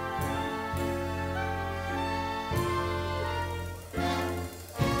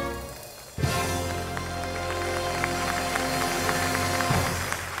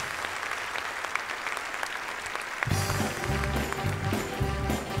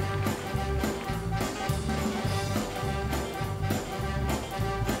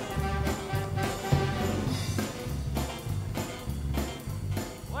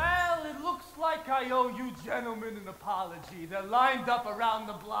 I owe you gentlemen an apology. They're lined up around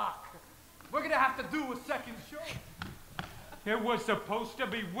the block. We're gonna have to do a second show. It was supposed to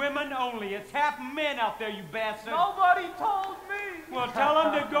be women only. It's half men out there, you bastard. Nobody told me. Well, tell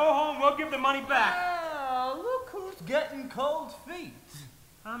them to go home. We'll give the money back. Well, look who's getting cold feet.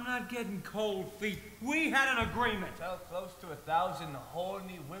 I'm not getting cold feet. We had an agreement. Tell close to 1,000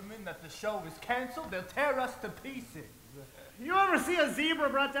 horny women that the show is canceled. They'll tear us to pieces. You ever see a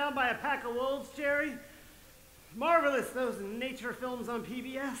zebra brought down by a pack of wolves, Jerry? Marvelous, those nature films on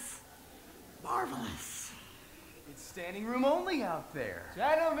PBS. Marvelous. It's standing room only out there.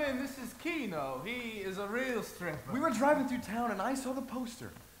 Gentlemen, this is Keno. He is a real stripper. We were driving through town and I saw the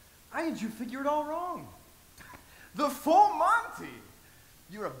poster. I had you figure it all wrong. The full Monty.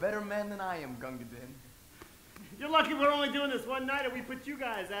 You're a better man than I am, Gungadin. You're lucky we're only doing this one night and we put you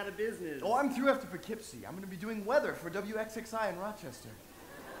guys out of business. Oh, I'm through after Poughkeepsie. I'm going to be doing weather for WXXI in Rochester.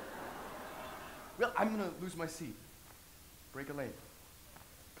 Well, I'm going to lose my seat. Break a leg.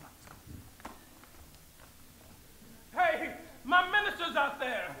 Come on, let's go. Hey, my minister's out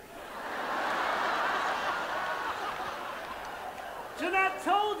there. Jeanette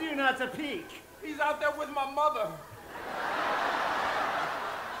told you not to peek. He's out there with my mother.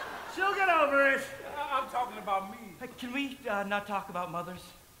 She'll get over it. I'm talking about me. Hey, can we not talk about mothers?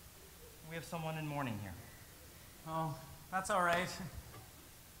 We have someone in mourning here. Oh, that's all right.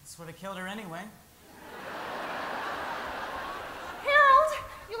 This would have killed her anyway. Harold,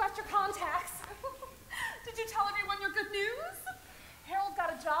 you left your contacts. Did you tell everyone your good news? Harold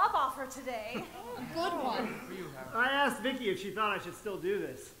got a job offer today. Good one. I asked Vicky if she thought I should still do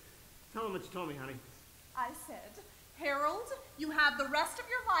this. Tell him what you told me, honey. I said, Harold, you have the rest of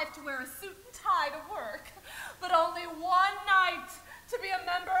your life to wear a suit and tie to work, but only one night to be a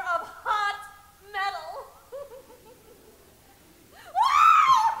member of Hot Metal.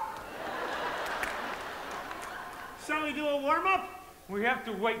 Shall we do a warm-up? We have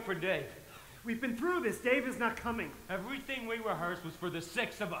to wait for Dave. We've been through this. Dave is not coming. Everything we rehearsed was for the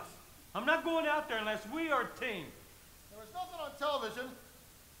 6 of us. I'm not going out there unless we are a team. There was nothing on television,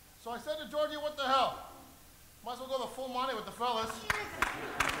 so I said to Georgie, what the hell? Might as well go the full Monty with the fellas.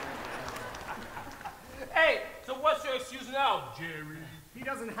 Hey, so what's your excuse now, Jerry? He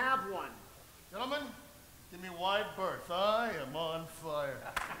doesn't have one. Gentlemen, give me wide berth. I am on fire.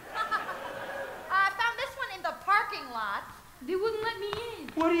 I found this one in the parking lot. They wouldn't let me in.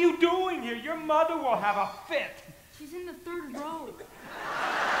 What are you doing here? Your mother will have a fit. She's in the 3rd row.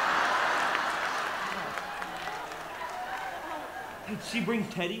 Did she bring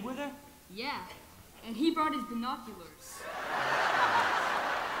Teddy with her? Yeah, and he brought his binoculars.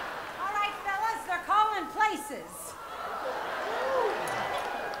 All right, fellas, they're calling places.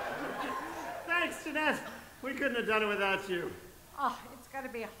 Thanks, Jeanette. We couldn't have done it without you. Oh, it's going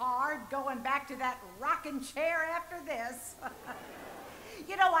to be hard going back to that rocking chair after this.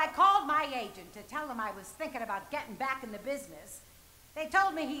 You know, I called my agent to tell him I was thinking about getting back in the business. They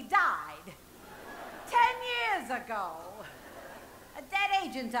told me he died 10 years ago. A dead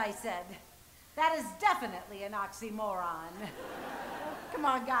agent, I said. That is definitely an oxymoron. Come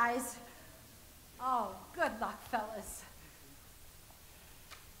on, guys. Oh, good luck, fellas.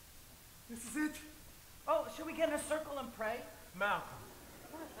 This is it. Oh, should we get in a circle and pray? Malcolm,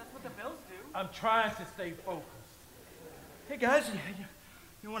 That's what the Bills do. I'm trying to stay focused. Hey, guys,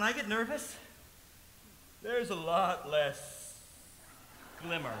 you know when I get nervous, there's a lot less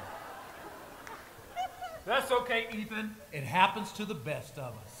glimmer. That's okay, Ethan. It happens to the best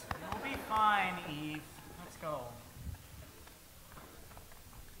of us. You'll be fine, Eve. Let's go.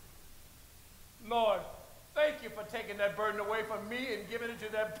 Lord, thank you for taking that burden away from me and giving it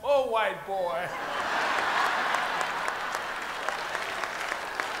to that poor white boy.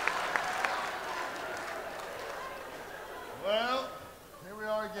 Well, here we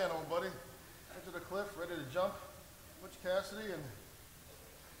are again, old buddy. Edge of the cliff, ready to jump. Butch Cassidy and...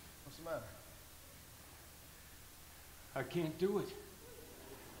 What's the matter? I can't do it.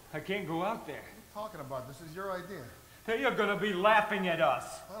 I can't go out there. What are you talking about? This is your idea. Hey, you're gonna be laughing at us.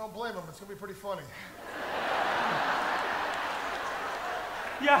 I don't blame him. It's gonna be pretty funny.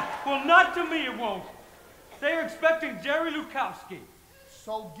 Yeah, well, not to me it won't. They're expecting Jerry Lukowski.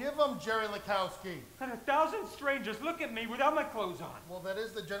 So give him Jerry Lukowski. And 1,000 strangers look at me without my clothes on. Well, that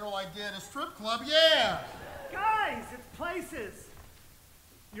is the general idea at a strip club, yeah. Guys, it's places.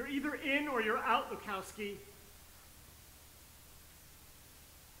 You're either in or you're out, Lukowski.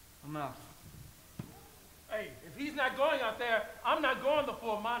 I'm out. Hey, if he's not going out there, I'm not going the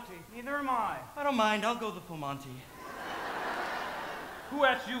full Monty. Neither am I. I don't mind. I'll go the full Monty. Who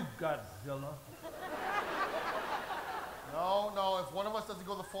asked you, Godzilla? No, if one of us doesn't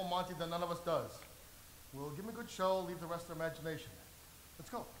go the full Monty, then none of us does. We'll give them a good show, leave the rest to their imagination.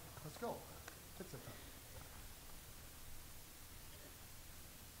 Let's go. Let's go. It's a time.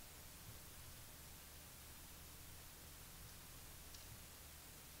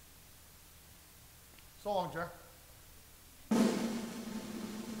 So long, Jack.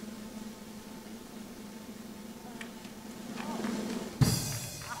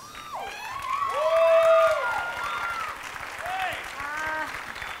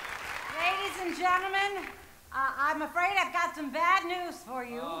 Ladies and gentlemen, I'm afraid I've got some bad news for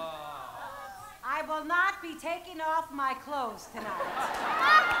you. I will not be taking off my clothes tonight.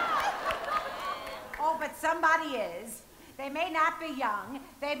 Oh, but somebody is. They may not be young,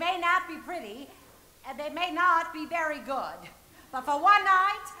 they may not be pretty, and they may not be very good. But for one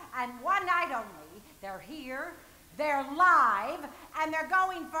night, and one night only, they're here, they're live, and they're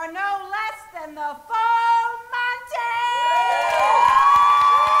going for no less than the full Monty!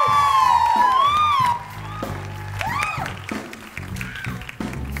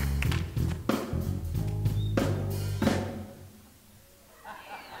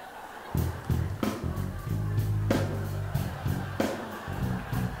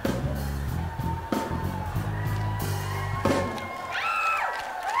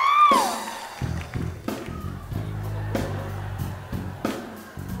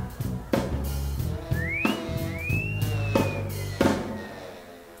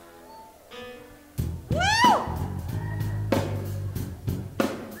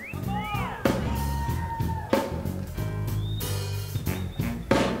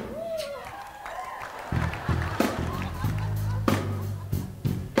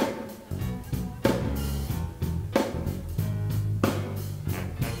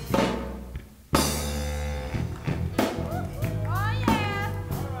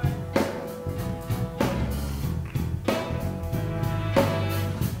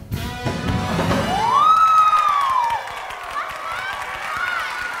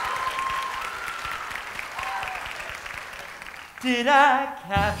 Did I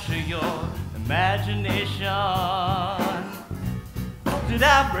capture your imagination? Did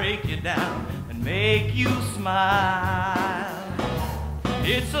I break you down and make you smile?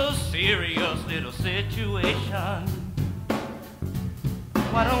 It's a serious little situation.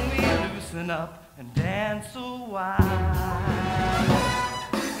 Why don't we loosen up and dance a while?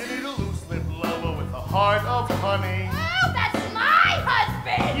 You need a loose-lipped lover with a heart of honey. Oh, that's my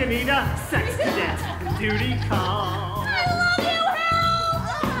husband! You need a sex cadet, duty call. I love you,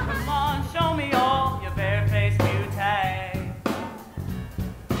 Harold! Come on, show me all your bare-faced beauty.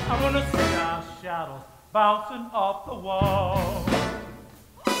 I wanna see our shadows bouncing off the wall.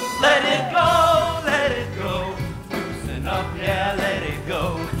 Let it go, loosen up, yeah, let it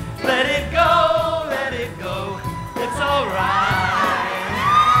go. Let it go, it's alright.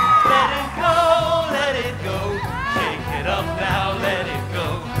 Let it go, shake it up now, let it go.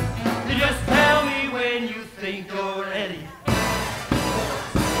 You just tell me when you think you're ready.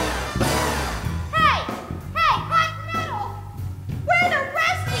 Hey, hot metal! Where the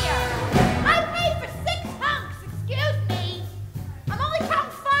rest of you? I paid for 6 hunks, excuse me. I'm only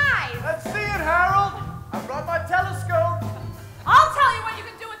counting 5. Let's see it, Harold. I brought my telescope. I'll tell you what you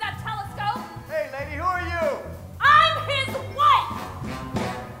can do with that telescope. Hey, lady, who are you? I'm his wife.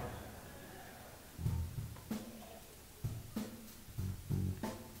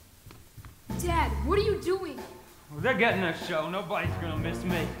 Dad, what are you doing? Well, they're getting a show. Nobody's gonna miss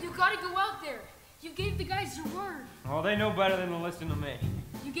me. You gotta go out there. You gave the guys your word. Well, they know better than to listen to me.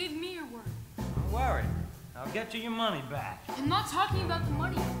 You gave me your word. Don't worry. I'll get you your money back. I'm not talking about the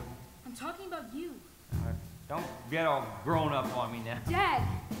money. I'm talking about you. Don't get all grown up on me now. Dad,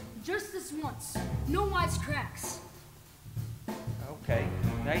 just this once. No wisecracks. Okay.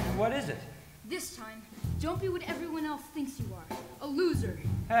 Nathan, what is it? This time, don't be what everyone else thinks you are. A loser.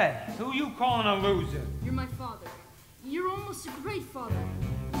 Hey, who you calling a loser? You're my father. You're almost a great father.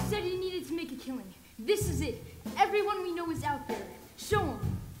 You said you needed to make a killing. This is it. Everyone we know is out there. Show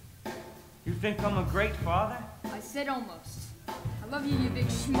them. You think I'm a great father? I said almost. I love you, you big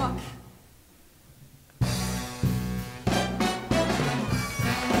schmuck.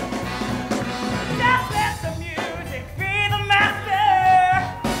 Just let the music be the master.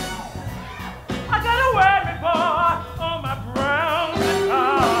 I got a word report on my brown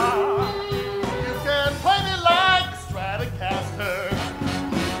guitar. You can play me like Stratocaster.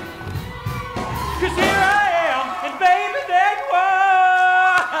 'Cause here I am, and baby, there you are.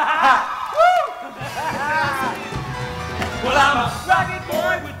 Well, I'm a rocket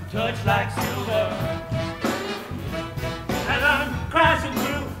boy with a touch like silver, and I'm crashing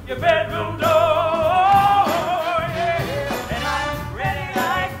through your bedroom door. Yeah. And I'm ready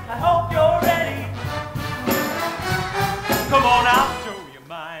like I hope you're ready.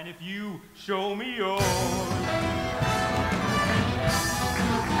 if you show me yours.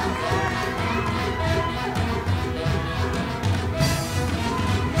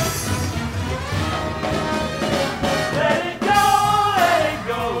 Let it go, let it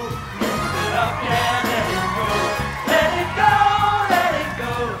go. Lift it up and let it go. Let it go, let it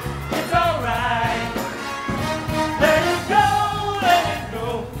go. It's alright. Let it go, let it go.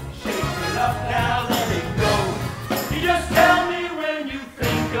 Shake it up now, let it go. You just tell me when you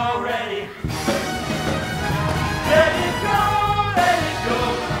think you're ready. Let it go, let it go.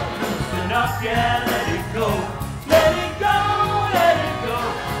 Loosen up, yeah, let it go. Let it go, let it go.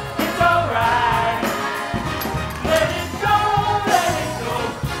 It's alright. Let it go, let it go.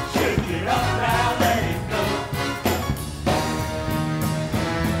 Shake it up now, let it go.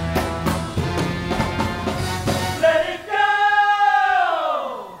 Let it go.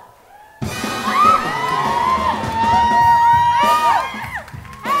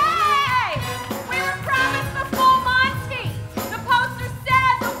 Hey! We were promised the full Monty! The poster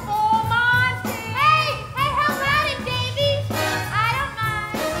said the full Monty! Hey! Hey, how about it, Davy? I don't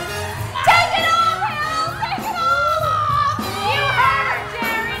mind. Take it off, Hill! Take it all off! You heard her,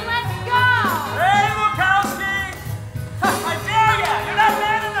 Jerry! Let's go! Hey, Wachowski! I dare ya! You're not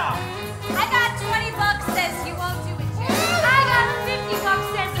man enough! I got $20 says you won't do it, Jerry. I got $50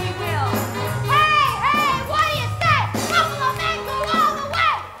 says you will. Hey! Hey! What do you say? Buffalo men go all the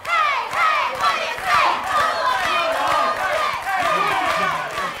way! Hey! Hey! What do you say? Buffalo men go all the way!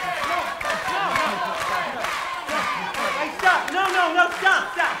 Hey, stop! No,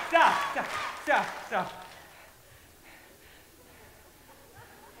 stop!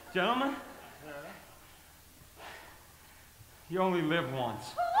 Gentlemen, you only live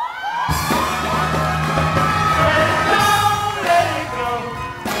once. Let it go, let it go.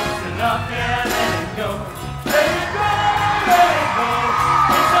 Loosen up, yeah, let it go. Let it go, let it go.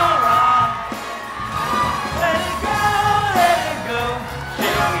 It's alright. Let it go, let it go.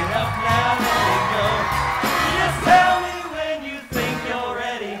 Shake it up now, let it go. You just tell me when you think you're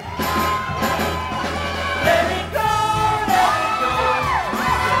ready. Let it go, let it go.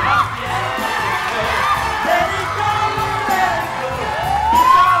 Loosen up, yeah, let it go. Let it go, let it go.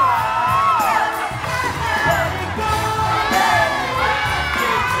 It's alright. Let it go, let it go.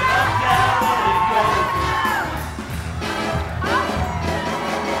 Shake it up now, let it go.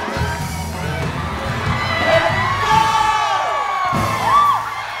 Let it go.